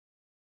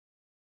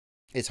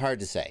 it's hard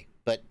to say,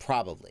 but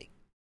probably.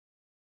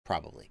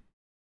 Probably.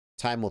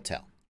 Time will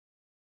tell.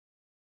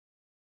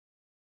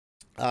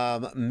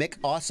 Mick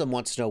Awesome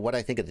wants to know what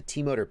I think of the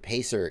T-Motor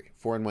Pacer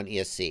 4-in-1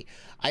 ESC.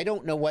 I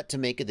don't know what to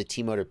make of the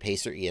T-Motor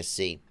Pacer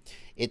ESC.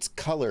 It's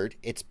colored.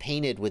 It's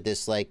painted with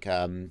this like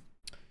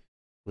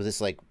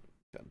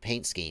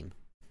paint scheme,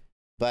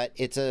 but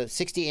it's a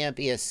 60 amp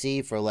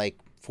ESC for like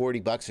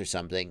 $40 or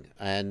something.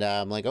 And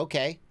I'm like,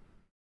 okay.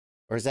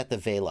 Or is that the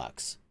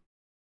Velox?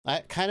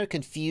 I'm kind of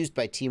confused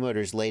by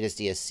T-Motor's latest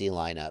ESC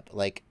lineup.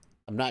 Like,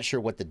 I'm not sure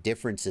what the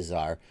differences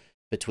are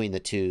between the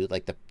two,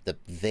 like the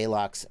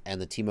Velox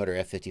and the T-Motor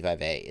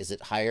F55A. Is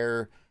it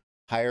higher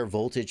higher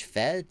voltage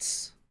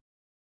FETs.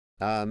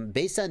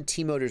 Based on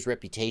T-Motor's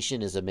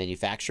reputation as a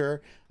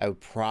manufacturer, I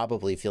would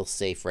probably feel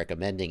safe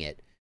recommending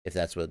it if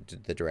that's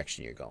what the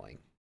direction you're going.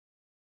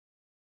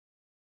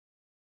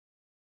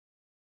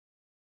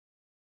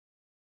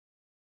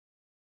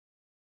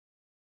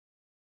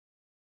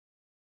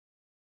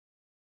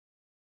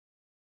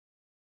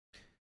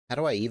 How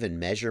do I even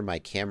measure my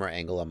camera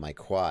angle on my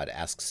quad?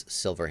 Asks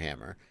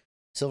Silverhammer.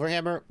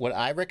 Silverhammer, what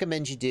I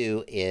recommend you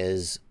do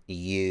is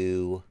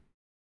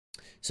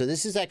so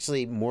this is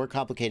actually more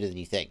complicated than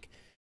you think,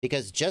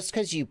 because just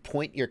because you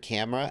point your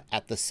camera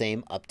at the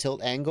same up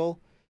tilt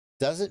angle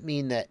doesn't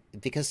mean that,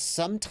 because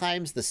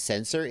sometimes the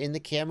sensor in the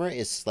camera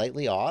is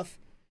slightly off.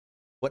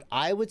 What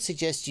I would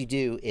suggest you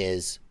do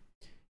is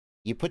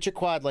you put your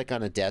quad like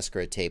on a desk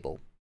or a table.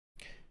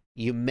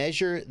 You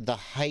measure the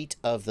height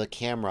of the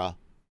camera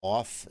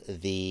off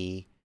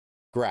the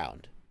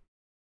ground,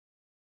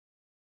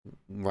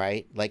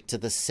 right? Like to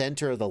the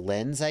center of the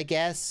lens, I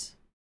guess.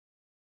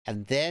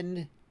 And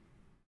then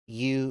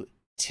you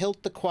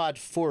tilt the quad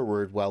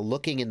forward while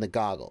looking in the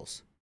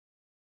goggles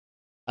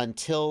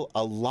until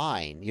a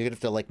line, you're going to have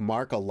to like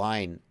mark a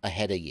line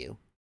ahead of you.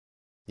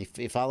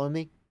 You follow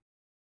me?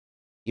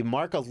 You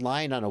mark a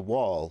line on a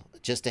wall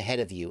just ahead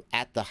of you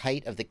at the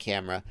height of the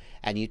camera,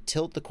 and you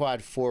tilt the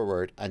quad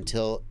forward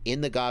until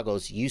in the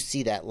goggles you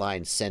see that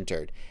line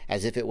centered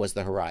as if it was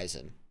the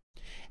horizon.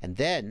 And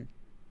then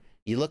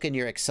you look in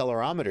your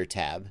accelerometer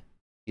tab,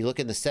 you look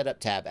in the setup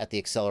tab at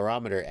the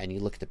accelerometer, and you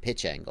look at the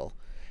pitch angle,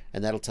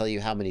 and that'll tell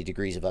you how many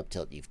degrees of up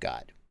tilt you've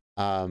got.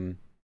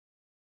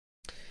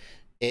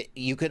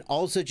 You can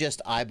also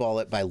just eyeball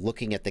it by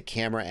looking at the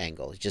camera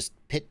angle. Just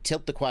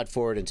tilt the quad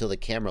forward until the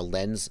camera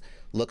lens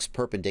looks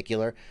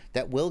perpendicular.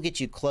 That will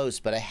get you close,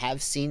 but I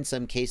have seen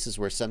some cases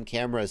where some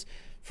cameras,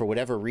 for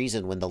whatever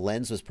reason, when the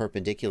lens was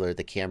perpendicular,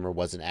 the camera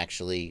wasn't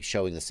actually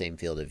showing the same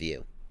field of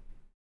view.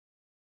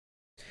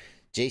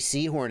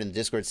 JC Horn in the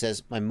Discord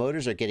says, my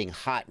motors are getting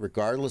hot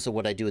regardless of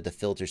what I do with the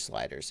filter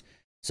sliders.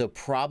 So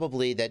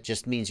probably that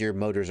just means your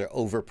motors are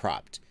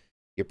overpropped.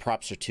 Your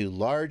props are too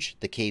large,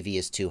 the KV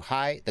is too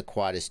high, the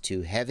quad is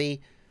too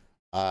heavy,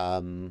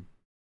 props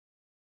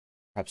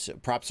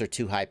are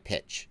too high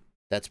pitch.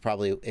 That's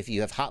probably, if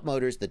you have hot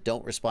motors that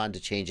don't respond to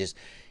changes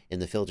in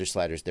the filter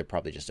sliders, they're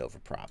probably just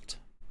overpropped.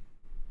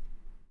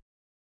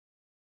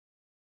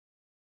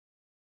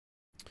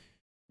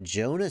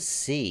 Jonah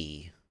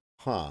C.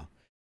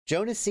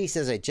 Jonah C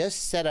says, I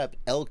just set up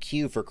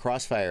LQ for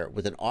Crossfire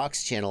with an aux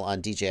channel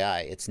on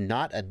DJI. It's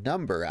not a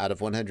number out of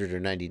 100 or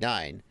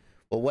 99.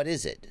 Well, what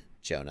is it,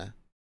 Jonah?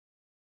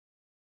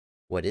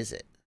 What is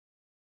it?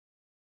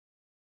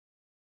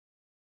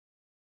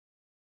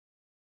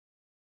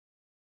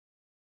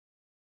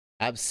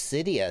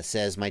 Obsidia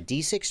says, my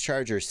D6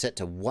 charger is set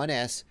to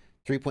 1S,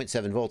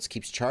 3.7 volts,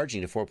 keeps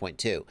charging to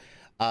 4.2.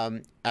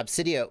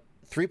 Obsidia,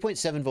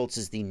 3.7 volts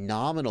is the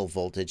nominal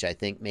voltage, I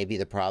think, may be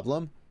the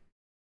problem.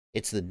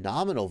 It's the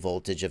nominal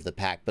voltage of the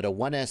pack, but a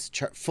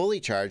 1S fully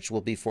charged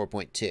will be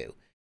 4.2.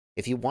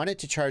 If you want it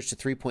to charge to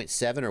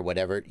 3.7 or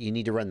whatever, you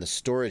need to run the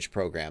storage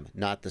program,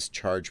 not this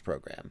charge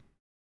program.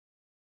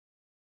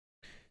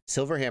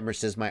 Silverhammer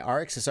says, my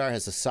RXSR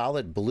has a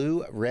solid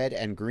blue, red,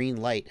 and green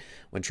light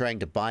when trying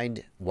to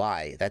bind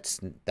Y. That's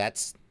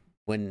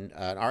when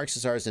an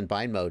RXSR is in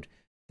bind mode,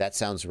 that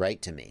sounds right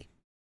to me.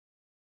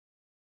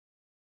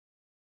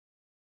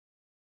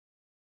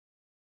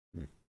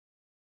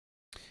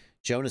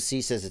 Jonah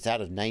C says it's out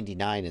of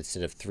 99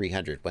 instead of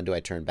 300. When do I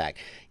turn back?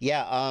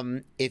 Yeah,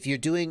 if you're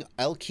doing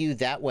LQ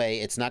that way,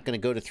 it's not going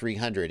to go to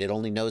 300. It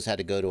only knows how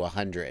to go to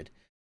 100.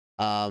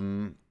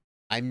 I'm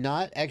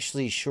not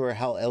actually sure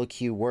how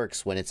LQ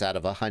works when it's out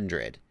of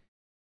 100.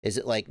 Is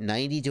it like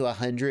 90 to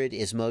 100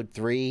 is mode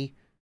 3?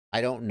 I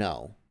don't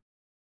know.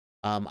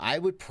 I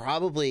would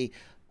probably...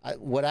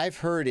 what I've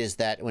heard is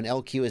that when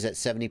LQ is at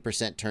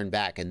 70% turn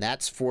back, and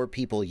that's for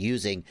people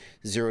using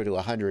 0 to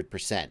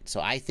 100%. So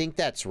I think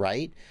that's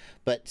right.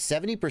 But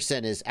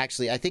 70% is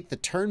actually, I think the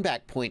turn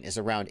back point is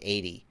around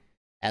 80.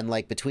 And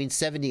like between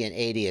 70 and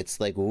 80, it's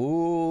like,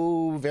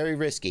 ooh, very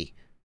risky.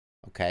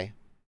 Okay.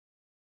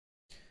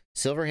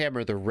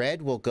 Silverhammer, the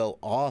red will go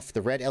off.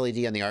 The red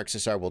LED on the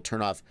RXSR will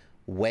turn off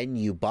when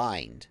you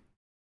bind,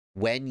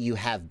 when you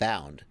have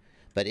bound.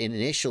 But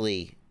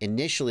initially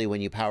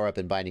when you power up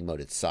in binding mode,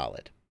 it's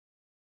solid.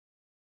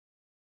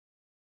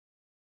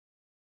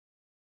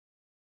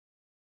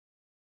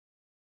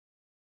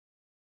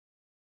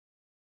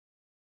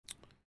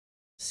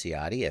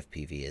 Ciati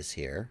FPV is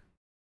here.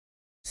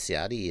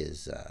 Ciati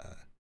is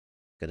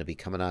going to be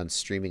coming on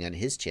streaming on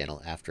his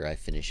channel after I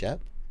finish up.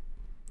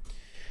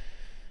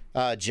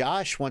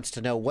 Josh wants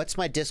to know, what's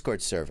my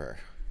Discord server?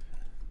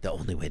 The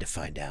only way to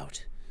find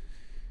out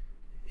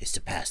is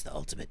to pass the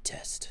ultimate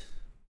test.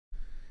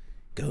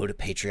 Go to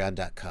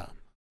patreon.com,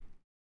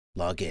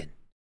 log in,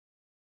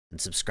 and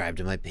subscribe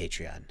to my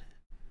Patreon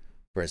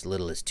for as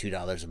little as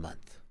 $2 a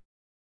month.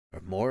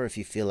 Or more if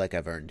you feel like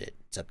I've earned it.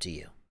 It's up to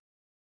you.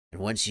 And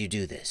once you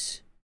do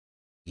this,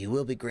 you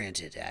will be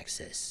granted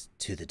access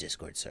to the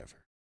Discord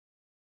server.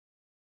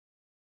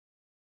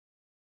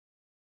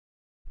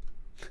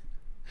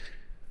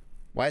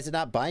 Why is it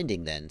not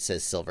binding then,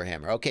 says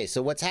Silverhammer. Okay,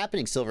 so what's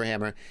happening,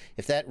 Silverhammer,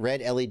 if that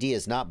red LED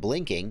is not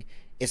blinking,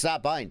 it's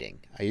not binding.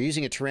 You're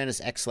using a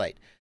Tyrannus X-Lite.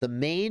 The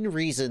main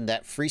reason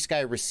that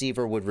FreeSky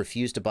receiver would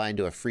refuse to bind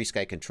to a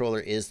FreeSky controller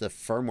is the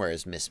firmware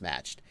is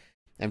mismatched.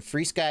 And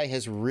FreeSky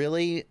has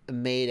really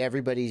made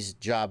everybody's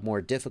job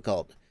more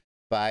difficult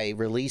by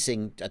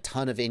releasing a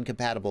ton of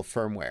incompatible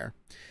firmware.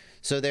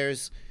 So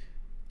there's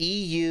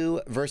EU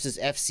versus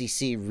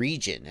FCC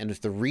region, and if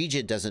the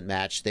region doesn't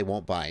match, they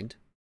won't bind.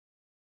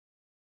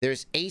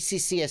 There's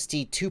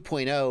ACCST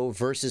 2.0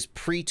 versus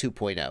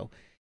pre-2.0.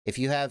 If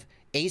you have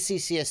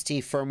ACCST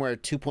firmware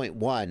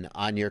 2.1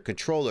 on your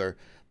controller,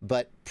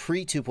 but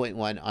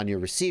pre-2.1 on your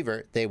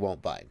receiver, they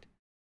won't bind.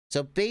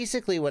 So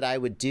basically what I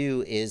would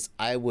do is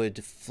I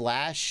would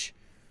flash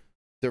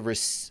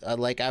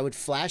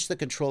the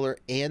controller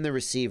and the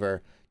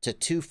receiver to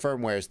two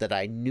firmwares that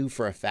I knew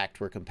for a fact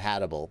were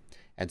compatible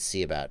and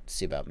see about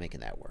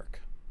making that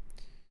work.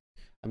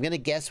 I'm going to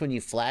guess when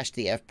you flashed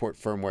the F-port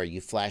firmware,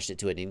 you flashed it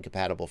to an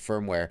incompatible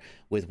firmware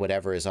with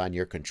whatever is on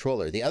your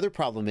controller. The other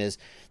problem is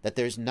that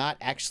there's not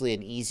actually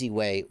an easy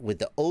way with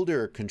the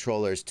older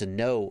controllers to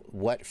know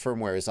what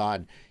firmware is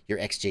on your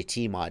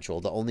XJT module.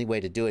 The only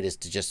way to do it is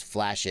to just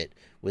flash it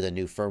with a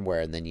new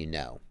firmware, and then you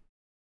know.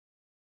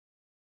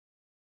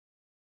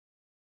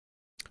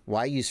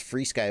 Why use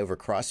FreeSky over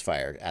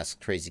Crossfire?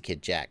 Asks Crazy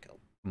Kid Jack.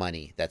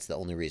 Money. That's the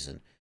only reason.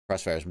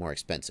 Crossfire is more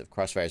expensive.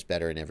 Crossfire is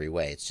better in every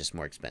way. It's just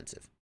more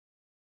expensive.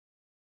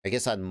 I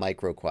guess on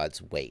micro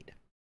quads, weight.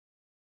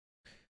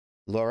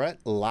 Laura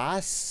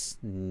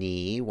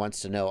Lasny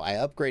wants to know, I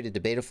upgraded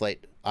to Betaflight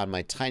on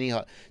my Tiny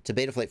Hawk to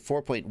Betaflight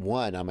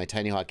 4.1 on my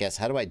Tiny Hawk S.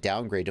 How do I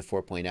downgrade to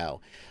 4.0?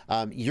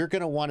 You're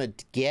going to want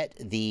to get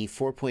the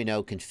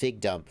 4.0 config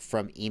dump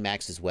from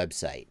Emax's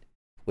website,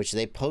 which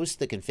they post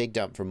the config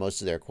dump for most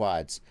of their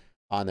quads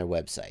on their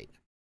website.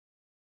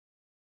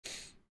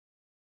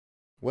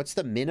 What's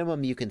the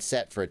minimum you can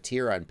set for a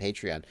tier on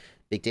Patreon?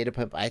 Big Data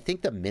Pump, I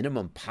think the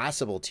minimum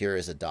possible tier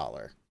is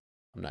 $1.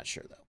 I'm not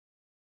sure,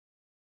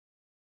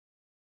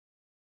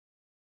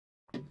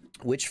 though.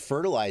 Which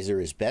fertilizer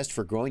is best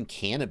for growing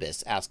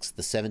cannabis, asks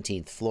the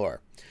 17th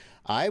floor.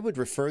 I would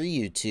refer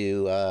you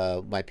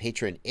to my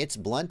patron, It's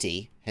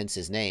Blunty, hence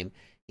his name.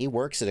 He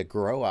works at a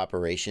grow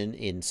operation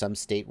in some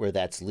state where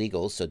that's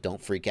legal, so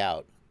don't freak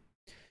out.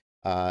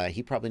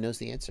 He probably knows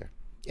the answer.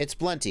 It's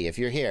Blunty, if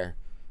you're here,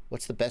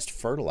 what's the best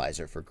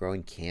fertilizer for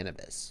growing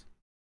cannabis?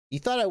 You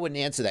thought I wouldn't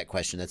answer that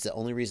question. That's the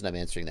only reason I'm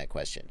answering that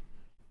question.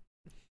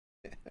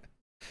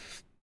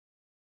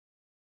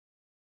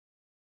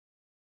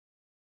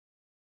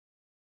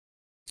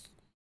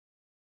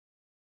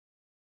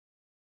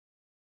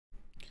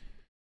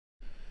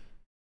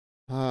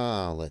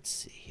 Let's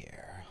see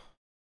here.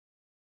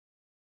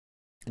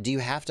 Do you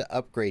have to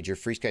upgrade your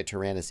FreeSky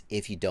Tyrannus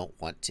if you don't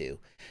want to?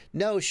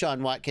 No,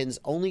 Sean Watkins,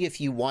 only if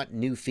you want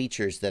new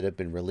features that have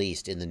been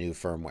released in the new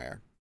firmware.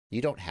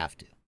 You don't have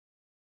to.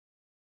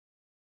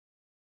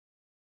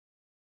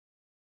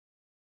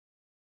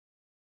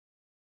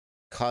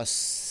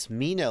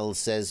 Cosmino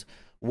says,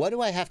 what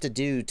do I have to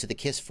do to the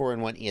KISS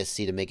 4-in-1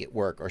 ESC to make it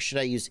work, or should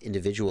I use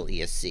individual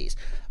ESCs?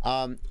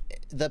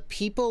 The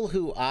people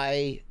who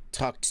I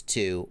talked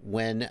to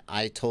when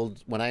I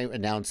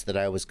announced that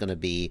I was going to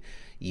be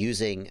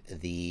using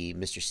the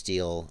Mr.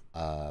 Steel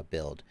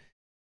build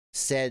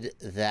said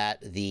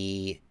that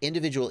the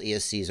individual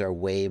ESCs are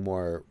way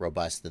more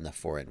robust than the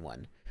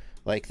 4-in-1.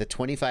 Like the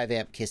 25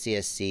 amp KISS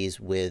ESCs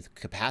with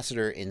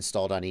capacitor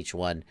installed on each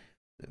one,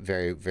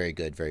 very, very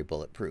good, very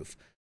bulletproof.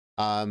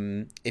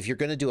 If you're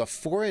going to do a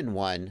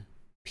 4-in-1,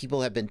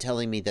 people have been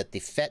telling me that the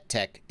FET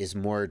Tech is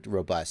more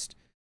robust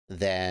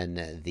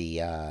than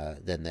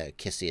the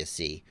KISS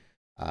ESC,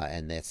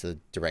 and that's the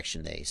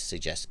direction they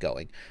suggest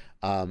going.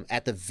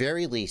 At the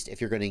very least,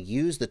 if you're going to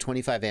use the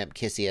 25 amp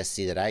KISS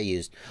ESC that I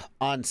used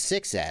on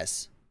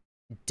 6S,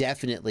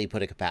 definitely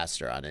put a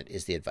capacitor on it,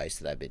 is the advice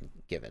that I've been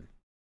given.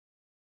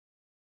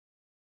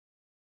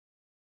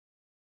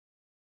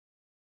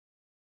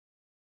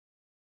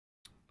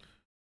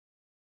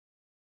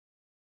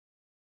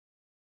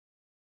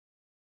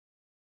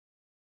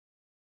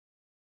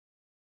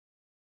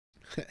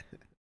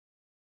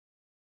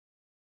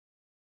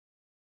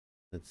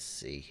 Let's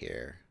see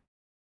here.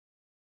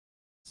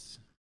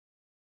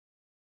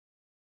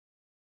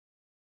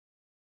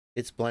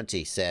 It's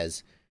Blunty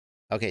says,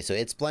 okay, so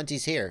It's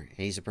Blunty's here.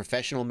 He's a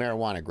professional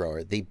marijuana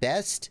grower. The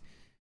best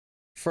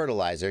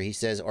fertilizer, he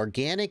says,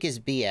 organic is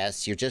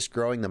BS. You're just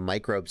growing the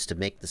microbes to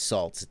make the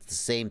salts. It's the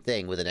same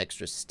thing with an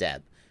extra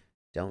step.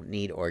 Don't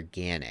need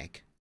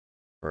organic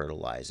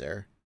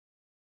fertilizer.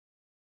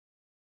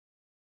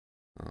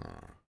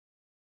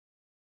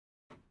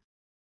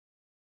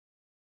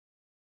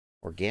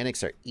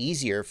 Organics are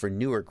easier for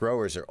newer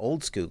growers or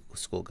old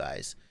school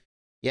guys.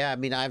 Yeah, I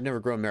mean, I've never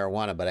grown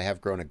marijuana, but I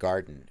have grown a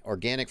garden.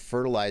 Organic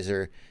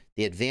fertilizer,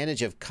 the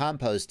advantage of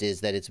compost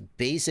is that it's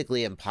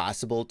basically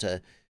impossible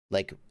to,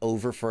 like,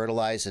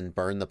 over-fertilize and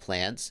burn the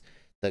plants.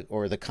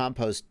 The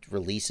compost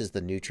releases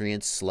the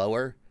nutrients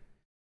slower,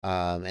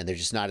 and they're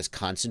just not as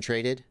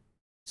concentrated.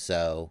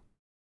 So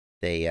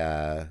they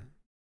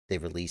they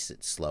release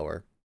it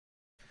slower.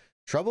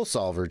 Trouble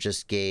Solver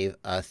just gave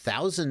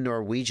 1,000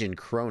 Norwegian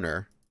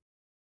kroner.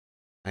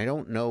 I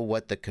don't know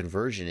what the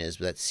conversion is,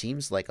 but that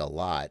seems like a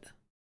lot.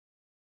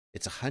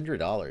 It's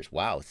 $100.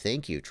 Wow,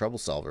 thank you, Trouble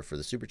Solver, for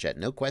the super chat.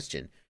 No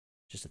question.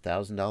 Just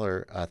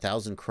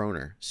 $1,000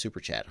 kroner super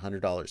chat.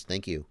 $100.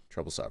 Thank you,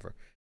 Trouble Solver,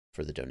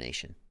 for the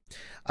donation.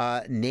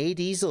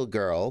 Diesel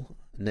Girl,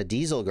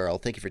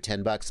 thank you for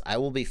 $10. I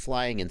will be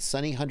flying in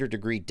sunny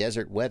 100-degree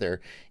desert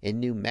weather in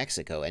New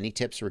Mexico. Any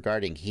tips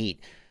regarding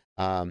heat?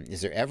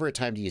 Is there ever a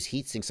time to use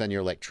heat sinks on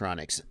your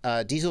electronics?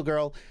 Diesel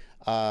Girl,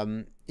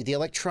 the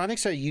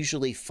electronics are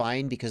usually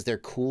fine because they're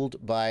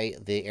cooled by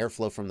the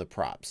airflow from the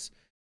props.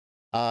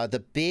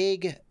 The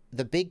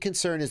big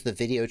concern is the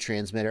video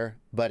transmitter,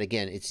 but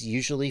again, it's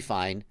usually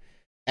fine.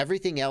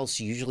 Everything else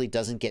usually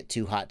doesn't get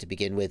too hot to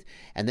begin with,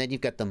 and then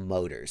you've got the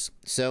motors.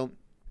 So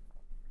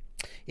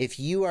if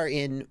you are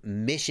in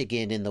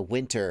Michigan in the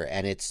winter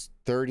and it's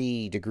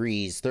 30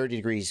 degrees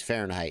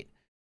Fahrenheit,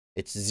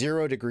 it's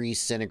 0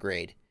 degrees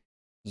centigrade,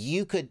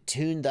 you could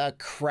tune the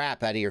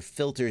crap out of your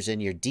filters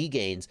and your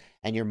D-gains,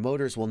 and your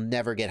motors will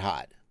never get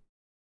hot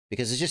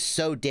because it's just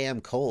so damn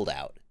cold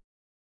out.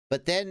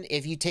 But then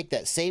if you take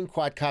that same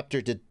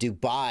quadcopter to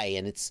Dubai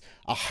and it's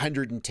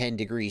 110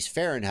 degrees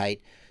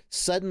Fahrenheit,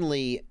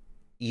 suddenly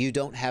you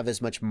don't have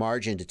as much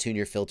margin to tune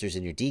your filters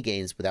and your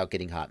D-gains without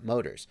getting hot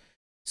motors.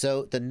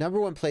 So the number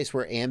one place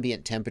where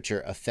ambient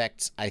temperature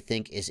affects, I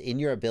think, is in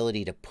your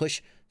ability to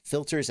push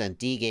filters and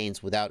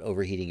D-gains without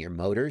overheating your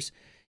motors.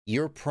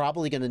 You're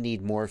probably going to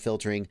need more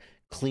filtering,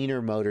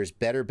 cleaner motors,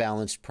 better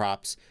balanced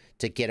props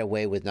to get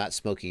away with not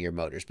smoking your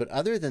motors. But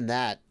other than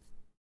that,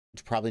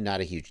 it's probably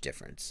not a huge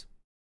difference.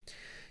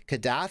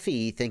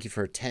 Gaddafi, thank you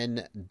for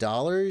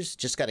 $10.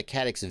 Just got a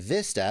Cadix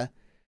Vista.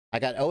 I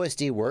got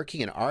OSD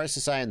working, and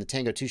RSSI on the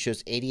Tango 2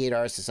 shows 88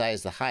 RSSI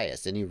is the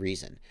highest. Any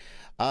reason?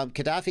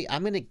 Gaddafi,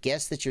 I'm going to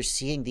guess that you're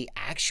seeing the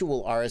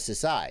actual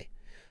RSSI.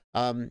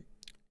 A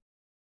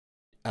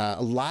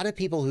lot of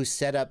people who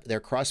set up their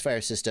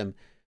Crossfire system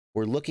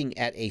were looking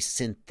at a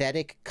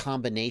synthetic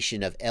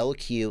combination of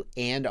LQ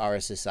and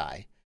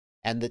RSSI.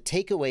 And the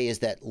takeaway is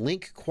that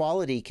link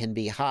quality can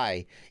be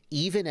high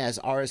even as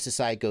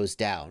RSSI goes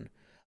down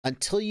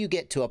until you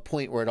get to a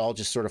point where it all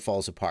just sort of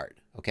falls apart,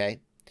 okay?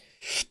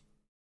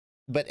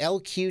 But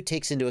LQ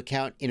takes into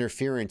account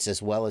interference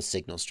as well as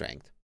signal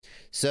strength.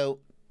 So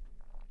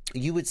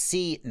you would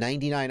see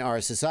 99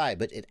 RSSI,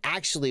 but it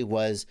actually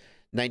was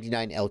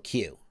 99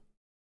 LQ.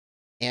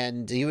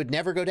 And you would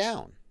never go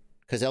down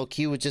because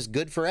LQ was just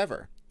good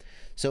forever.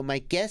 So my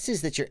guess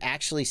is that you're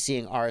actually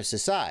seeing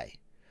RSSI,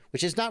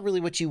 which is not really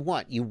what you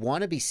want. You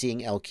want to be seeing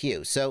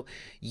LQ. So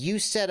you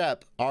set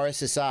up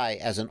RSSI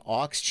as an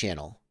aux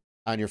channel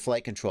on your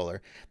flight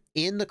controller.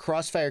 In the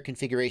Crossfire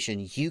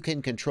configuration, you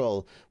can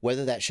control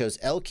whether that shows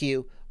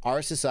LQ,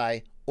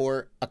 RSSI,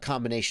 or a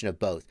combination of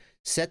both.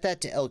 Set that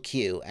to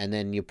LQ, and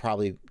then you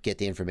probably get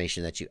the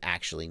information that you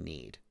actually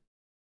need.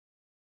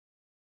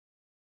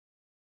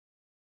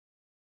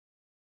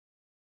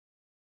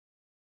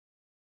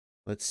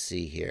 Let's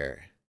see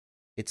here.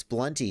 It's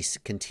Blunty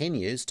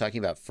continues talking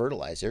about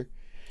fertilizer.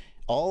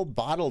 All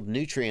bottled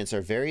nutrients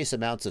are various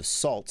amounts of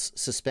salts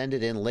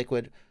suspended in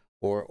liquid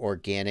or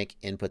organic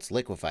inputs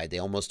liquefied. They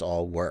almost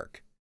all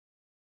work.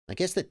 I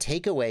guess the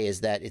takeaway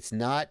is that it's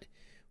not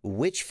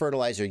which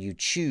fertilizer you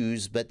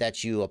choose, but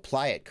that you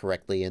apply it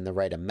correctly in the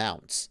right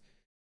amounts.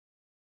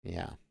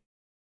 Yeah.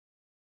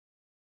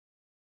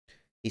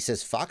 He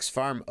says, Fox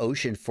Farm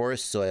ocean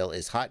forest soil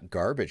is hot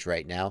garbage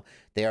right now.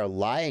 They are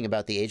lying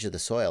about the age of the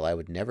soil. I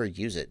would never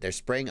use it. They're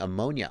spraying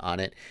ammonia on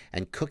it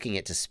and cooking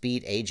it to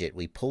speed age it.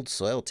 We pulled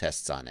soil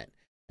tests on it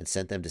and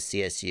sent them to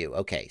CSU.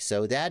 Okay,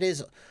 so that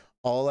is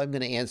all I'm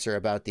going to answer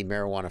about the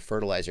marijuana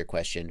fertilizer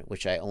question,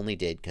 which I only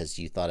did because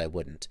you thought I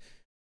wouldn't.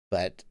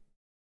 But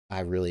I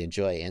really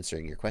enjoy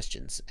answering your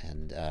questions,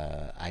 and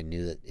I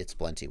knew that It's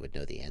Plenty would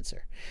know the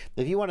answer.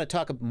 If you want to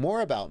talk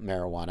more about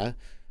marijuana,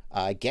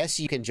 I guess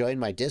you can join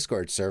my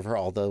Discord server,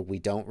 although we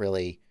don't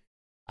really,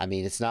 I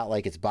mean, it's not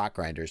like it's Bot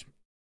Grinder's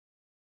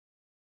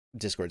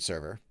Discord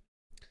server.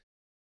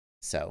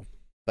 So,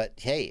 but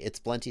hey, It's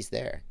Plenty's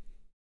there.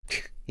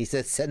 He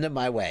says, send him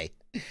my way.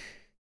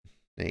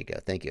 There you go.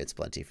 Thank you, It's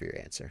Plenty, for your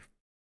answer.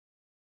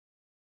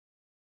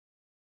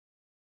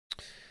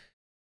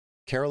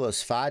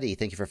 Carolos Fadi,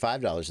 thank you for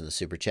 $5 in the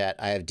super chat.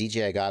 I have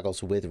DJI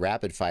goggles with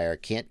rapid fire.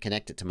 Can't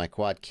connect it to my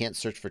quad. Can't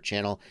search for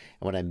channel.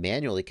 And when I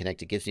manually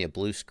connect, it gives me a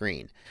blue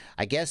screen.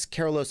 I guess,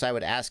 Carolos, I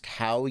would ask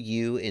how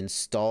you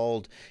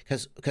installed,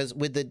 because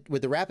with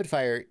the rapid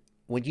fire,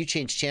 when you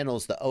change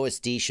channels, the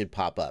OSD should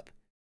pop up.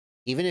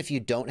 Even if you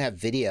don't have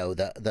video,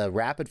 the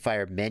rapid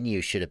fire menu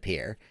should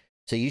appear.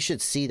 So you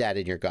should see that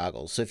in your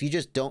goggles. So if you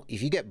just don't,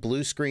 if you get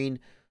blue screen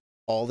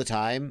all the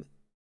time,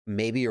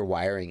 maybe your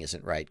wiring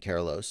isn't right,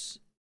 Carolos.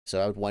 So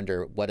I would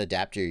wonder what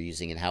adapter you're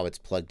using and how it's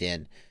plugged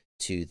in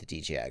to the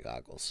DJI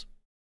goggles.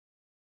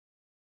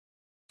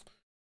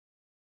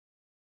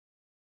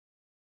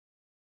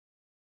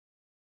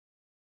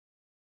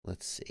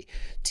 Let's see.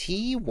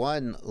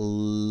 T1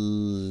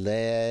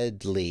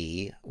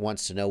 Ledley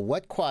wants to know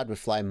what quad would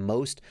fly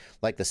most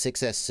like the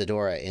 6S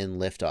Sedora in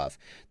liftoff.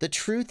 The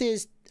truth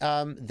is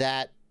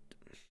that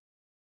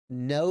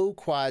no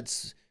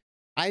quads,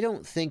 I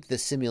don't think the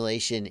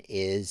simulation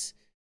is,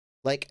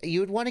 like, you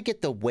would want to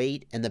get the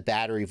weight and the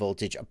battery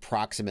voltage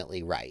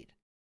approximately right.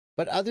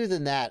 But other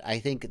than that, I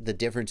think the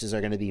differences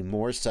are going to be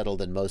more subtle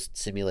than most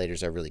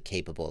simulators are really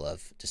capable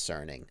of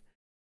discerning.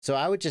 So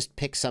I would just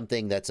pick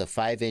something that's a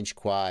 5-inch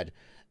quad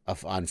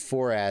on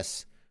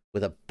 4S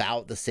with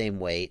about the same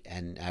weight,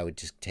 and I would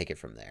just take it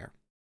from there.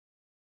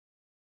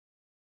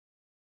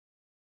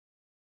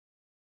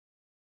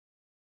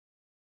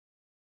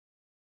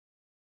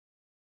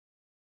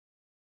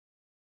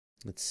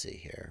 Let's see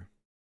here.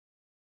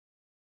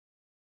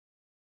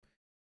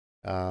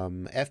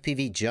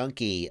 FPV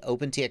Junkie,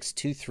 OpenTX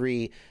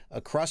 2.3,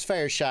 a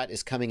Crossfire shot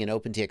is coming in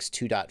OpenTX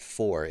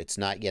 2.4. It's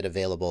not yet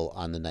available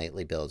on the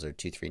nightly builds or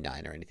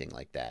 239 or anything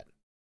like that.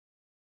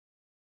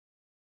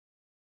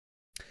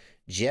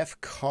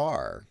 Jeff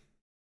Carr.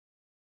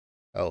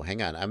 Oh,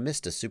 hang on. I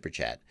missed a super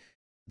chat.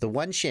 The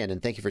One Shannon,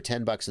 thank you for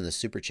 $10 in the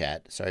super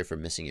chat. Sorry for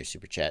missing your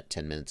super chat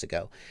 10 minutes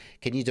ago.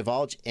 Can you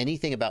divulge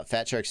anything about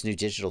Fat Shark's new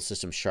digital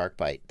system,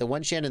 Sharkbite? The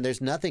One Shannon, there's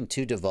nothing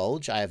to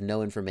divulge. I have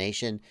no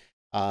information.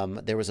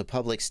 There was a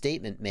public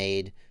statement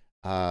made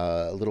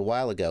a little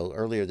while ago,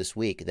 earlier this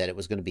week, that it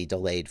was going to be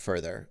delayed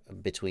further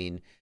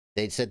between,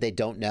 they said they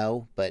don't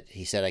know, but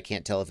he said, I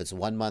can't tell if it's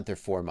 1 month or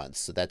 4 months.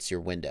 So that's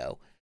your window.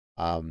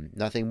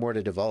 Nothing more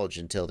to divulge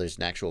until there's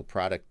an actual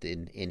product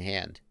in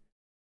hand.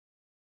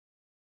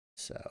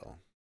 So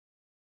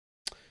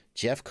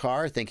Jeff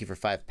Carr, thank you for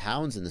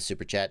 £5 in the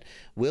super chat.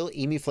 Will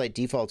Emu Flight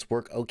defaults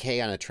work okay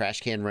on a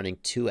trash can running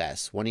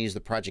 2S? Want to use the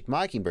Project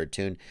Mockingbird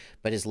tune,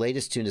 but his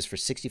latest tune is for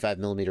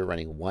 65mm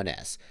running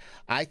 1S.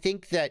 I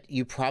think that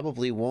you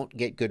probably won't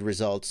get good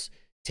results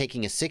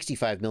taking a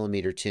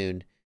 65mm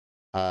tune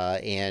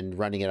and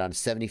running it on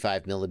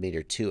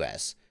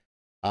 75mm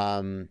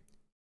 2S.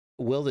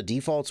 Will the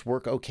defaults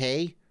work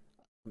okay?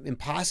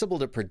 Impossible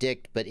to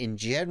predict, but in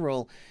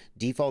general,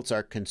 defaults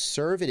are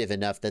conservative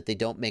enough that they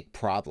don't make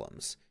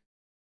problems.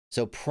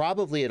 So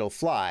probably it'll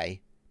fly,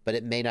 but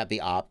it may not be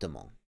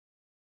optimal.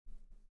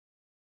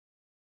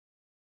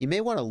 You may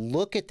want to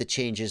look at the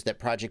changes that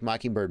Project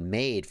Mockingbird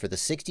made for the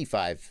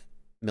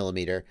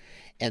 65mm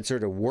and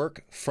sort of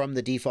work from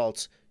the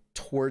defaults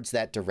towards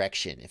that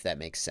direction, if that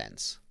makes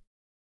sense.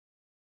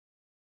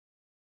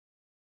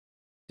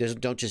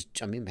 Don't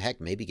just, I mean, heck,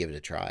 maybe give it a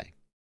try.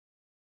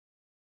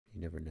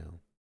 You never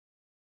know.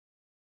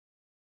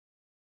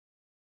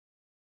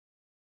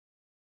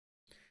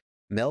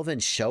 Melvin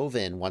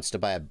Chauvin wants to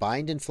buy a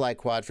bind and fly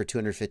quad for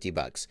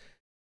 $250.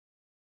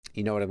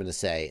 You know what I'm going to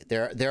say.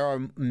 There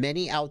are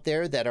many out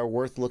there that are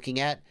worth looking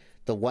at.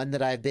 The one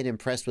that I've been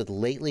impressed with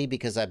lately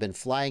because I've been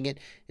flying it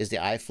is the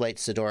iFlight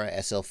Sedora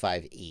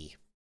SL5E.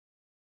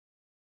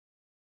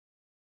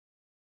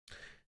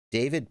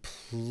 David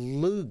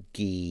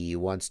Plugi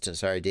wants to,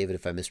 sorry, David,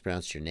 if I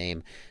mispronounced your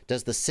name.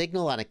 Does the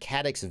signal on a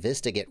Caddx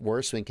Vista get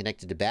worse when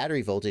connected to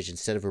battery voltage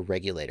instead of a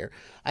regulator?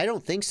 I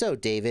don't think so,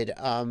 David.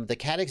 The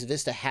Caddx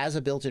Vista has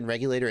a built-in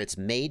regulator. It's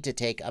made to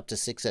take up to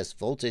 6S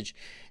voltage,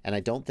 and I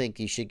don't think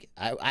you should,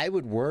 I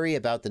would worry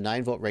about the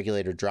 9-volt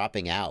regulator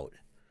dropping out,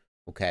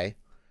 okay?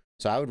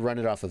 So I would run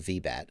it off of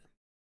VBAT.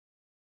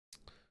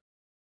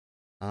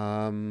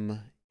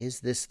 Is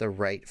this the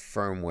right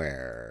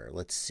firmware?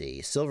 Let's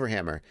see.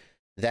 Silverhammer.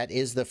 That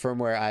is the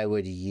firmware I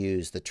would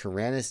use, the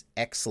Tyrannus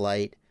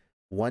X-Lite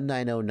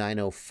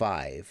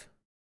 190905.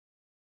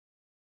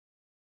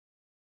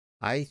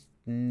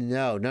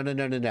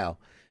 No.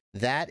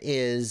 That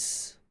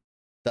is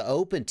the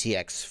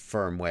OpenTX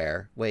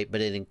firmware. Wait, but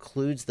it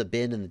includes the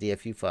bin and the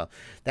DFU file.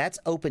 That's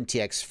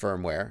OpenTX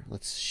firmware.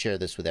 Let's share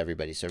this with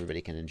everybody so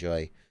everybody can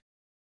enjoy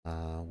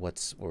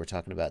what we're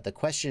talking about. The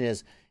question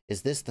is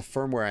this the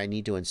firmware I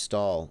need to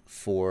install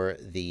for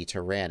the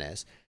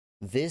Tyrannus?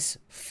 This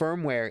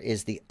firmware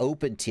is the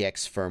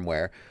OpenTX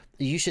firmware.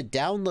 You should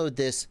download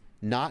this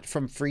not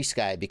from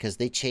FreeSky because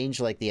they change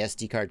like the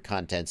SD card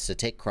contents to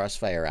take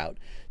Crossfire out.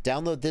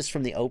 Download this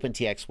from the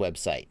OpenTX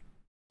website.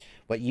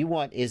 What you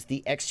want is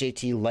the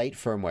XJT Lite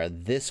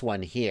firmware, this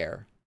one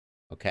here,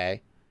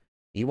 okay?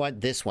 You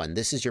want this one.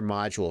 This is your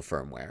module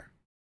firmware.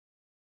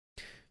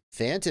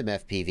 Phantom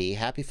FPV,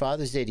 happy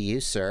Father's Day to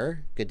you, sir.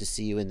 Good to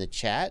see you in the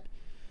chat.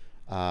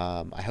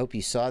 I hope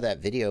you saw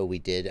that video we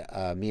did,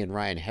 me and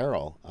Ryan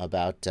Harrell,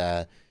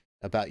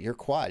 about your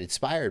quad,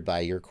 inspired by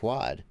your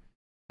quad,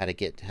 how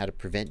to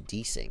prevent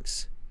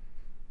desyncs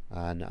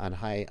on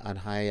high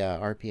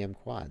RPM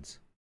quads.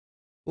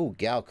 Oh,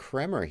 Gal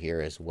Kremer here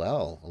as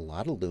well. A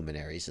lot of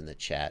luminaries in the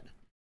chat.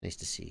 Nice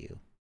to see you.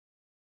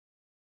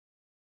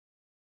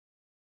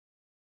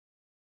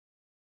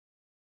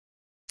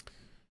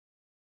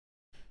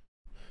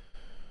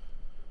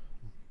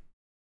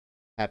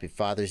 Happy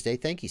Father's Day.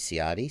 Thank you,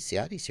 Siati.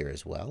 Siati's here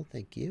as well.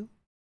 Thank you.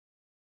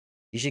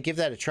 You should give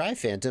that a try,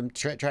 Phantom.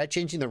 Try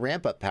changing the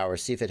ramp-up power,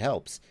 see if it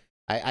helps.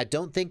 I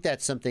don't think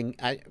that's something...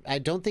 I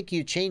don't think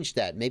you changed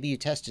that. Maybe you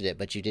tested it,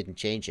 but you didn't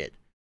change it.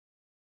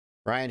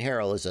 Ryan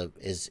Harrell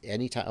is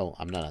anytime. Oh,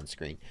 I'm not on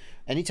screen.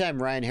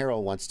 Anytime Ryan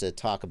Harrell wants to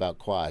talk about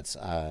quads,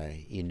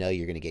 you know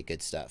you're going to get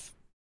good stuff.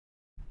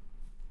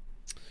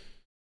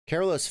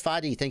 Carlos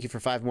Fadi, thank you for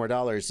 $5 more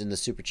in the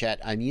super chat.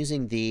 I'm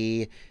using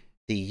the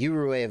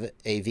Eurowave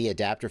AV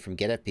adapter from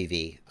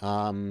GetFPV.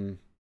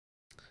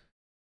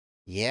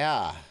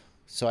 Yeah.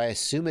 So I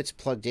assume it's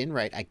plugged in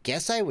right. I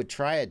guess I would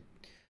try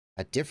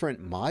a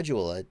different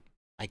module.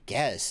 I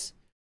guess.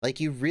 Like,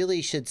 you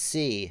really should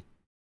see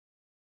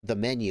the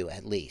menu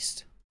at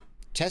least.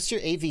 Test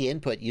your AV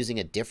input using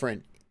a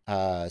different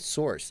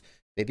source.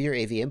 Maybe your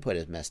AV input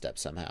is messed up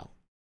somehow.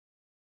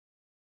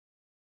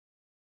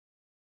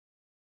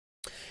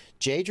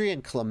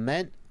 Jadrian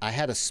Clement, I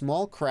had a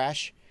small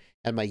crash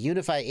and my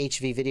Unify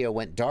HV video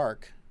went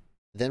dark.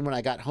 Then when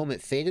I got home,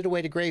 it faded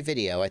away to gray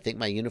video. I think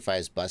my Unify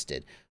is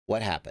busted.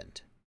 What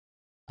happened?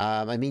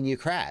 I mean, you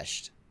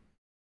crashed.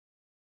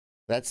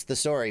 That's the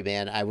story,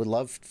 man. I would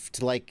love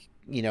to, like,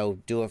 you know,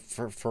 do a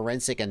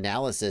forensic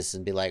analysis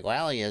and be like,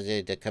 well, you know,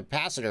 the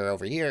capacitor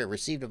over here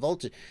received a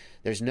voltage.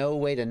 There's no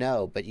way to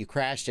know, but you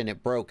crashed and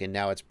it broke, and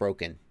now it's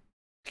broken.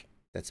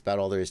 That's about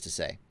all there is to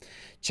say.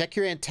 Check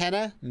your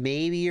antenna.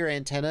 Maybe your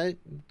antenna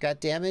got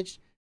damaged.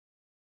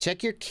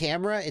 Check your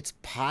camera. It's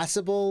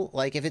possible,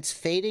 like, if it's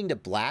fading to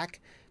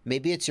black,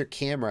 maybe it's your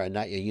camera and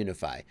not your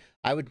Unify.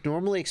 I would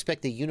normally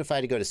expect the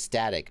Unify to go to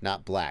static,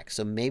 not black.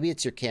 So maybe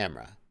it's your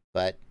camera,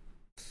 but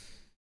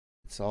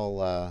that's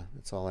all I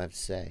have to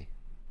say.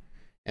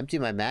 Empty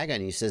My Mag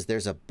on You says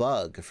there's a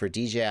bug for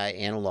DJI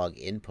analog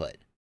input.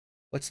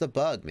 What's the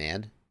bug,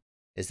 man?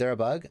 Is there a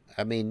bug?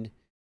 I mean,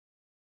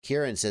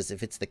 Kieran says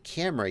if it's the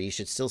camera, you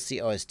should still see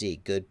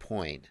OSD. Good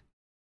point.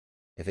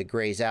 If it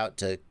grays out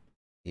to...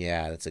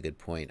 Yeah, that's a good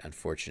point,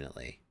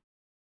 unfortunately.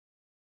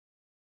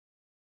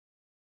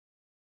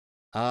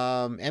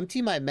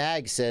 Empty My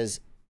Mag says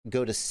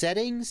go to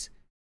Settings,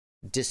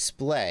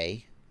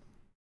 Display.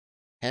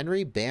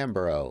 Henry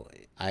Bamborough,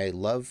 I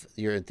love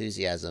your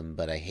enthusiasm,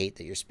 but I hate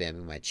that you're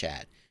spamming my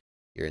chat.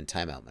 You're in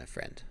timeout, my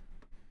friend.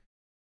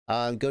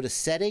 Go to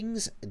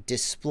Settings,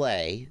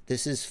 Display.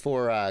 This is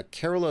for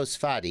Carlos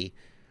Fadi.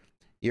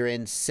 You're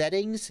in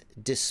Settings,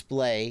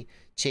 Display.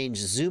 Change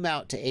Zoom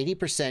Out to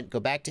 80%. Go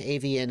back to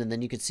AVN, and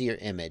then you can see your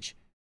image.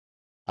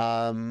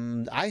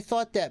 I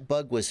thought that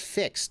bug was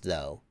fixed,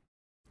 though,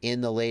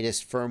 in the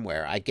latest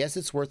firmware. I guess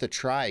it's worth a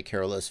try,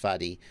 Carlos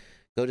Fadi.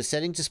 Go to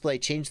Settings Display,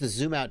 change the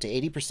zoom out to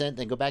 80%,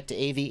 then go back to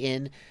AV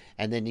in,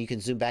 and then you can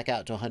zoom back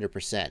out to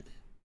 100%.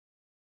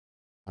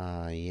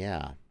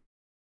 Yeah.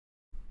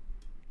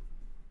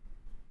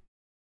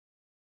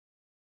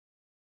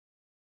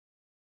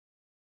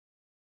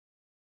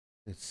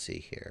 Let's see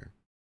here.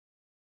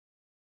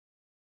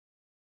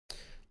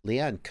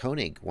 Leon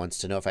Koenig wants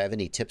to know if I have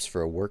any tips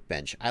for a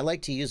workbench. I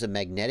like to use a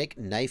magnetic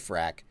knife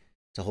rack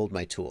to hold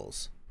my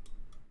tools.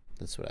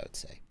 That's what I would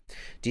say.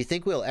 Do you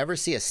think we'll ever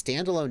see a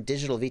standalone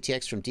digital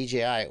VTX from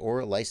DJI or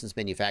a licensed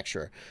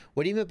manufacturer?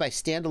 What do you mean by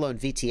standalone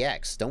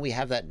VTX? Don't we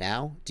have that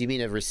now? Do you mean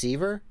a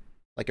receiver?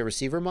 Like a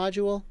receiver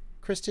module,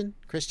 Christian?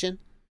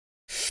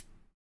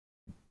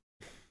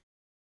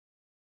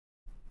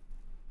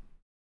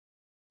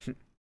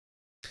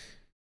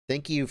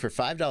 Thank you for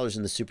 $5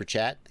 in the super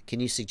chat. Can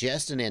you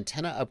suggest an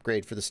antenna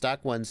upgrade for the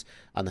stock ones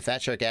on the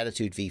Fat Shark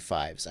Attitude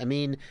V5s? I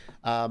mean,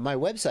 my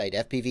website,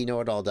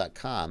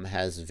 fpvknowitall.com,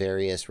 has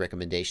various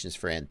recommendations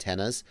for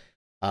antennas.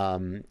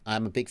 I'm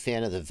a big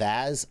fan of the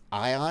Vaz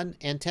Ion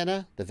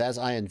antenna, the Vaz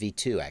Ion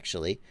V2,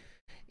 actually,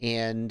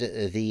 and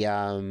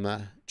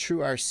the True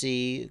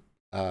RC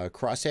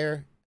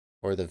Crosshair,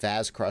 or the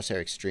Vaz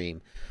Crosshair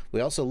Extreme.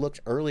 We also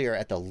looked earlier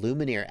at the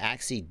Lumineer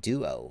Axie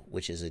Duo,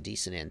 which is a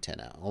decent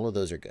antenna. All of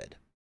those are good.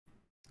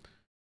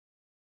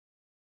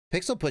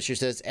 Pixel Pusher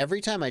says,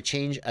 every time I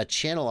change a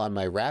channel on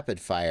my Rapid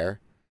Fire,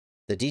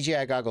 the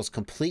DJI goggles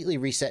completely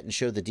reset and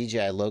show the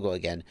DJI logo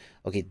again.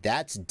 Okay,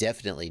 that's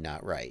definitely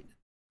not right.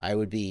 I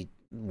would be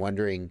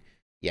wondering,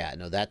 yeah,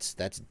 no, that's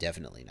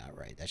definitely not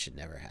right. That should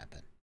never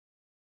happen.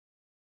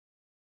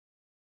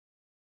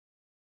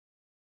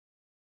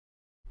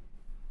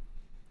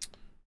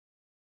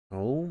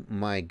 Oh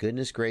my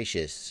goodness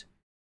gracious.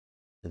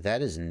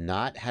 That is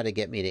not how to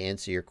get me to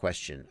answer your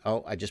question.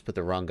 Oh, I just put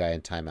the wrong guy in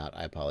timeout.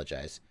 I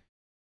apologize.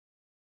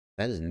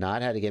 That is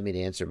not how to get me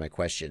to answer my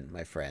question,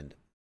 my friend.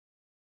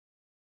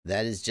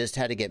 That is just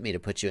how to get me to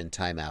put you in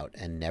timeout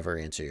and never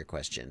answer your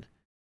question.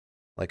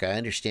 Like, I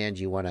understand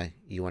you wanna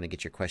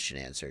get your question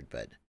answered,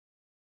 but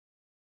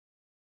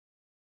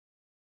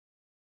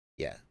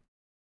yeah.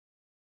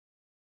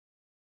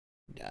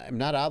 I'm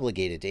not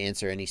obligated to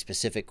answer any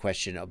specific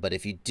question, but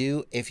if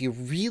you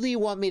really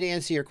want me to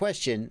answer your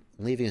question,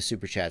 leaving a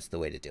super chat's the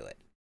way to do it.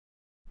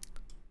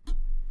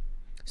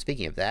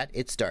 Speaking of that,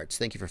 it starts.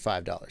 Thank you for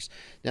 $5.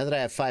 Now that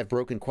I have 5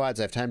 broken quads,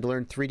 I have time to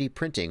learn 3D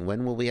printing.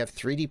 When will we have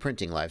 3D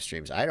printing live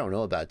streams? I don't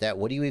know about that.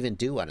 What do you even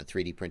do on a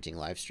 3D printing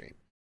live stream?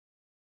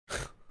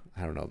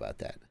 I don't know about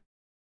that.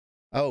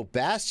 Oh,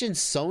 Bastian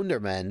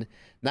Sonderman.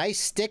 Nice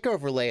stick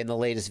overlay in the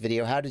latest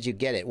video. How did you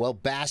get it? Well,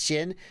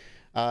 Bastian,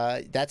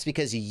 that's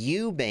because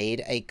you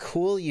made a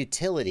cool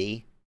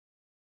utility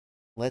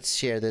Let's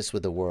share this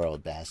with the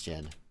world,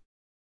 Bastion.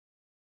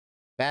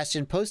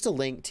 Bastion, post a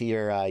link to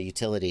your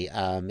utility.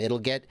 It'll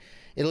get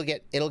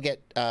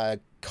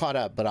caught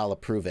up, but I'll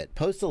approve it.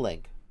 Post a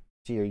link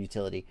to your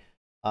utility.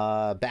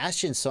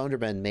 Bastion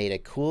Sonderman made a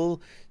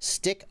cool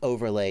stick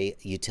overlay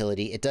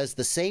utility. It does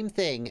the same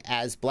thing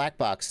as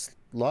Blackbox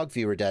Log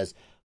Viewer does,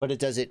 but it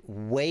does it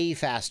way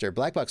faster.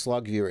 Blackbox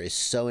Log Viewer is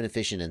so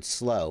inefficient and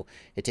slow.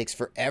 It takes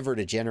forever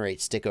to generate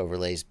stick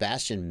overlays.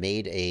 Bastion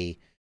made a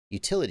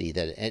utility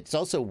that it's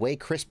also way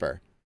crisper.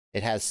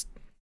 It has,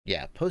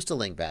 yeah, post a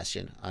link,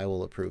 Bastion. I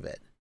will approve it.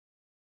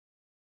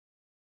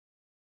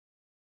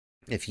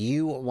 If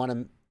you want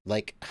to,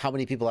 like, how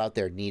many people out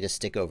there need a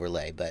stick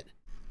overlay, but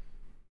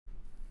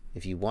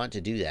if you want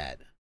to do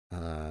that,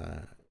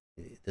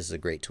 this is a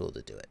great tool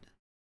to do it.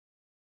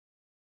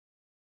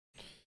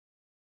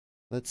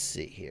 Let's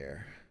see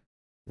here.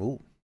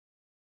 Ooh,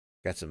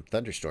 got some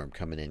thunderstorm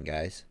coming in,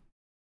 guys.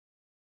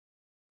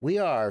 We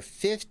are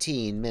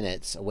 15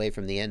 minutes away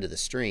from the end of the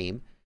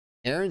stream.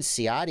 Aaron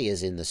Ciotti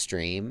is in the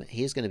stream.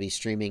 He's going to be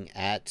streaming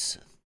at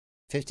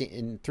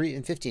 15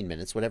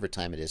 minutes, whatever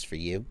time it is for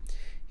you.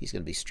 He's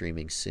going to be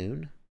streaming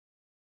soon.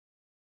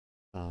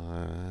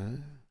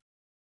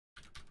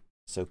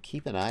 So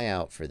keep an eye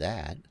out for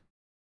that.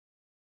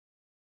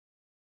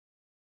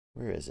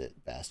 Where is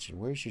it, Bastion?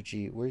 Where's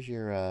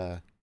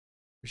your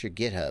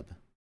GitHub?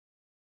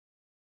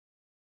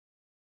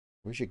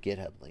 Where's your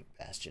GitHub link,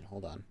 Bastion?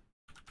 Hold on.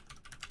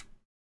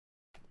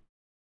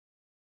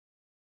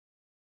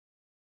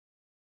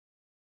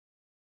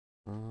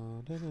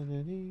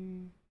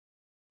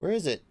 Where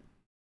is it?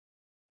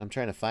 I'm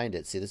trying to find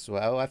it. See, this is why.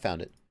 Oh, I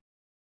found it.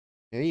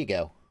 There you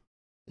go.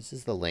 This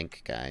is the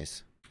link,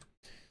 guys.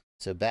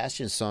 So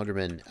Bastion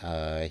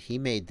Sonderman, he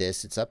made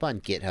this. It's up on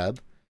GitHub.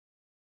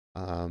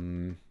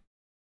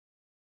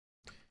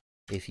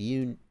 If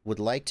you would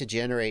like to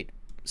generate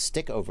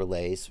stick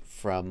overlays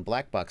from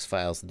Blackbox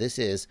files, this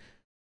is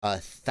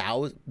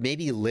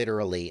maybe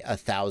literally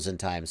 1,000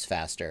 times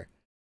faster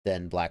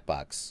than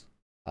Blackbox.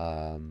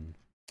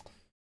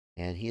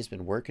 And he has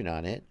been working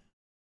on it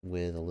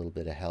with a little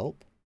bit of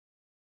help.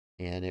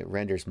 And it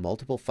renders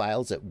multiple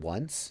files at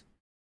once.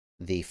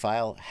 The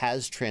file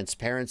has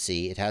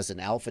transparency. It has an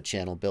alpha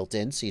channel built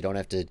in, so you don't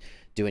have to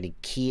do any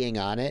keying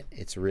on it.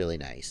 It's really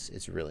nice.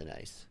 It's really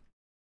nice.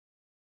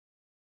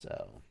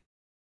 So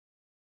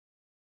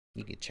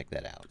you can check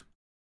that out.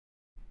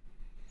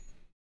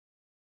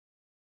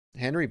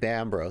 Henry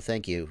Bambro,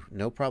 thank you.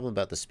 No problem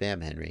about the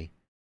spam, Henry.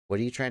 What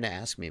are you trying to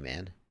ask me,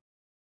 man?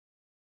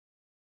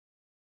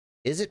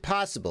 Is it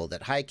possible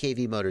that high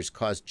kV motors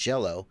cause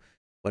jello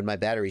when my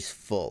battery's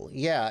full?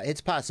 Yeah, it's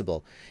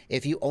possible.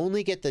 If you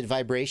only get the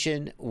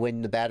vibration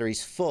when the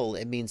battery's full,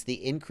 it means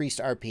the increased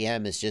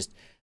RPM is just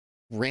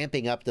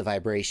ramping up the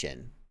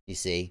vibration, you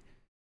see?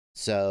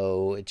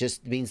 So it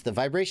just means the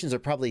vibrations are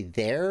probably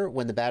there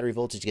when the battery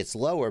voltage gets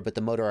lower, but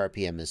the motor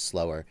RPM is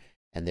slower,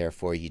 and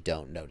therefore you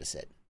don't notice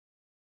it.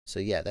 So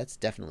yeah, that's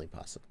definitely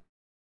possible.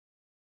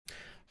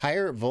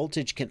 Higher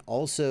voltage can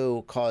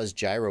also cause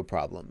gyro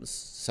problems.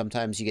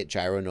 Sometimes you get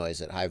gyro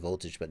noise at high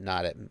voltage, but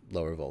not at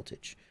lower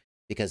voltage,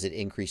 because it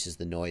increases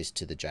the noise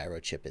to the gyro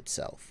chip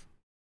itself.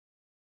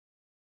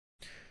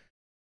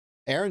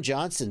 Aaron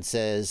Johnson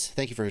says,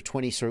 thank you for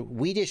 20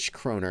 Swedish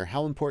kroner.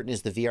 How important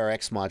is the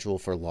VRX module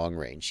for long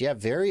range? Yeah,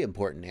 very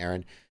important,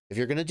 Aaron. If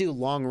you're going to do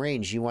long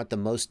range, you want the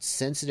most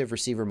sensitive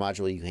receiver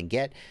module you can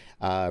get.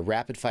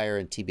 Rapid Fire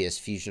and TBS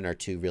Fusion are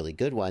two really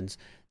good ones.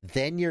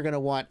 Then you're going to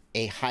want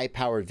a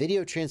high-powered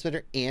video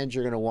transmitter, and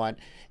you're going to want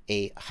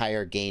a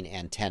higher gain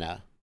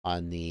antenna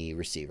on the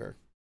receiver.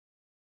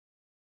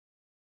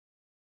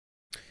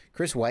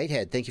 Chris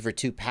Whitehead, thank you for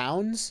 £2.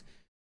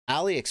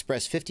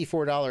 AliExpress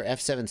 $54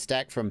 F7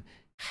 stack from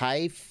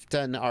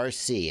Hyfton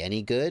RC.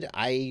 Any good?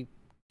 I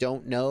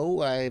don't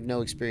know. I have no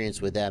experience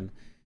with them.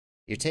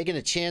 You're taking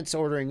a chance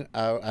ordering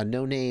a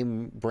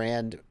no-name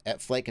brand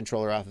flight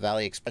controller off of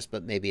AliExpress,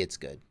 but maybe it's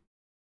good.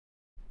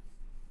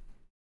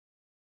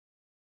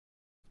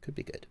 Could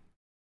be good.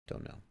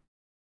 Don't know.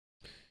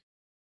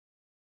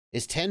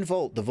 Is 10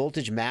 volt the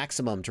voltage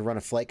maximum to run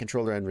a flight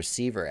controller and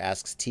receiver?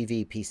 Asks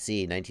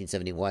TVPC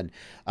 1971.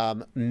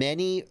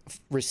 Many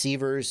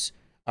receivers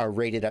are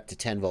rated up to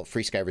 10 volt.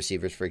 FreeSky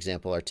receivers, for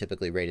example, are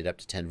typically rated up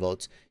to 10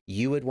 volts.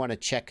 You would want to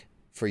check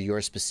for your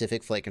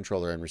specific flight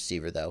controller and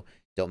receiver, though.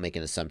 Don't make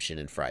an assumption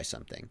and fry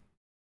something.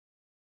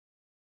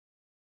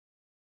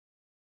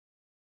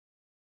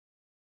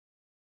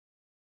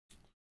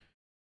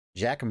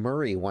 Jack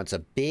Murray wants a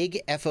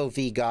big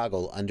FOV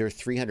goggle under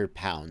 300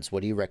 pounds. What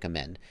do you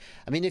recommend?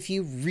 I mean, if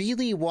you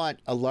really want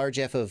a large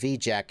FOV,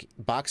 Jack,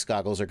 box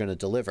goggles are going to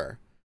deliver,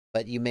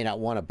 but you may not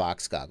want a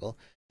box goggle.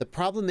 The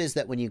problem is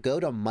that when you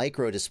go to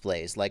micro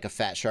displays like a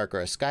Fat Shark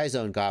or a Sky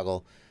Zone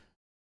goggle,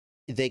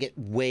 they get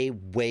way,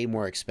 way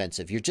more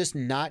expensive. You're just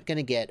not going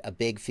to get a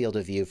big field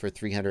of view for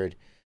 300.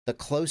 The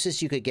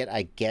closest you could get,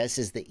 I guess,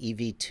 is the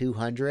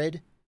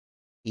EV200.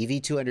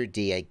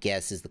 EV200D, I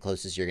guess, is the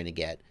closest you're going to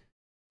get.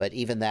 But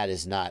even that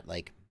is not,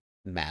 like,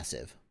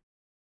 massive.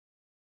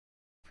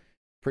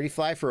 Pretty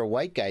fly for a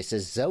white guy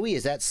says, Zoe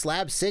is at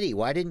Slab City.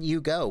 Why didn't you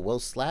go? Well,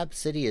 Slab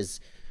City is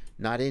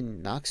not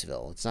in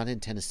Knoxville. It's not in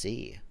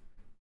Tennessee.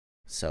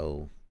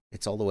 So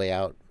it's all the way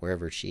out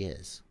wherever she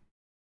is.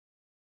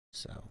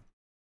 So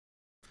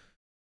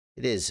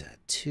it is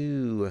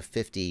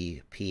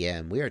 2:50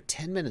 p.m. We are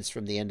 10 minutes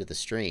from the end of the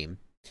stream.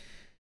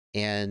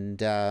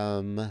 And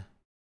Aaron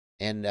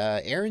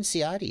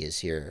Ciati is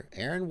here.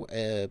 Aaron, go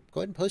ahead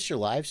and post your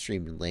live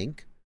stream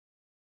link.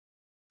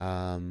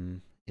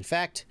 In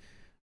fact,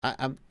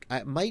 I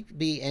might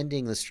be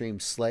ending the stream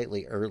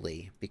slightly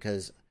early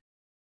because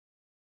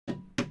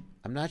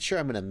I'm not sure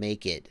I'm going to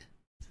make it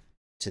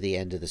to the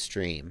end of the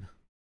stream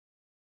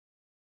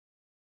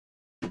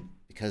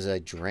because I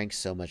drank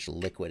so much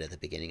liquid at the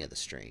beginning of the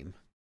stream.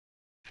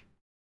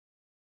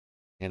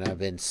 And I've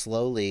been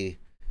slowly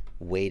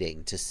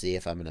waiting to see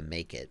if I'm going to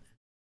make it.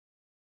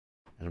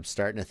 And I'm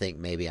starting to think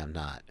maybe I'm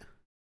not.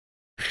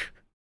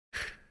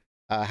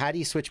 How do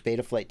you switch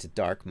Betaflight to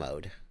dark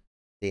mode?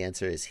 The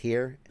answer is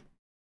here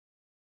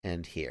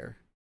and here.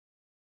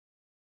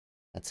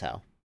 That's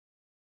how.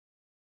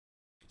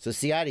 So,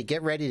 Ciati,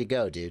 get ready to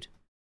go, dude.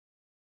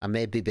 I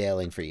may be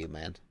bailing for you,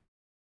 man.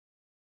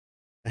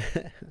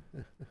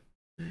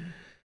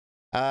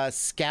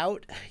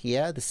 Scout.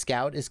 Yeah, the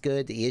Scout is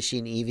good. The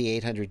Ishin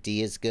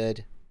EV800D is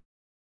good.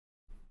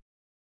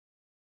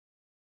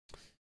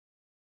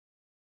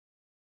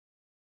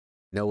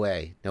 No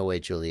way. No way,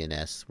 Julian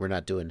S. We're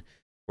not doing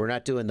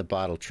the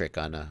bottle trick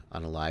on a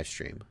live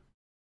stream.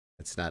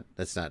 That's not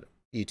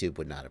YouTube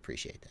would not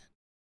appreciate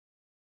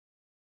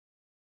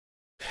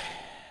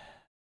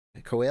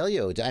that.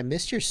 Coelho, I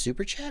missed your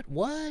super chat?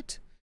 What?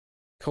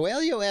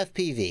 Coelho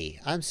FPV.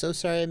 I'm so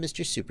sorry I missed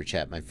your super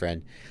chat, my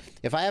friend.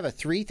 If I have a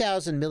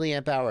 3,000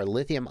 milliamp hour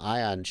lithium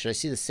ion, should I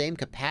see the same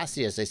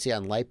capacity as I see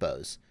on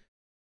lipos?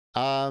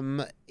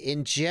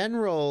 In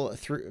general,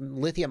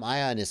 lithium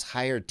ion is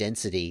higher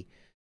density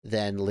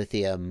than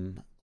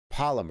lithium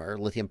polymer.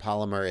 Lithium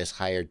polymer is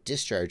higher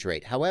discharge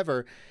rate.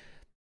 However,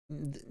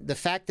 the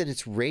fact that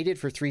it's rated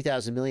for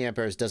 3,000 milliamp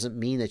hours doesn't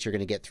mean that you're going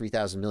to get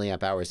 3,000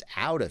 milliamp hours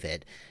out of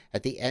it.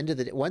 At the end of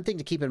the day, one thing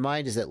to keep in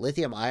mind is that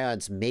lithium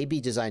ions may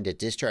be designed to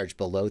discharge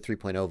below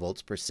 3.0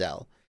 volts per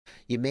cell.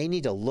 You may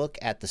need to look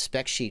at the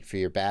spec sheet for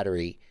your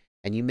battery,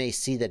 and you may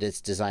see that it's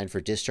designed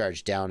for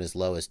discharge down as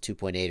low as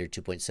 2.8 or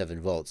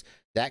 2.7 volts.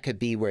 That could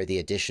be where the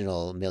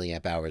additional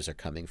milliamp hours are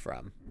coming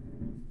from.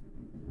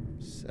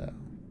 So,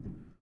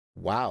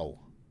 wow.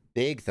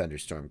 Big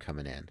thunderstorm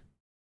coming in.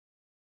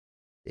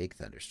 Big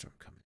thunderstorm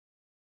coming.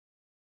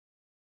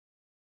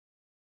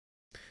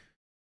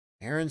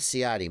 Aaron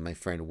Ciati, my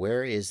friend,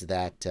 where's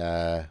that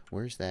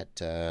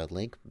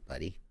link,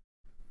 buddy?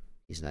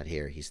 He's not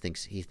here. He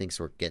thinks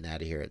we're getting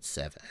out of here at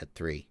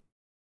 3.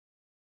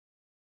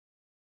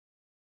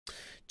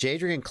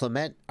 Jadrian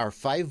Clement, our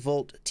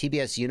 5-volt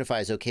TBS Unify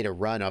is okay to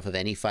run off of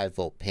any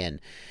 5-volt pin.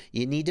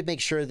 You need to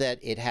make sure that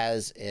it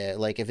has,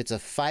 like, if it's a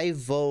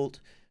 5-volt,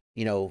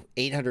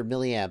 800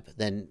 milliamp,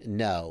 then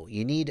no.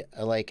 You need,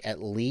 like,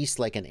 at least,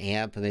 like, an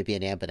amp, maybe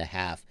an amp and a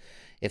half.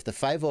 If the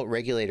 5-volt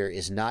regulator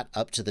is not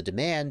up to the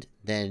demand,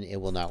 then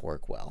it will not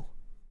work well.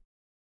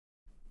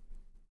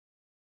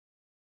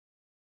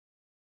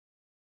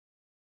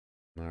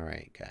 All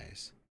right,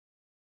 guys.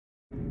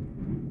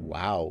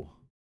 Wow.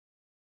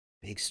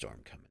 Big storm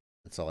coming.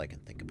 That's all I can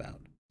think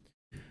about.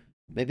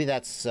 Maybe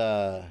that's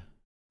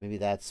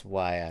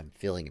why I'm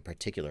feeling a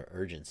particular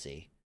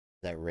urgency.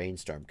 That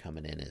rainstorm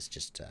coming in is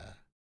just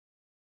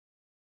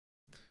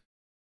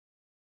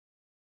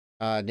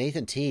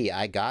Nathan T,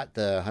 I got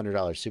the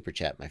 $100 super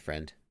chat, my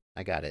friend.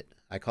 I got it.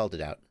 I called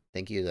it out.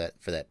 Thank you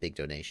for that big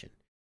donation.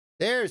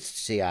 There's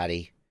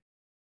Ciati.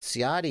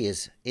 Ciati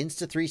is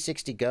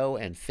Insta360 Go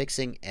and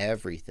fixing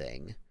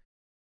everything.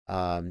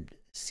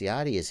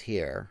 Ciati is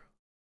here.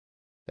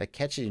 Did I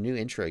catch a new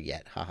intro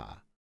yet? Haha.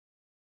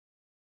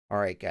 All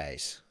right,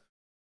 guys.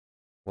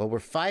 Well, we're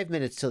 5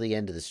 minutes till the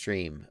end of the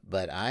stream,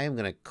 but I am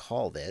going to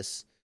call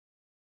this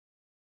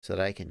so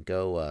that I can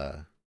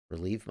go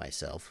relieve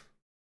myself.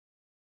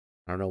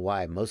 I don't know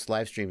why. Most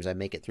live streams I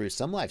make it through.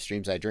 Some live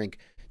streams I drink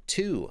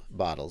 2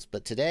 bottles,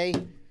 but today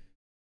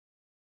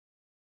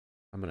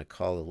I'm going to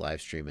call the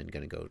live stream and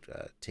going to go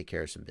take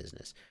care of some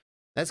business.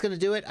 That's going to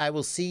do it. I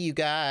will see you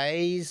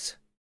guys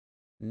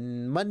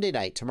Monday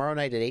night. Tomorrow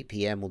night at 8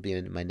 p.m. will be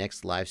in my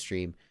next live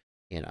stream.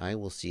 And I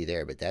will see you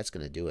there, but that's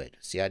going to do it.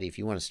 Ciati, if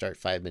you want to start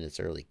 5 minutes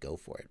early, go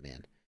for it,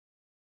 man.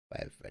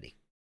 Bye, everybody.